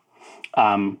top.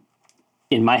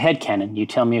 In my headcanon, you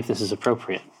tell me if this is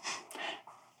appropriate.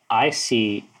 I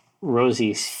see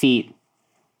Rosie's feet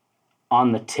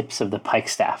on the tips of the pike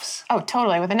staffs. Oh,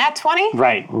 totally. With a nat 20?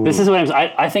 Right. This is what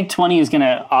I think 20 is going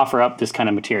to offer up this kind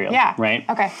of material. Yeah. Right.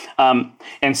 Okay.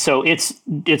 And so it's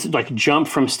like jump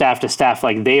from staff to staff,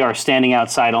 like they are standing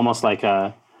outside, almost like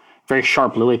a very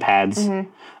sharp lily pads.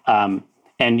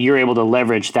 And you're able to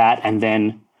leverage that and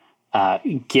then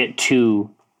get to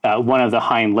one of the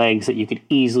hind legs that you could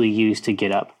easily use to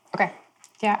get up. Okay.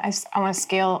 Yeah, I want to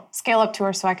scale up to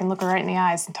her so I can look her right in the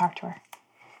eyes and talk to her.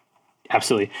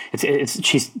 Absolutely.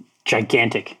 She's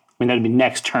gigantic. I mean, that'd be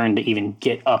next turn to even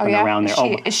get up Oh, and yeah? around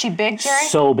there. Is she big, Jerry?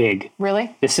 So big.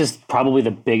 Really? This is probably the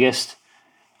biggest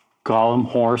Gollum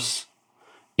horse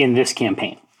in this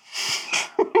campaign.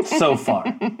 So far.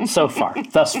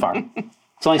 Thus far.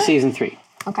 It's only season 3.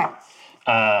 Okay.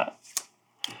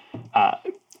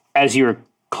 As you're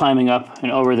climbing up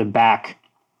and over the back,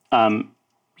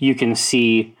 you can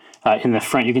see in the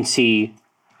front, you can see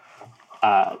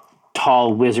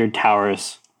tall wizard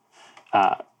towers,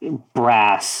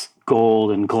 brass,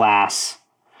 gold, and glass,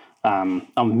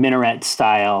 a minaret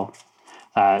style,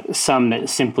 some that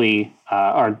simply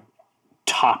are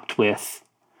topped with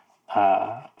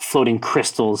floating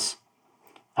crystals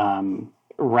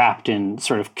wrapped in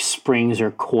sort of springs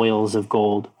or coils of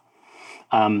gold.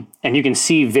 And you can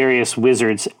see various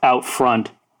wizards out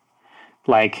front,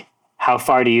 like, how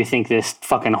far do you think this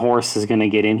fucking horse is going to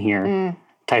get in here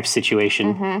type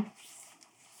situation.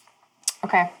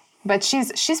 Okay. But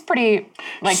she's pretty,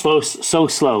 like... So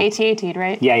slow. AT-AT'd,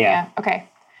 right? Yeah. Okay.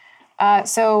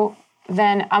 So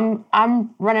then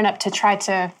I'm running up to try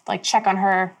to, like, check on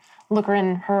her, look her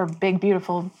in her big,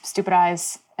 beautiful, stupid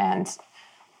eyes, and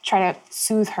try to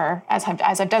soothe her, as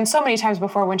I've done so many times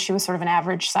before when she was sort of an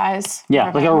average size.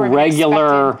 Yeah, like a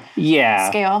regular,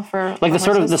 scale for like the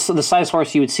sort of horses. the size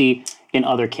horse you would see in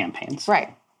other campaigns.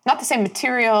 Right. Not the same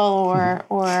material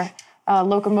or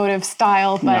locomotive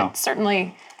style, but No.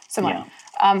 certainly similar.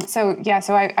 Yeah.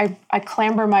 So I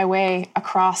clamber my way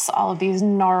across all of these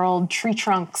gnarled tree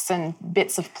trunks and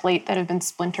bits of plate that have been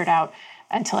splintered out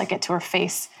until I get to her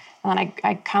face. And then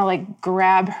I kind of like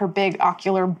grab her big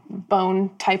ocular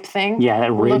bone type thing. Yeah,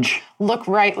 that ridge. Look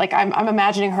right, like I'm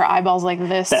imagining her eyeballs like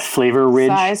this. That flavor ridge.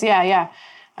 Size, yeah.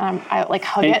 I like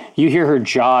hug And it. you hear her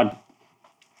jaw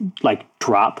like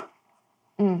drop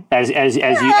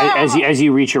as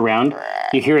you reach around.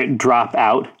 You hear it drop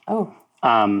out. Oh.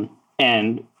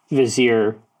 And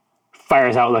Vizier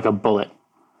fires out like a bullet,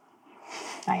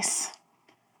 Nice.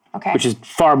 Okay. which is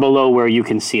far below where you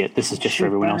can see it. This is just for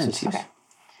everyone else's use. Okay.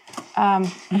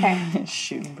 Okay.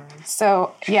 Shooting birds.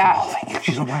 So yeah,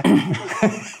 She's a weapon.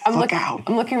 I'm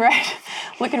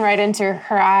looking right into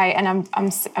her eye, and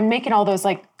I'm making all those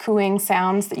like cooing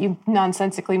sounds that you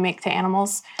nonsensically make to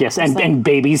animals. Yes, It's like, and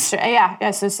babies.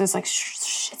 yes, this is like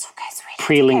shh, it's okay, sweetie. It's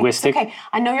Pre-linguistic. Okay,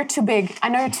 I know you're too big.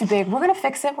 We're gonna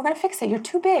fix it. You're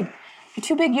too big.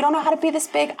 You don't know how to be this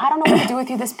big. I don't know what to do with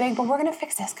you this big, but we're gonna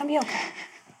fix this. It's gonna be okay.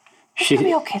 It's gonna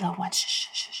be okay, little one. Shh.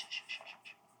 Shh.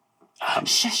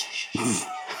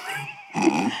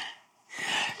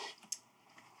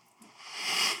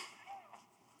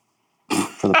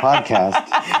 For the podcast,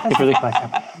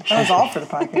 That was all for the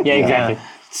podcast. Yeah, exactly.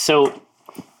 So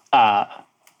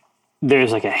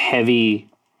there's like a heavy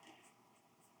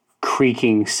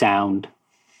creaking sound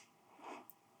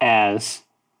as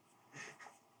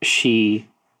she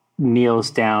kneels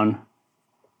down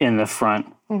in the front,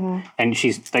 and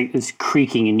she's like, it's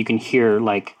creaking, and you can hear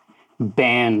like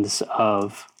bands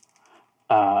of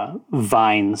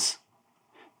vines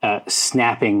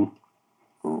snapping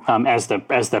as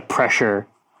the pressure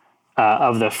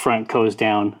of the front goes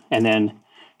down, and then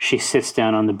she sits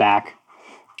down on the back.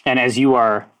 And as you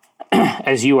are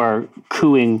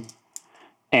cooing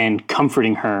and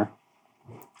comforting her,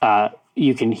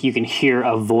 you can hear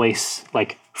a voice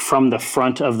like from the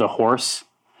front of the horse.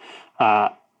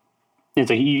 It's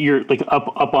like you're like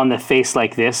up on the face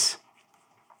like this,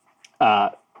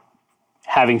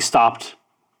 having stopped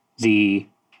the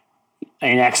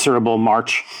inexorable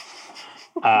march,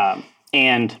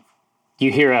 and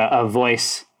you hear a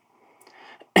voice,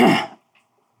 and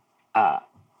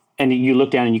you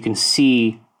look down and you can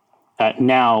see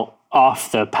now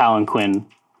off the palanquin,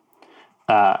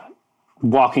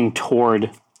 walking toward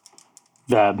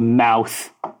the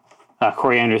mouth,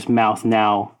 Coriander's mouth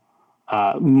now,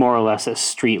 more or less at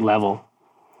street level.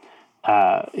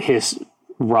 His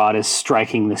rod is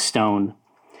striking the stone,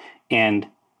 and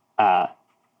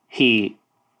he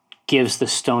gives the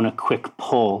stone a quick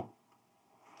pull,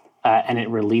 and it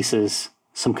releases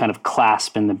some kind of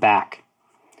clasp in the back.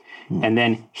 And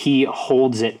then he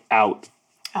holds it out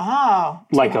Oh.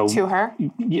 like To her.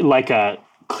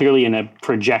 clearly in a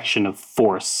projection of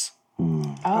force.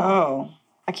 Oh.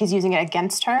 Like he's using it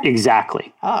against her.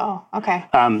 Exactly. Oh. Okay.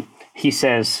 He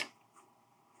says,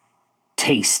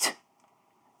 "Taste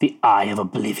the eye of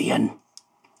oblivion."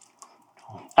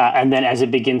 And then as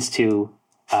it begins to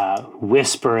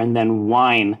whisper and then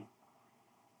whine,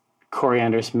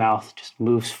 Coriander's mouth just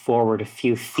moves forward a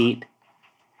few feet,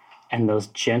 and those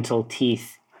gentle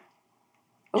teeth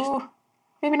Ooh.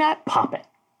 Maybe not. pop it.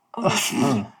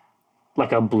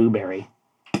 Like a blueberry.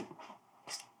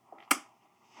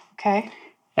 Okay.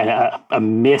 And a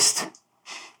mist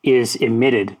is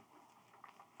emitted,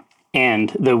 and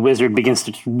the wizard begins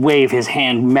to wave his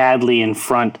hand madly in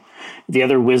front The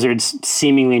other wizards,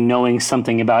 seemingly knowing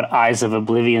something about Eyes of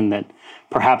Oblivion that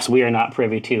perhaps we are not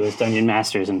privy to as dungeon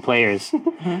masters and players,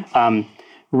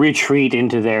 retreat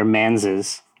into their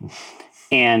manses.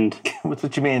 And What's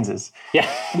with your manses? yeah,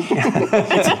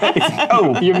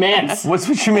 Oh, your mans. what's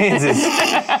with your manses?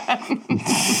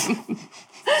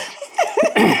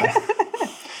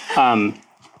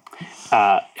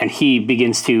 And he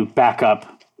begins to back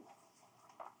up,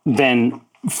 then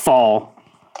fall,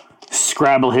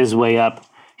 scrabble his way up.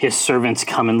 His servants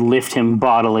come and lift him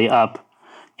bodily up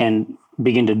and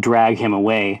begin to drag him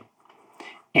away.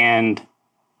 And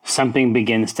something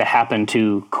begins to happen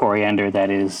to Coriander that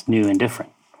is new and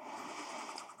different.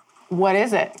 What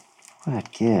is it?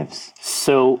 What gives?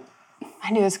 So,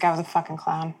 I knew this guy was a fucking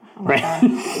clown. Oh my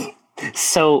Right. God.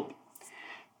 so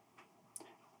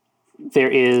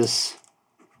there's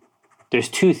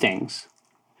two things.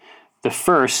 The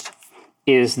first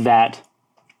is that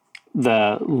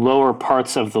the lower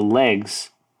parts of the legs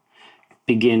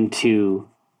begin to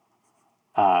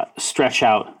stretch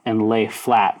out and lay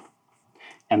flat,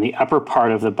 and the upper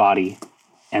part of the body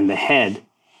and the head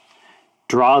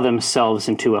draw themselves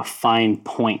into a fine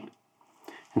point.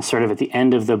 And sort of at the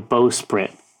end of the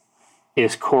bowsprit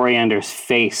is Coriander's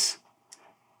face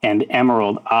and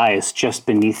emerald eyes just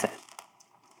beneath it.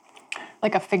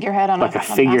 Like a figurehead on Like a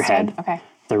masthead? figurehead. Okay.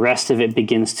 The rest of it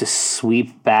begins to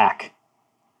sweep back,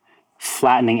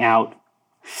 flattening out,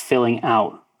 filling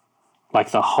out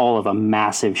like the hull of a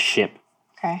massive ship.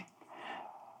 Okay.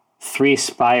 3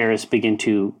 spires begin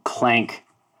to clank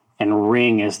and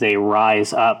ring as they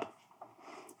rise up,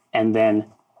 and then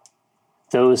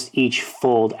those each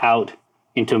fold out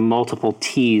into multiple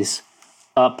T's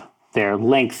up their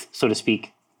length, so to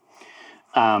speak.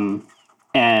 And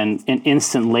an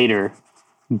instant later,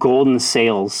 golden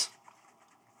sails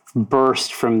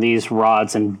burst from these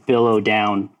rods and billow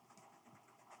down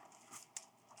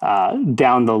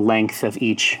the length of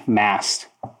each mast.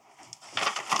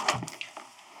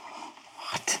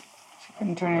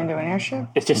 Couldn't turn it into an airship.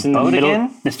 It's just in the Boat middle.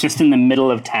 again? It's just in the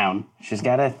middle of town. She's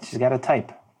got a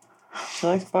type. She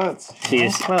likes boats. She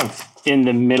is Boats. in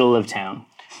the middle of town.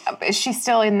 Is she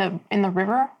still in the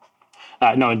river?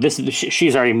 No,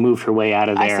 she's already moved her way out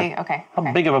of there. I see. Okay. How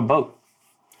Okay. big of a boat?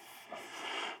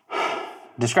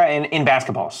 Describe in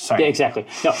basketballs. Sorry. Yeah, exactly.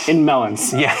 No, in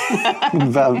melons. Yeah.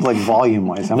 Like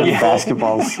volume-wise, how many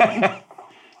basketballs?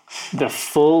 The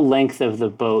full length of the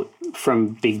boat from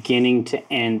beginning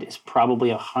to end is probably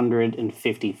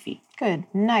 150 feet. Good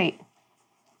night.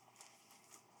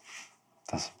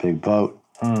 That's a big boat.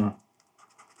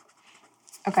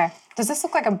 Okay. Does this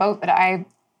look like a boat that I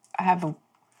have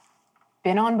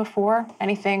been on before?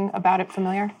 Anything about it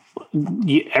familiar?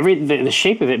 The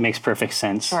shape of it makes perfect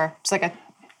sense. Sure. It's like a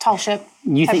tall ship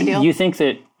You type of deal. think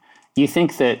that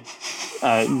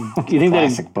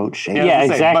Classic boat shape. Yeah,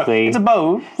 It's exactly. It's a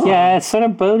boat. Yeah, it's sort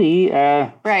of boaty.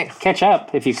 right. Catch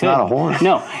up if you could. not a horse.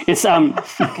 No, it's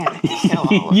Fucking kill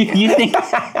all of you.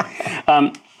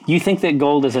 you think that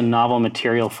gold is a novel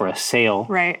material for a sail.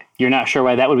 Right. You're not sure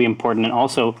why that would be important, and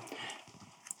also,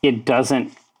 it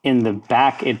doesn't in the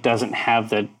back. It doesn't have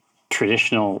the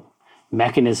traditional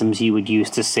mechanisms you would use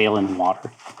to sail in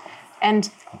water.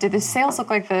 And did the sails look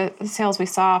like the sails we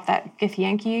saw off that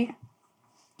Githyanki?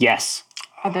 Yes.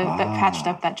 Or that patched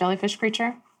up that jellyfish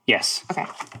creature? Yes. Okay.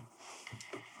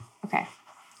 Okay.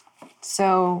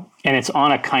 So, And it's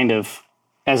on a kind of,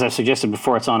 as I've suggested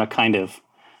before, it's on a kind of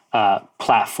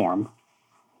platform.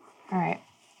 all right.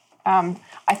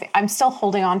 I'm still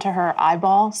holding on to her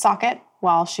eyeball socket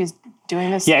while she's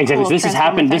doing this. Yeah, exactly. cool This has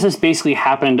transformer happened. This thing. has basically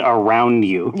happened around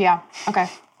you, Yeah. Okay.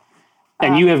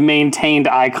 and you have maintained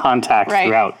eye contact Right.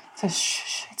 throughout. So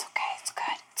shh. It's okay. It's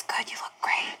good. It's good. You look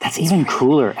great. That's even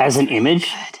cooler as an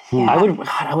image. Yeah.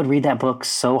 I would read that book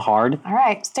so hard. All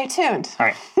right. Stay tuned. All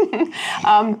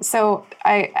right. So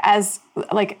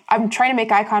I'm trying to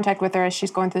make eye contact with her as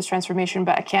she's going through this transformation,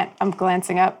 but I can't. I'm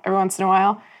glancing up every once in a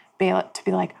while, to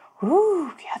be like,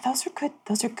 "Ooh, yeah, those are good.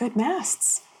 Those are good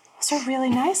masts. Those are really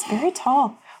nice, very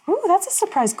tall. Ooh, that's a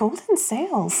surprise. Golden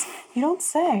sails. You don't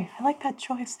say. I like that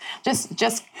choice." Just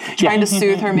trying to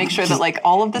soothe her, make sure that like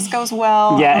all of this goes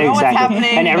well. Yeah, I don't know exactly. what's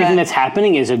happening, And everything but- that's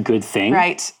happening is a good thing.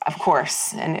 right, of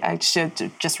course. And I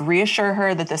should just reassure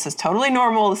her that this is totally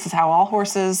normal. This is how all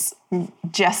horses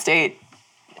gestate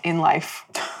in life.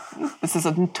 This is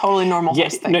a totally normal Yeah,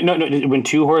 horse thing. no. When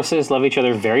two horses love each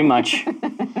other very much,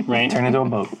 right? Turn into a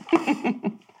boat.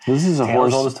 This is a Tale horse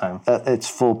as old as time. at its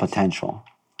full potential.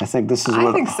 I think this is I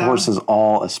what think so. horses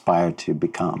all aspire to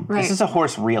become. Right. This is a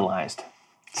horse realized.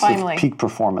 Finally. Peak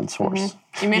performance horse.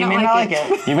 You may You not may like not like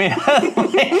it. it. You may not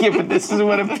like it, but this is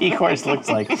what a peak horse looks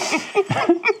like.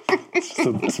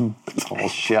 Some tall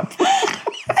ship.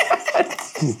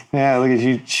 Yeah, look at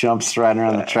you chumps riding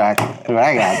around the track. Look what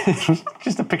I got.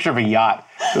 Just a picture of a yacht.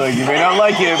 Like, you may not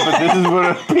like it, but this is what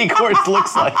a peak horse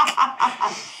looks like.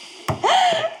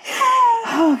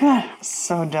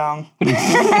 So dumb. Where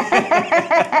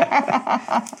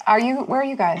are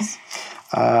you guys?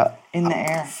 In the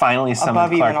air. Finally summoned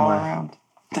Above you Clark and all Moore. around.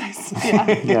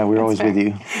 Yeah, we're always with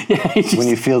you. Yeah, it's When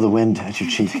you feel the wind at your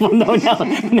cheek. no,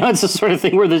 it's the sort of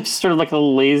thing where there's just sort of like a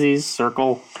lazy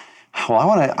circle.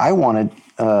 Well,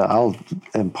 I'll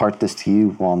impart this to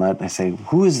you, Walnut. I say,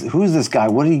 who is this guy?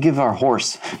 What did he give our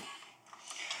horse?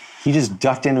 He just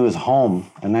ducked into his home,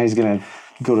 and now he's gonna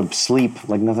go to sleep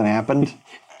like nothing happened.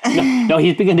 No,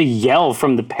 he's begun to yell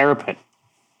from the parapet.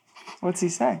 What's he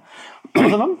say?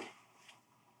 Both of them?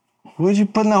 What did you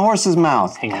put in the horse's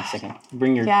mouth? Hang on a second.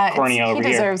 Bring your Yeah, cornea over he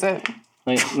here. deserves it.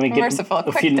 Let me get Merciful, a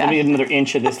quick few, let me death. get another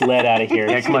inch of this lead out of here.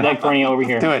 Yeah, come on. That cornea over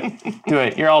here. Do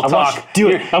it. You're all talk. Do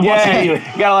it. I want you to do it.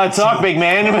 You got a lot of talk, big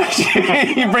man.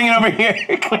 You bring it over here.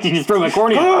 You just throw my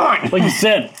cornea. Come on. Like you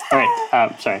said. All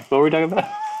right. Sorry. What were we talking about?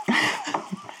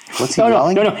 What's he No,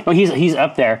 yelling? no. He's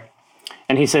up there,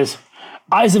 and he says,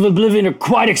 "Eyes of Oblivion are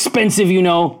quite expensive, you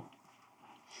know."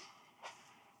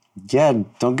 Yeah,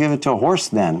 don't give it to a horse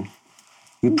then.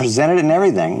 You presented it and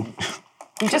everything.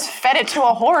 You just fed it to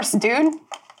a horse, dude.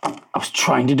 I was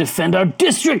trying to defend our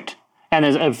district. And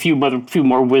there's a few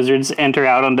more wizards enter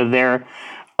out onto their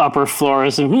upper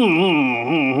floors. And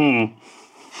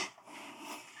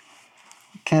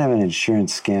What kind of an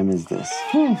insurance scam is this?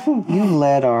 You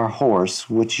led our horse,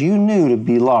 which you knew to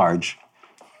be large,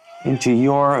 into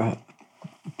your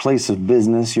place of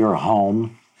business, your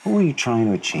home. What were you trying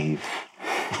to achieve?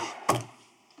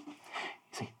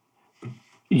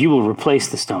 you will replace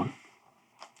the stone.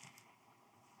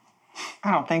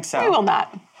 I don't think so. We will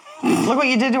not. Look what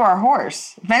you did to our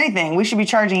horse. If anything, we should be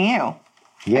charging you.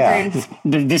 Yeah.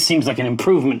 Agreed. This seems like an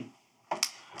improvement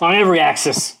on every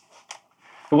axis.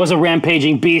 It was a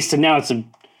rampaging beast, and now it's a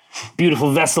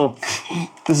beautiful vessel.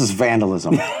 This is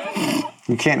vandalism.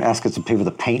 You can't ask us to pay for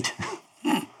the paint.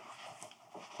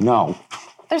 No.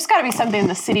 There's got to be something in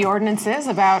the city ordinances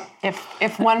about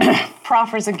if one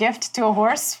proffers a gift to a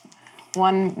horse,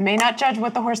 one may not judge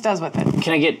what the horse does with it.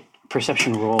 Can I get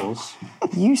perception rolls?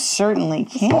 You certainly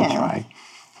can. I'll try.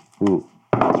 Ooh,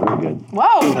 that's very good.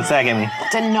 Whoa, What's that give me?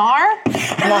 dinar?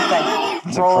 Nothing.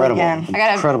 That's Roll it incredible. again. I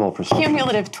got a Incredible perception.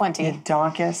 cumulative 20,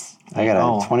 Donkus. I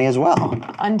got a 20 as well.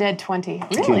 undead 20.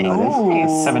 Really? Cumulative.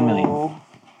 Nice. 7 million.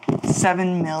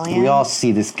 7 million. We all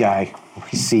see this guy.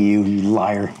 We see you, you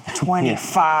liar.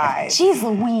 25. Jeez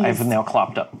Louise. I have the nail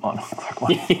clopped up on Clark Moore.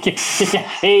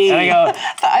 Hey. And I go,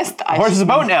 I horse is a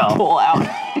boat now. pull out.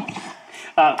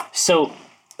 So,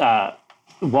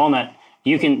 Walnut,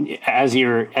 you can, as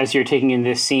you're taking in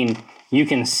this scene, you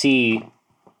can see,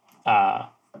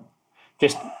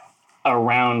 just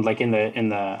around, like in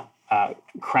the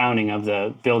crowning of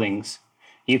the buildings,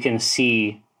 you can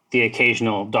see the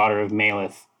occasional daughter of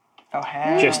Maleth Oh,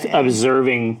 hell just yeah.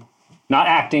 observing, not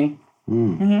acting,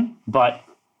 but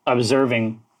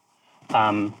observing,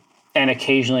 and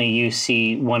occasionally you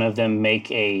see one of them make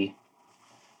a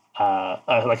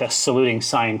like a saluting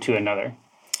sign to another.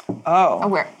 Oh.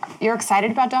 Oh, you're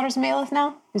excited about Daughters of Maleth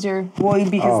now? Is your Well,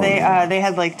 because they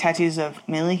had like tattoos of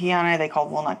Miliki on it. They called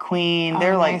Walnut Queen.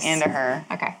 They're like nice. into her.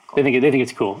 okay? Cool. They think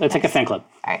it's cool. It's like a fan club.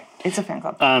 All right. It's a fan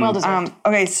club. Well deserved.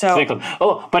 Okay, so Fan club.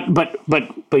 Oh,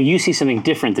 but you see something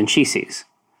different than she sees.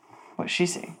 what's she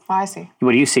see? Oh, I see.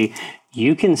 What do you see?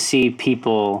 You can see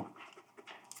people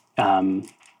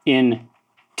in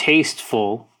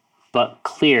tasteful but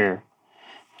clear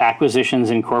Acquisitions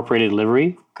Incorporated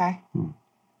livery. Okay.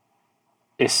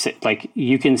 Is like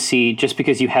you can see, just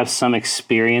because you have some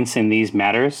experience in these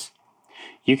matters,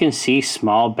 you can see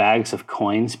small bags of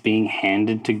coins being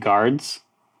handed to guards.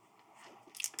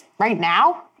 Right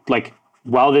now? Like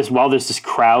while there's this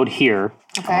crowd here,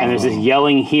 Okay. and there's this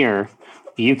yelling here,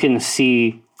 you can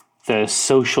see the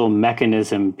social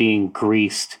mechanism being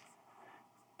greased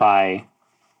by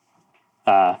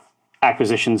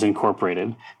Acquisitions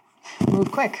Incorporated.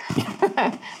 Move quick.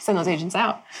 Send those agents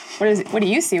out. What do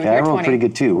you see with Yeah, I your rolled 20? pretty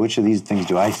good too. Which of these things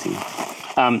do I see?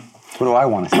 What do I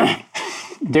want to see?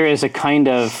 There is a kind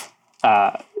of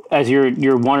as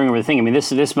you're wandering over the thing. I mean,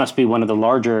 this must be one of the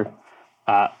larger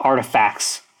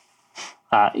artifacts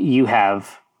you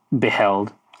have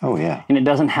beheld, Oh yeah. and it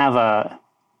doesn't have a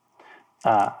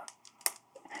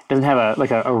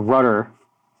rudder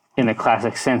in the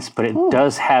classic sense, but it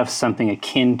does have something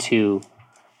akin to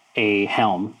a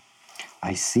helm.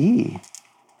 I see.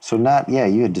 So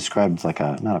you had described like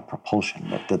not a propulsion,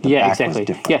 but that the back was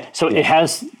different. Yeah, so it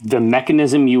has the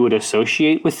mechanism you would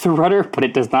associate with the rudder, but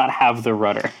it does not have the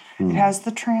rudder. It has the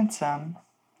transom.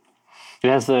 It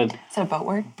has the Is that a boat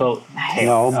word? boat.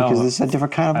 No, because this is a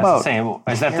different kind of boat.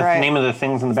 Is that the right. name of the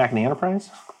things in the back of the Enterprise?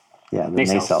 Yeah, the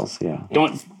Nacelles. nacelles, yeah.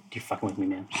 You're fucking with me,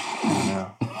 man.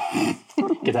 No.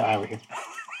 Get that eye over here.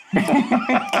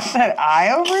 That eye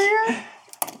over here?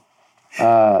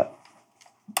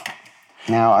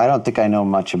 Now, I don't think I know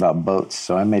much about boats,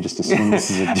 so I may just assume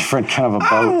this is a different kind of a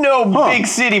boat. I'm no big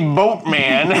city boat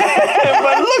man, but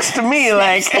it looks to me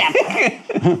like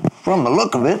From the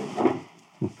look of it,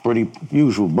 pretty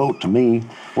usual boat to me.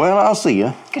 Well, I'll see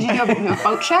you. Could you do a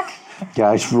boat check? Yeah,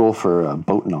 I should roll for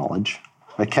boat knowledge.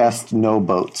 I cast no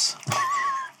boats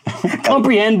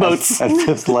Comprehend boats. at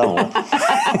 5th level.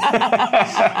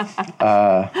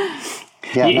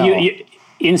 You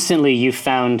instantly you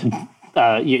found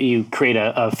you create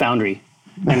a foundry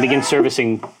and begin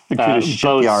servicing boats.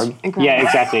 shipyard. Yeah,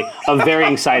 exactly, of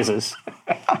varying sizes.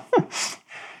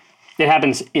 It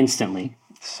happens instantly.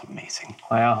 It's amazing.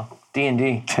 wow,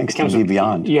 D&D Thanks to be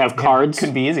beyond. You have cards.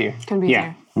 could be easier. Could be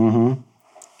Yeah. easier.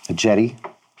 A jetty.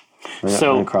 Right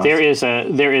So across. there is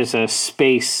a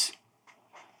space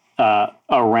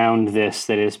around this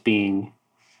that is being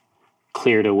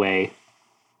cleared away.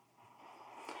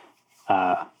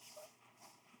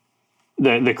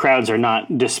 The crowds are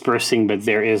not dispersing, but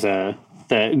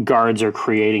the guards are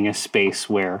creating a space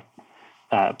where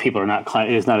people are not.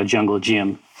 It is not a jungle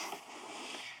gym.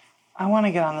 I want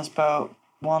to get on this boat.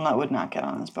 Walnut would not get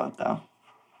on this boat, though.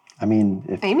 I mean,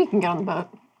 if Amy can get on the boat.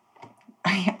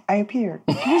 I appeared.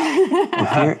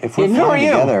 if we're Who are flying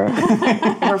you? together,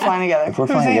 We're flying together. if we're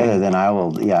flying together, then I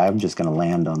will. Yeah, I'm just going to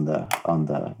land on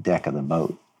the deck of the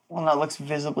boat. Walnut looks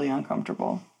visibly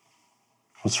uncomfortable.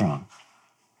 What's wrong?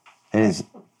 It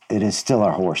is still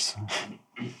our horse.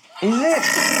 Is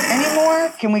it anymore?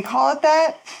 Can we call it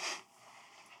that?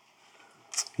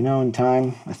 You know, in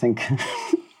time, I think,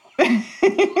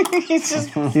 He's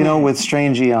just with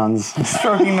strange eons,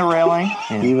 stroking the railing.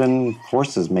 even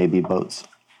horses may be boats.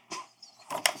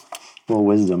 A little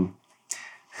wisdom.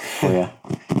 Oh, yeah.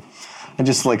 I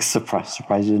just surprised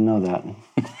you didn't know that.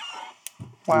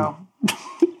 Wow.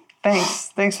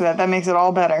 Thanks for that. That makes it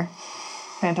all better.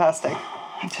 Fantastic.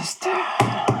 Just Can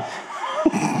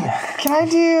I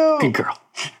do? Good girl.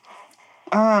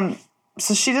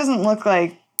 So she doesn't look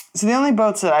like. So the only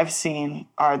boats that I've seen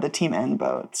are the Team N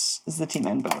boats. Is the Team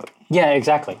N boat, Yeah,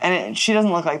 exactly. and she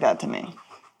doesn't look like that to me.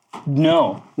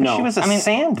 No. she was a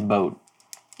sand boat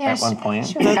Yeah, at one point.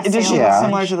 She was like a Does she sailor. look Yeah.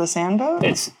 similar to the sand boat?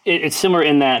 It's similar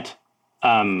in that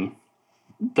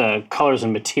the colors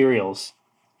and materials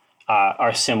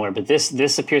are similar, but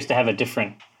this appears to have a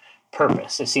different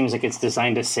purpose. It seems like it's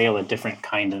designed to sail a different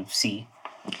kind of sea.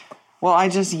 Well, I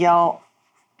just yell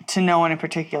to no one in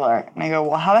particular, and I go,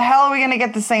 "Well, how the hell are we gonna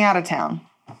get this thing out of town?"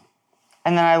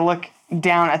 And then I look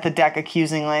down at the deck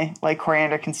accusingly, like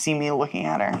Coriander can see me looking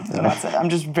at her. And that's it. I'm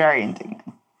just very indignant.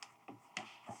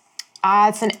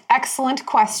 It's an excellent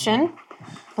question.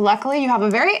 Luckily, you have a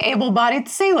very able-bodied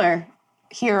sailor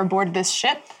here aboard this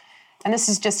ship, and this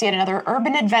is just yet another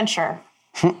urban adventure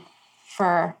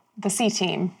for the sea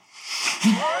team.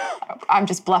 I'm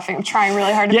just bluffing. I'm trying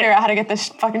really hard to figure out how to get this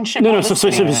fucking ship. No, out of so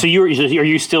the city. are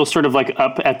you still sort of like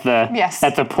up at the Yes.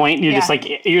 at the point? You're Yeah.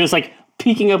 just like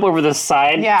peeking up over the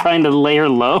side, Yeah. trying to lay her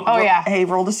low. Oh yeah. Hey,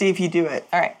 roll to see if you do it.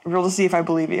 All right. Roll to see if I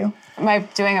believe you. Am I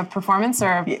doing a performance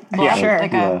or Yeah, sure.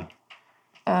 like Yeah.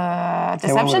 a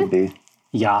Hey, what would deception? it be?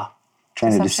 Yeah.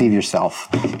 Trying to Deception. deceive yourself.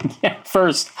 Yeah.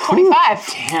 First. 25.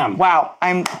 Damn. Wow,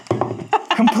 I'm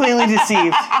completely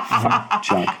deceived.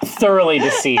 Junk. Thoroughly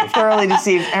deceived. Thoroughly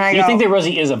deceived. And I You go, think that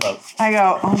Rosie is a boat?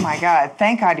 oh my God,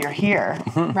 thank God you're here.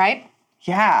 Right?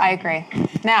 Yeah. I agree.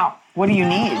 Now, What do you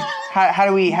need? How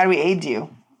do we aid you?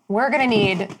 we're going to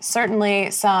need certainly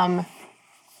some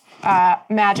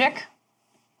magic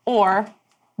or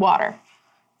water.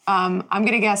 I'm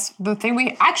going to guess the thing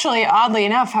we actually, oddly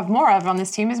enough, have more of on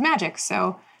this team is magic.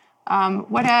 So,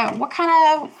 what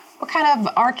kind of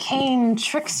arcane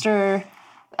trickster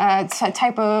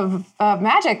type of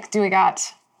magic do we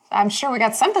got? I'm sure we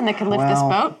got something that could lift this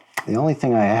Well, boat. The only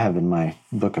thing I have in my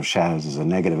Book of Shadows is a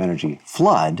negative energy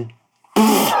flood.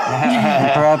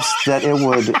 Perhaps that it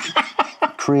would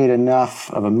create enough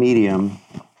of a medium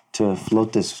to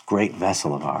float this great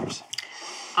vessel of ours.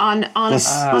 On This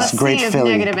a great sea of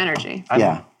filly. negative energy.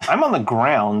 Yeah. I'm on the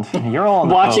ground. You're all on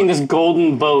the Watching boat. this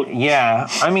golden boat. Yeah,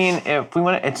 I mean, if we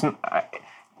want,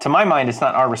 to my mind, it's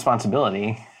not our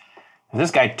responsibility. If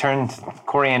this guy turned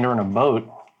Coriander in a boat,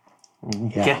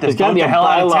 Get There's this got to boat be the a hell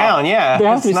out of bylaw. town. Yeah. There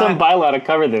has to be It's some not- bylaw to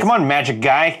cover this. Come on, magic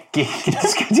guy. Get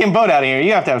this goddamn boat out of here.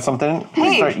 You have to have something.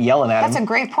 Hey, Start yelling at That's him. a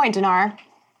great point, Dinar.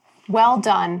 Well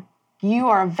done. You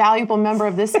are a valuable member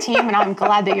of this team, and I'm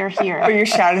glad that you're here. But you're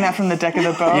shouting that from the deck of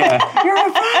the boat. Yeah. You're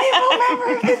a valuable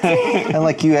member of the team. And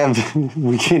like you have,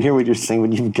 we can't hear what you're saying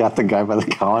when you've got the guy by the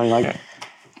collar. You're like,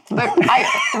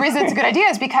 The reason it's a good idea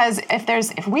is because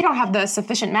if we don't have the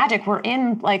sufficient magic, we're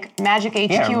in like Magic HQ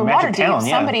Yeah, and Magic Waterdeep. Town,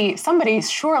 yeah. Somebody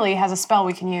surely has a spell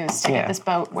we can use to Yeah. get this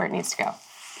boat where it needs to go.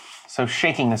 So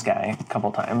shaking this guy a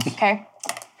couple times. Okay.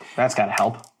 That's got to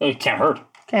help. It can't hurt.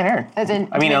 Can't hurt. As in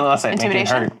I mean, unless I make it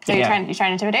intimidation. hurt. So you're trying to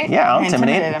intimidate? Yeah, I'll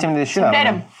Intimidate intimidate him. the shit out of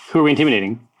Intimidate him. him. Who are we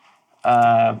intimidating?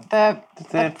 The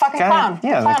fucking guy- clown.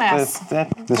 Yeah, the clown ass. this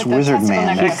With the wizard testicle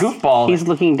man. That necklace. goofball. He's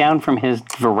looking down from his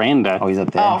veranda. oh, he's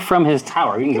up there. Oh. From his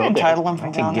tower. You can go up there. Entitle him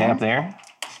from to down get there. up there.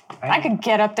 I could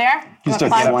get up there. You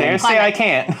start wanna Get up Climb there. it. Say I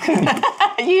can't.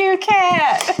 You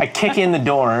can't. I kick in the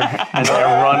door and then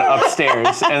I run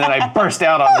upstairs and then I burst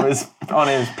out on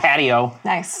his patio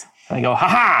Nice. and I go, ha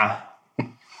ha!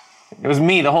 It was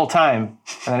me the whole time.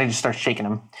 And then I just start shaking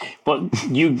him. But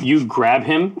you grab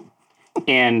him,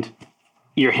 and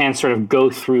your hands sort of go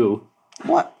through.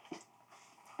 What?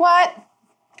 What?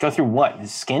 Go through what?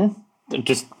 His skin?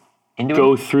 Just Into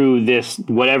go it? through this,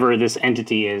 whatever this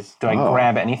entity is. Do I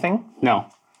grab anything? No.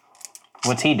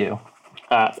 What's he do?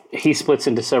 He splits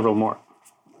into several more.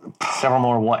 Several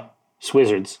more what?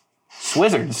 Swizzards.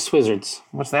 Swizzards. Swizzards.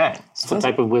 What's that? It's a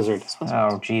type of wizard.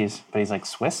 Oh, geez. But he's like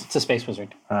Swiss? It's a space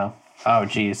wizard. Oh. Oh,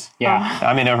 geez. Yeah.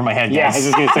 I'm in over my head, Yeah, I guys.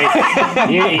 was just gonna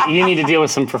say you need to deal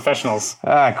with some professionals.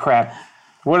 Ah, crap.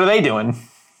 What are they doing?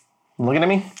 Looking at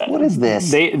me? What is this?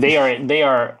 They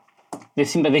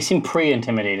seem pretty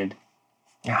intimidated.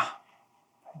 Yeah.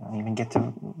 I don't even get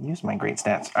to use my great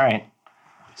stats. All right.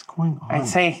 What's going on? I'd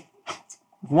say,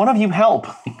 one of you help.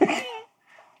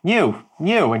 You.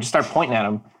 I just start pointing at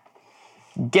him.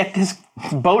 Get this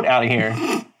boat out of here.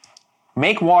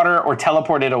 Make water or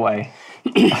teleport it away.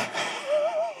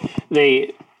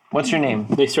 They What's your name?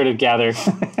 sort of gather.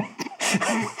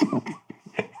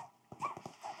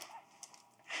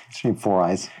 She need 4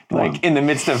 eyes. Like, in the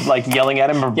midst of, like, yelling at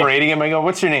him or berating him, I go,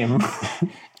 what's your name?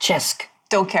 Chesk.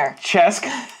 Don't care. Chesk?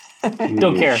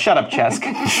 Don't care. Shut up,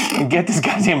 Chesk. Get this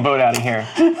goddamn boat out of here.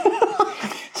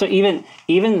 So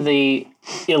even the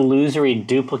illusory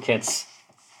duplicates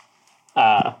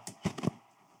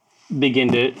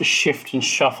begin to shift and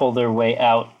shuffle their way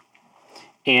out,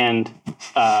 and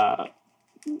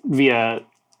via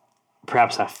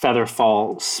perhaps a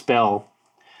featherfall spell,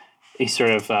 he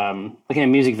sort of like in a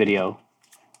music video,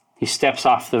 he steps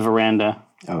off the veranda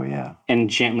Oh, yeah. and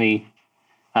gently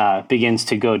begins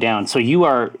to go down. So you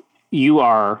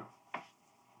are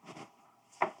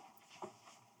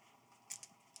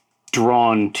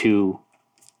drawn to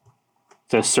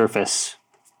the surface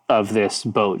of this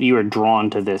boat. You are drawn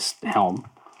to this helm.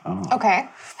 Okay.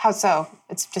 How so?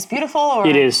 It's just beautiful, or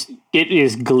It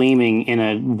is gleaming in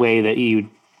a way that you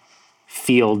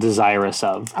feel desirous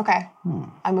of. Okay.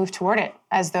 I move toward it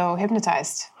as though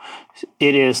hypnotized.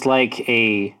 It is like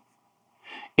it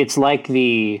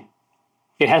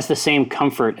has the same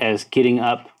comfort as getting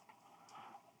up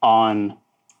on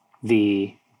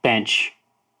the bench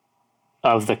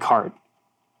of the cart.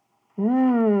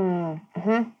 Okay.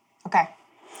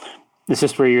 This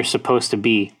is where you're supposed to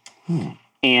be.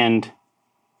 And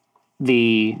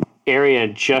the area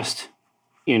just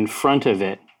in front of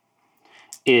it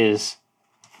is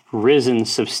risen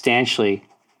substantially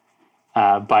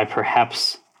by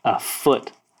perhaps a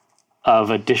foot of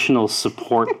additional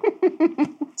support.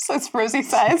 So it's rosy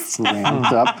sized.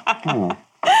 Ramped up. Oh.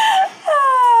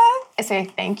 I say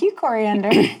thank you, Coriander,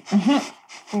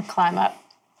 and climb up.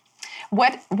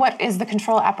 What is the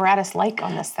control apparatus like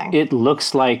on this thing? It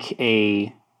looks like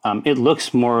it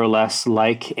looks more or less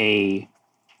like a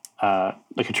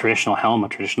traditional helm, a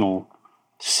traditional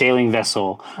sailing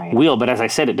vessel Right. wheel. But as I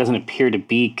said, it doesn't appear to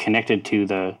be connected to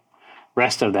the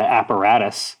rest of the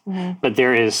apparatus. But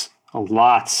there is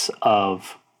lots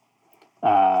of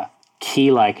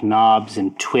key-like knobs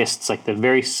and twists. Like the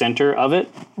very center of it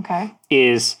Okay.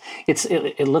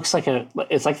 it looks like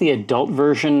it's like the adult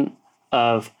version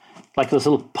of like those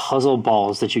little puzzle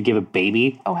balls that you give a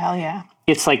baby. Oh hell yeah.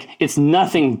 It's like it's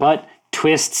nothing but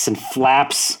twists and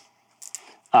flaps,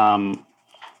 clever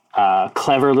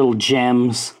little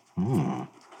gems.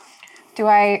 Do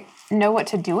I know what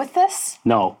to do with this?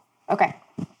 No, Okay.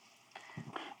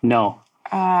 no.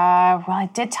 Well, I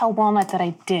did tell Walnut that I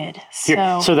did.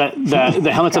 Here, so that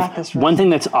the helmets Got this one thing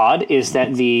that's odd is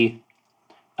that the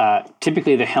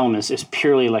typically the helm is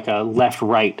purely like a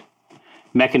left-right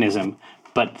mechanism,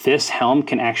 but this helm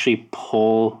can actually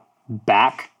pull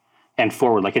back and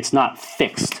forward. Like it's not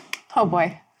fixed Oh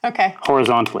boy. Okay.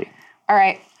 horizontally. All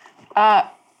right.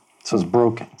 So it's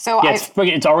broken. So Yeah,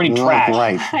 it's already Like,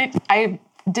 trashed. right. I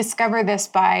discover this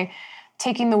by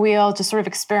taking the wheel, just sort of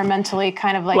experimentally,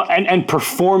 kind of like. Well, and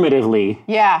performatively,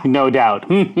 Yeah. no doubt.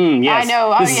 Yes, I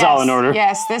know. this is all in order.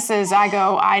 Yes, this is.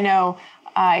 I know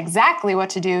exactly what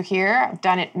to do here. I've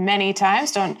done it many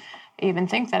times. Don't even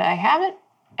think that I haven't.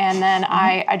 And then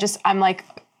I'm like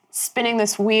spinning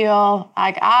this wheel,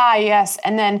 like, yes.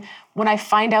 And then when I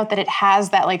find out that it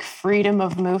has that like freedom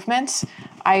of movement,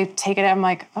 I take it, I'm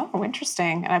like, oh,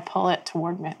 interesting. And I pull it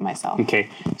toward myself. Okay,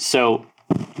 so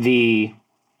the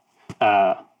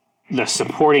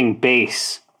supporting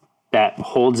base that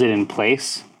holds it in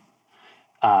place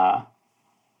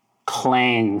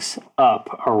clangs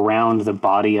up around the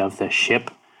body of the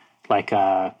ship like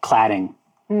cladding.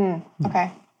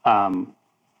 Okay. I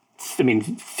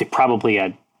mean, probably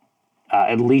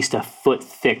at least a foot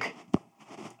thick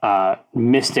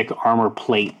mystic armor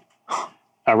plate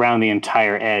around the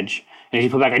entire edge. And as you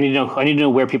pull back, I need to know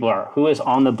where people are. Who is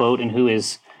on the boat and who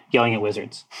is yelling at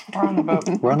wizards? We're on the boat.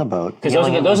 We're on the boat. Because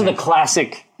those are the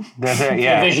classic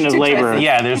division of labor.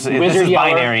 Yeah, this Wizard is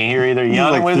yeller. binary. You're either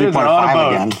yelling at Like wizards or on a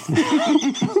boat.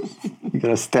 3.5 again. You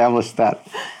gotta establish that.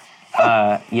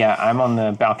 Yeah, I'm on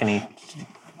the balcony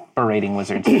berating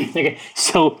wizards. Okay,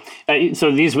 so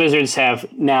these wizards have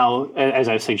now, as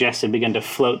I've suggested, begun to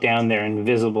float down their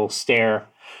invisible stair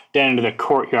down into the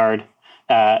courtyard,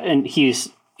 and he is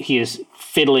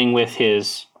fiddling with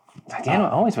his. Damn,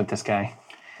 always with this guy.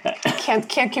 Can't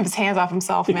keep his hands off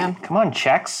himself, man. Come on,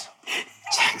 Chex.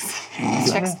 Checks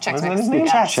What's mix. his name?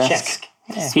 Yeah. Chex.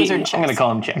 Wizard I'm checks. going to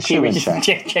call him Chex. He reaches,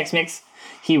 check. Chex Mix.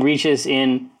 He reaches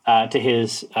in to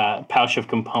his pouch of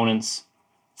components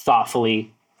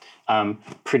thoughtfully,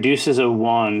 produces a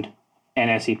wand, and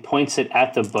as he points it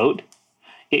at the boat,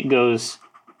 it goes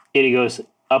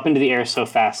up into the air so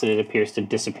fast that it appears to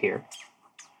disappear.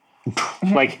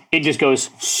 Like it just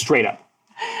goes straight up.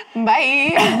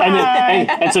 Bye.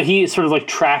 And so he sort of like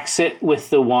tracks it with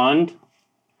the wand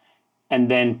and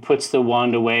then puts the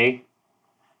wand away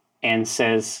and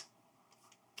says,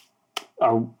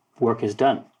 our work is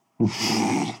done.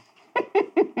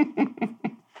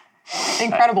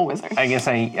 Incredible wizard. I guess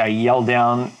I yell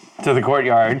down to the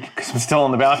courtyard because I'm still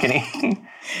on the balcony.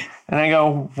 And I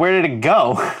go, where did it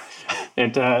go?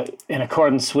 It, in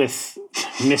accordance with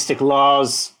mystic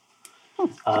laws,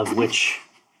 of which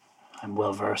I'm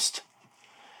well versed,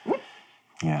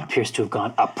 Yeah. appears to have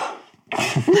gone up.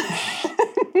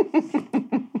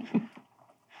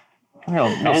 Real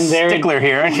And there- stickler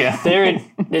here, aren't you? There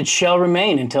it shall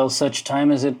remain until such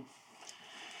time as it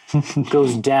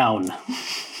goes down.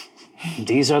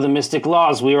 These are the mystic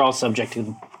laws. We are all subject to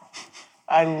them.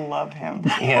 I love him.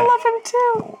 Yeah. Love him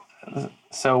too.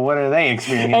 So what are they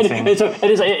experiencing? And so it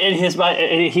is in his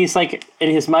mind. He's like in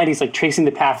his mind. He's like tracing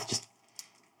the path. Just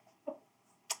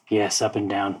yes, up and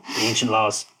down the ancient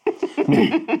laws.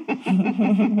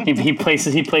 he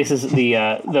places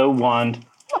the wand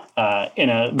in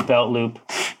a belt loop.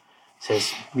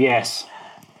 Says yes,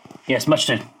 much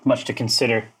to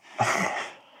consider.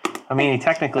 I mean, he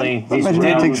technically Imagine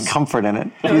he takes comfort in it.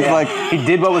 He's like, he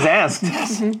did what was asked.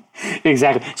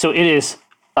 Exactly. So it is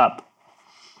up.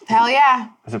 Hell yeah.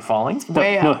 Is it falling?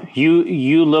 Way up. No,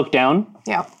 you look down.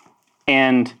 Yep.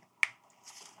 And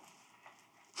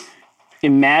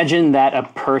imagine that a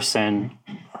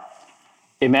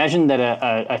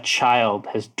child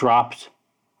has dropped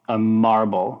a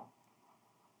marble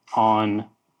on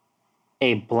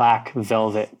a black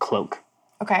velvet cloak.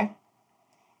 Okay.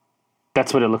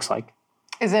 That's what it looks like.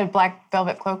 Is it a black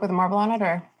velvet cloak with a marble on it,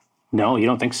 or No, you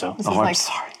don't think so. this is I'm like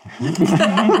sorry.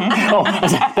 Oh,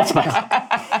 that's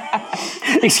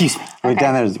my. Excuse me. Right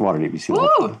down there is Waterdeep. You see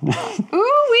that?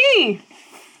 ooh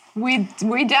we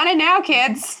done it now,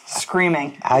 kids.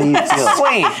 Screaming. How do you feel?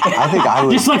 Wait. I think I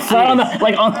would. Just like flat on the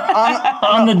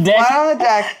on the deck. Flat on the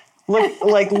deck,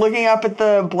 looking up at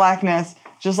the blackness,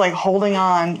 just like holding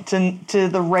on to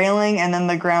the railing and then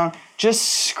the ground, just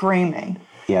screaming.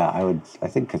 Yeah, I would. I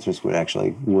think Citrus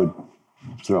would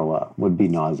throw up. Would be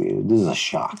nauseated. This is a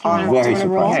shock. I'm Do you very wanna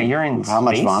roll? surprised. Yeah, you're in How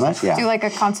much space? vomit? Yeah. Do like a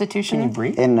constitution.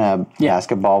 Breathe? In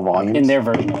basketball volumes. In their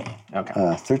version of it.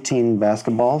 Okay. 13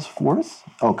 basketballs worth.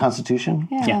 Oh, Constitution.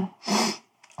 Yeah.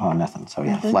 Oh, nothing. So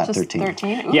yeah, flat Just 13.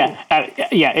 13. Ooh.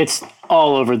 Yeah, it's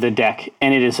all over the deck,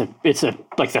 and it's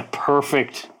like the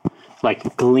perfect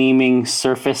like gleaming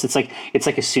surface. It's like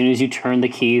as soon as you turn the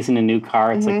keys in a new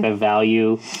car, it's like the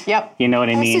value. Yep. You know what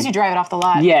I As soon mean? as you drive it off the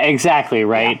lot. Yeah, exactly,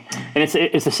 right? And it's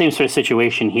the same sort of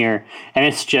situation here, and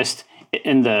it's just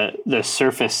and the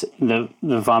surface, the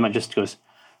vomit just goes.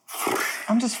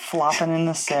 I'm just flopping in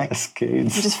the sick.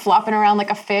 Cascades. Just flopping around like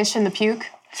a fish in the puke.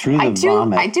 Through the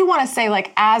vomit. I do want to say,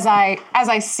 like, as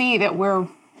I see that we're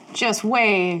just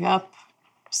way up,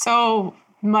 so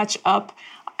much up,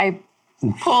 I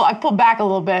pull back a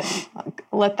little bit,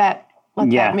 let that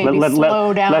maybe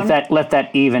slow down. Let that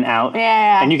even out.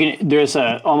 Yeah. And you can. There's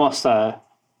like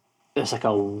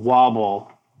a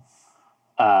wobble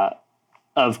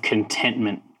of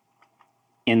contentment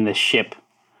in the ship,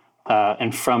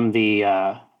 and from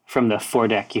the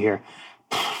foredeck you hear.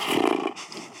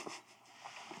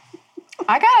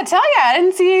 I gotta tell you, I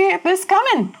didn't see this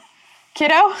coming,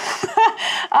 kiddo.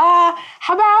 How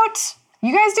about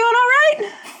you guys doing all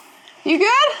right? You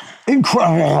good?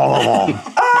 Incredible.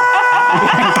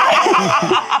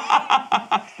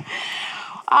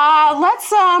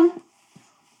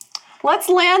 Let's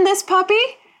land this puppy,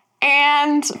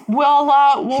 and we'll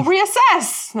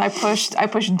reassess. And I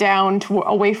pushed down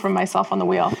away from myself on the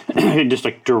wheel. Just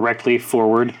like directly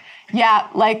forward. Yeah,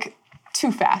 like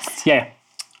too fast. Yeah.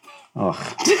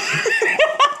 Ugh.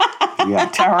 Yeah.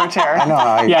 Tower of Terror. I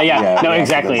know. No,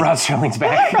 exactly. Rod Sterling's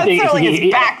back. Rod Sterling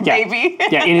is back, yeah. baby.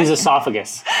 Yeah, in his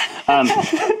esophagus. Rod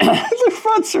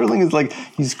Sterling is like,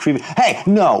 he's creepy. Hey,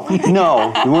 no,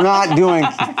 we're not doing.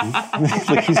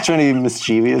 Like he's trying to be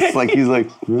mischievous. Like he's like,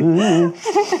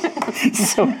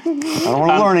 So I don't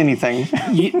want to learn anything.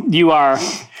 you are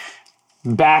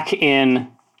back in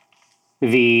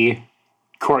the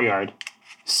courtyard.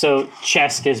 So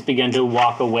Chesk has begun to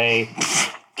walk away,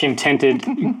 contented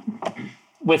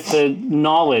with the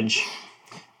knowledge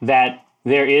that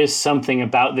there is something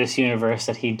about this universe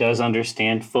that he does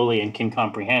understand fully and can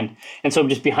comprehend. And so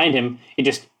just behind him, it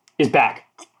just is back.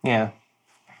 Yeah.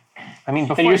 I mean,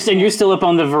 before And you're still up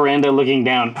on the veranda looking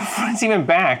down. it's even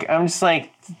back, I'm just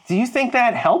like, do you think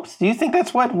that helped? Do you think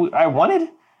that's what I wanted?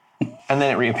 And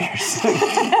then it reappears.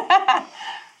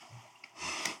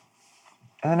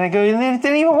 And then I go, and then it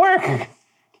didn't even work.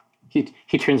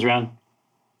 He turns around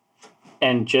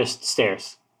and just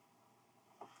stares.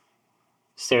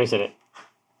 Stares at it.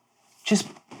 Just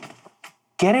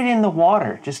get it in the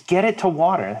water. Just get it to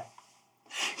water.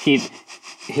 His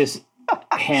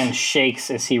hand shakes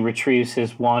as he retrieves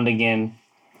his wand again,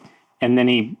 and then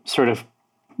he sort of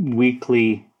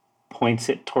weakly points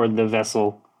it toward the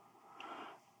vessel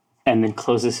and then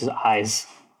closes his eyes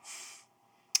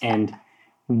and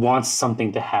wants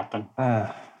something to happen.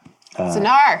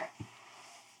 Sonar,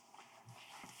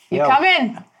 you Yo. come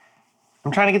in.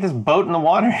 I'm trying to get this boat in the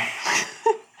water.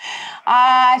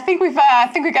 I think we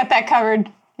got that covered.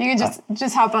 You can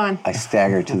just hop on. I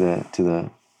stagger to the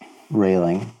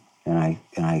railing and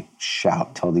I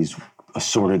shout, tell these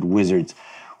assorted wizards,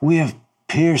 we have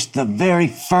pierced the very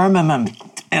firmament,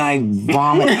 and I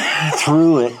vomit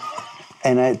through it.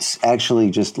 And it's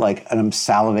actually just like, and I'm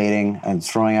salivating and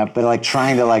throwing up, but like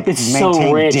trying to like It's maintain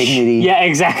so rich. dignity. Yeah,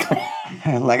 exactly.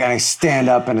 And like I stand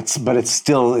up and it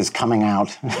still is coming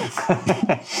out.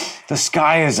 The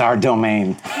sky is our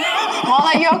domain.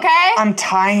 Walnut, you okay? I'm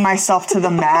tying myself to the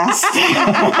mast.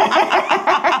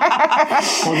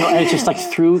 Well, no, and it's just like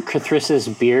through Cathrissa's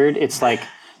beard, it's like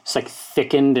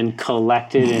thickened and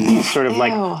collected and sort of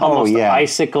like Ew. almost yeah.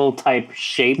 icicle type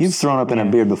shapes. You've thrown up in a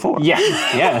beard before. Yeah,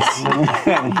 Yes.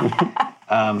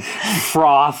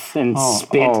 froth and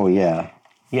spit. Oh yeah.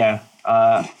 Yeah.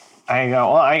 I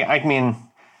go, well, I mean,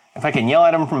 if I can yell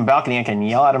at him from a balcony, I can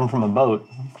yell at him from a boat.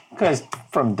 Because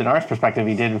from Dinar's perspective,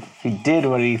 he did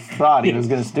what he thought he was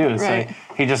going to do. Right. So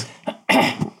he just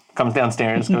comes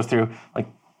downstairs, goes through, like,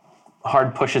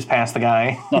 hard pushes past the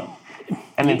guy.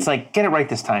 And it's like, get it right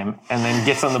this time. And then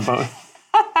gets on the boat.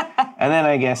 And then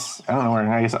I guess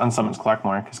unsummons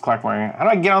Clarkmore. Because Clarkmore, how do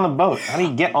I get on the boat? How do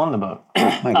you get on the boat?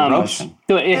 My question.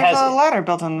 So it There's has a ladder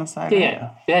built on the side. right?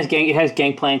 yeah, it has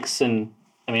gangplanks and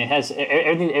I mean it has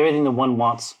everything the one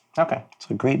wants. Okay. It's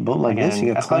a great boat like this. an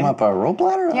You got to climb escalator? up a rope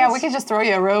ladder? Yeah, we could just throw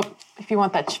you a rope if you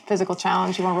want that physical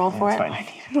challenge. You want to roll for it? Fine.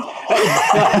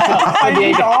 I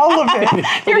need all of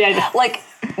it. You're like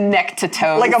neck to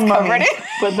toes. Like a mummy. covered in-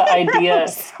 But the idea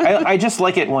I just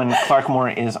like it when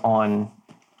Clarkmore is on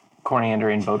Coriander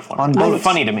in boat form. On It's boats.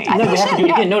 funny to me. no, we have to do it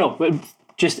Yeah. again. No, but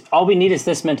just all we need is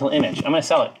this mental image. I'm gonna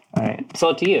sell it. All right. Sell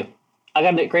it to you. I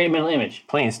got a great mental image.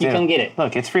 Please do. You come get it.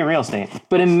 Look, it's free real estate.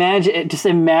 But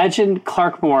imagine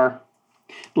Clarkmore,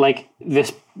 like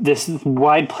this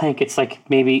wide plank. It's like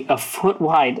maybe a foot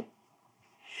wide,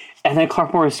 and then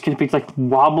Clarkmore is going to be like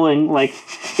wobbling. Like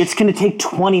it's going to take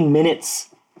 20 minutes,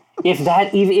 if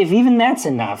even that's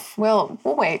enough. We'll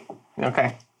wait.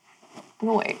 Okay.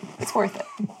 We'll wait. It's worth it.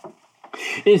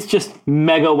 It's just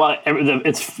mega wild.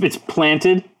 It's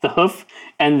planted, the hoof,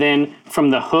 and then from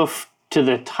the hoof to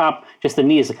the top, just the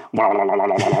knee is like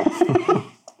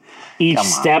each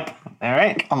step. All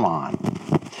right. Come on.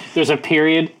 There's a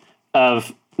period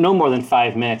of no more than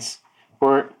 5 minutes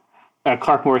where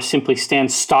Clarkmore simply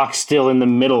stands stock still in the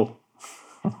middle.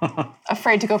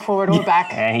 Afraid to go forward or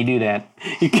back. Yeah, he do that.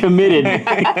 He committed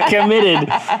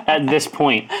at this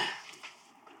point.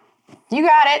 You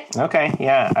got it. Okay,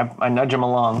 yeah, I nudge him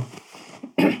along.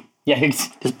 Yeah, it's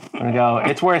just, I'm gonna go,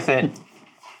 it's worth it.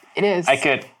 It is. I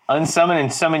could unsummon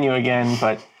and summon you again,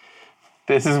 but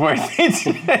this is worth it.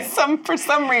 For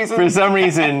some reason. For some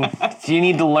reason, you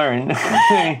need to learn.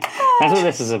 that's what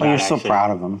this is about. You're so actually.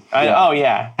 proud of him. Oh,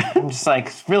 yeah. I'm just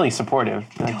like really supportive.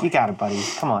 Like, you got it, buddy.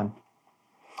 Come on.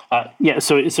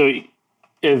 So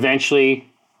eventually,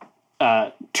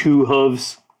 2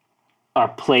 hooves are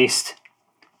placed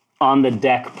on the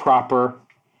deck proper.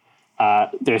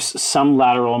 There's some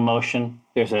lateral motion.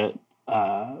 There's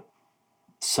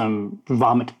some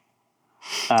vomit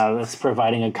that's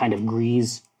providing a kind of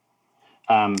grease.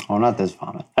 Oh, not this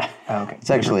vomit. Okay. It's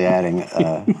actually adding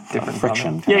Different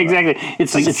friction. Yeah, exactly.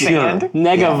 It's sand?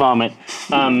 nega vomit.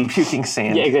 Puking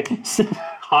sand. Yeah, exactly.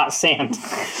 Hot sand.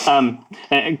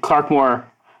 And Clarkmore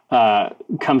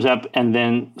comes up and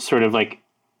then sort of like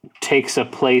takes a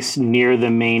place near the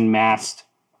main mast,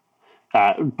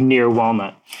 near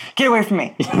Walnut. Get away from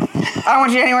me. I don't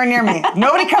want you anywhere near me.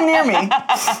 Nobody come near me.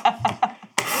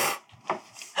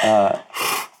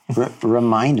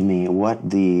 Remind me what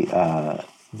the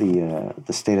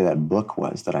state of that book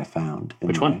was that I found in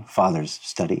Which my one? father's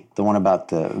study. The one about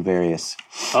the various.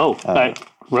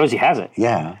 Rosie has it.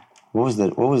 Yeah. What was the?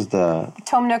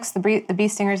 Tome nooks, the bee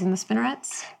stingers, and the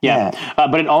spinnerets. Yeah,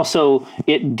 but it also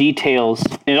explains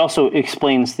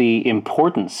the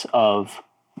importance of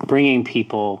bringing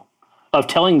people, of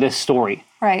telling this story.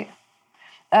 Right.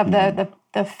 Of the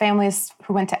families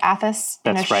who went to Athos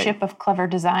in a That's right. ship of clever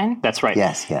design. That's right.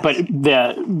 Yes. But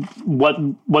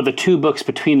what the 2 books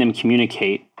between them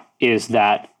communicate is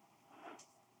that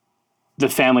the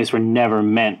families were never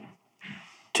meant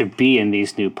to be in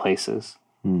these new places.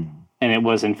 And it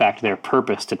was, in fact, their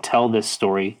purpose to tell this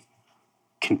story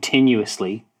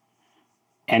continuously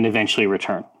and eventually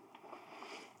return.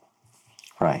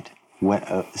 Right.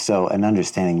 So, and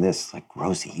understanding this, like,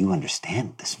 Rosie, you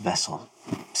understand this vessel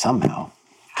somehow,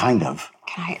 kind of.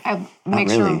 Can I make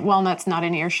really. sure Walnut's not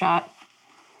in earshot?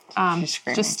 She's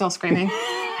screaming. Just still screaming.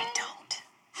 I don't.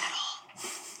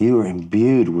 You are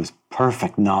imbued with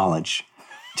perfect knowledge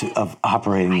of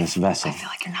operating this vessel. I feel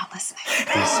like you're not listening.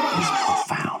 This is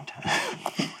profound.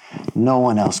 No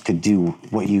one else could do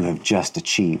what you have just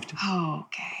achieved. Oh,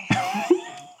 okay.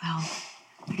 Well,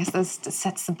 I guess that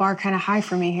sets the bar kind of high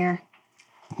for me here.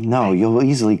 No, you'll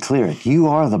easily clear it. You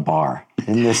are the bar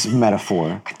in this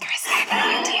metaphor. Chris, I have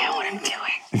no idea what I'm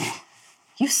doing.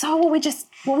 You saw what we just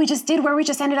did, where we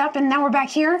just ended up, and now we're back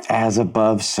here? As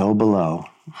above, so below.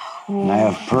 And I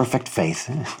have perfect faith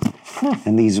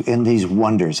in these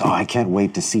wonders. Oh, I can't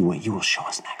wait to see what you will show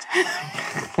us next.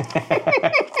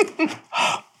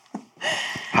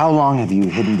 How long have you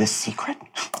hidden this secret?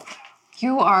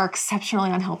 You are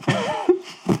exceptionally unhelpful.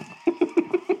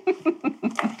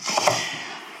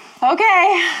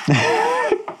 Okay.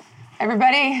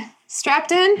 Everybody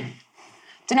strapped in?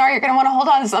 Dinar, you're going to want to hold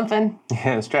on to something.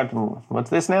 Yeah, strapped. What's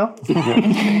this now?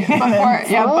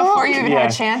 Before you even have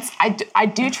a chance, I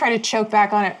do try to choke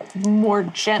back on it more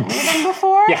gently than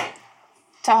before. Yeah.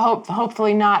 To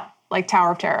hopefully not like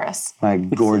Tower of Terrorists. My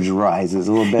gorge rises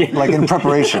a little bit, like in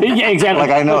preparation. Yeah, exactly.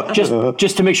 Like I know.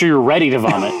 Just to make sure you're ready to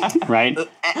vomit, right?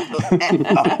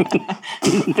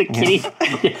 The kitty.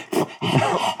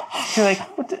 You're like,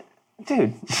 what the?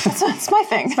 Dude, That's my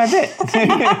thing. my bit.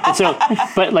 So,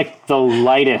 but like the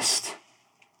lightest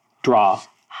draw,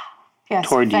 Yes,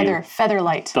 toward you. feather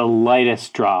light. the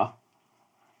lightest draw,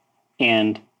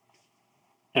 and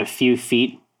a few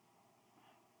feet,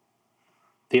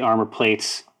 the armor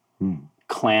plates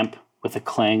clamp with a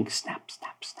clang, snap,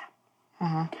 snap, snap.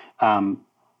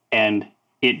 And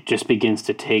it just begins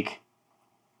to take,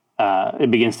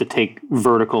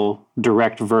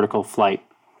 direct vertical flight.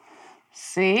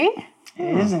 See?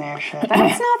 It is an airship.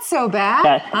 That's not so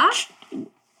bad. Huh?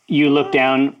 You look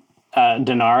down,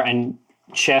 Dinar, and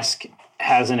Chesk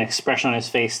has an expression on his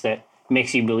face that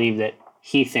makes you believe that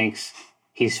he thinks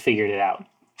he's figured it out.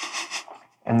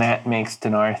 And that makes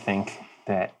Dinar think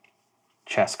that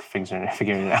Chesk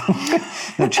figured it out.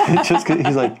 Just 'cause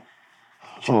he's like,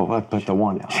 oh, I put the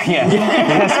one out. Yeah.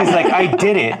 Chesk is like, I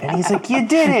did it. And he's like, you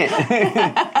did it.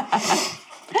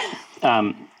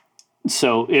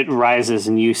 So it rises,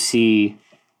 and you see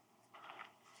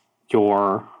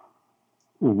your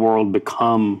world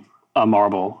become a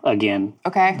marble again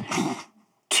Okay.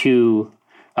 to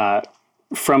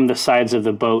from the sides of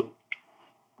the boat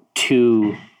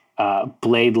to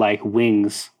blade-like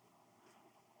wings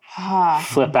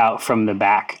flip out from the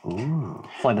back.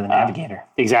 Flight of the Navigator.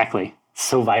 Exactly.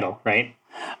 So vital, right?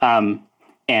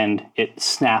 And it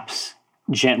snaps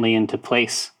gently into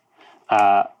place.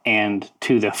 And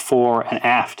to the fore and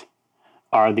aft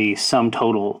are the sum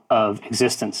total of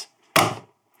existence.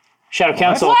 Shadow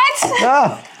Council,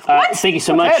 What? thank you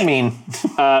so What much does that mean?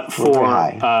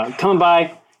 for coming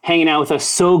by, hanging out with us.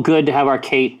 So good to have our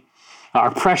Kate,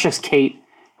 our precious Kate,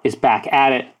 is back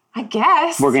at it. I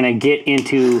guess. We're going to get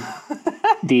into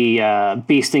the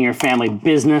Bee Stinger family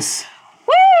business.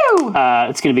 Woo!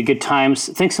 It's going to be good times.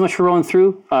 Thanks so much for rolling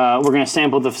through. We're going to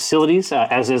sample the facilities,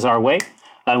 as is our way.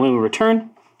 When we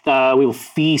return, we will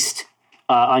feast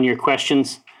on your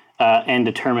questions and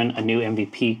determine a new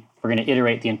MVP. We're going to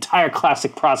iterate the entire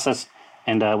classic process,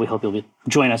 and we hope you'll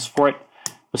join us for it.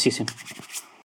 We'll see you soon.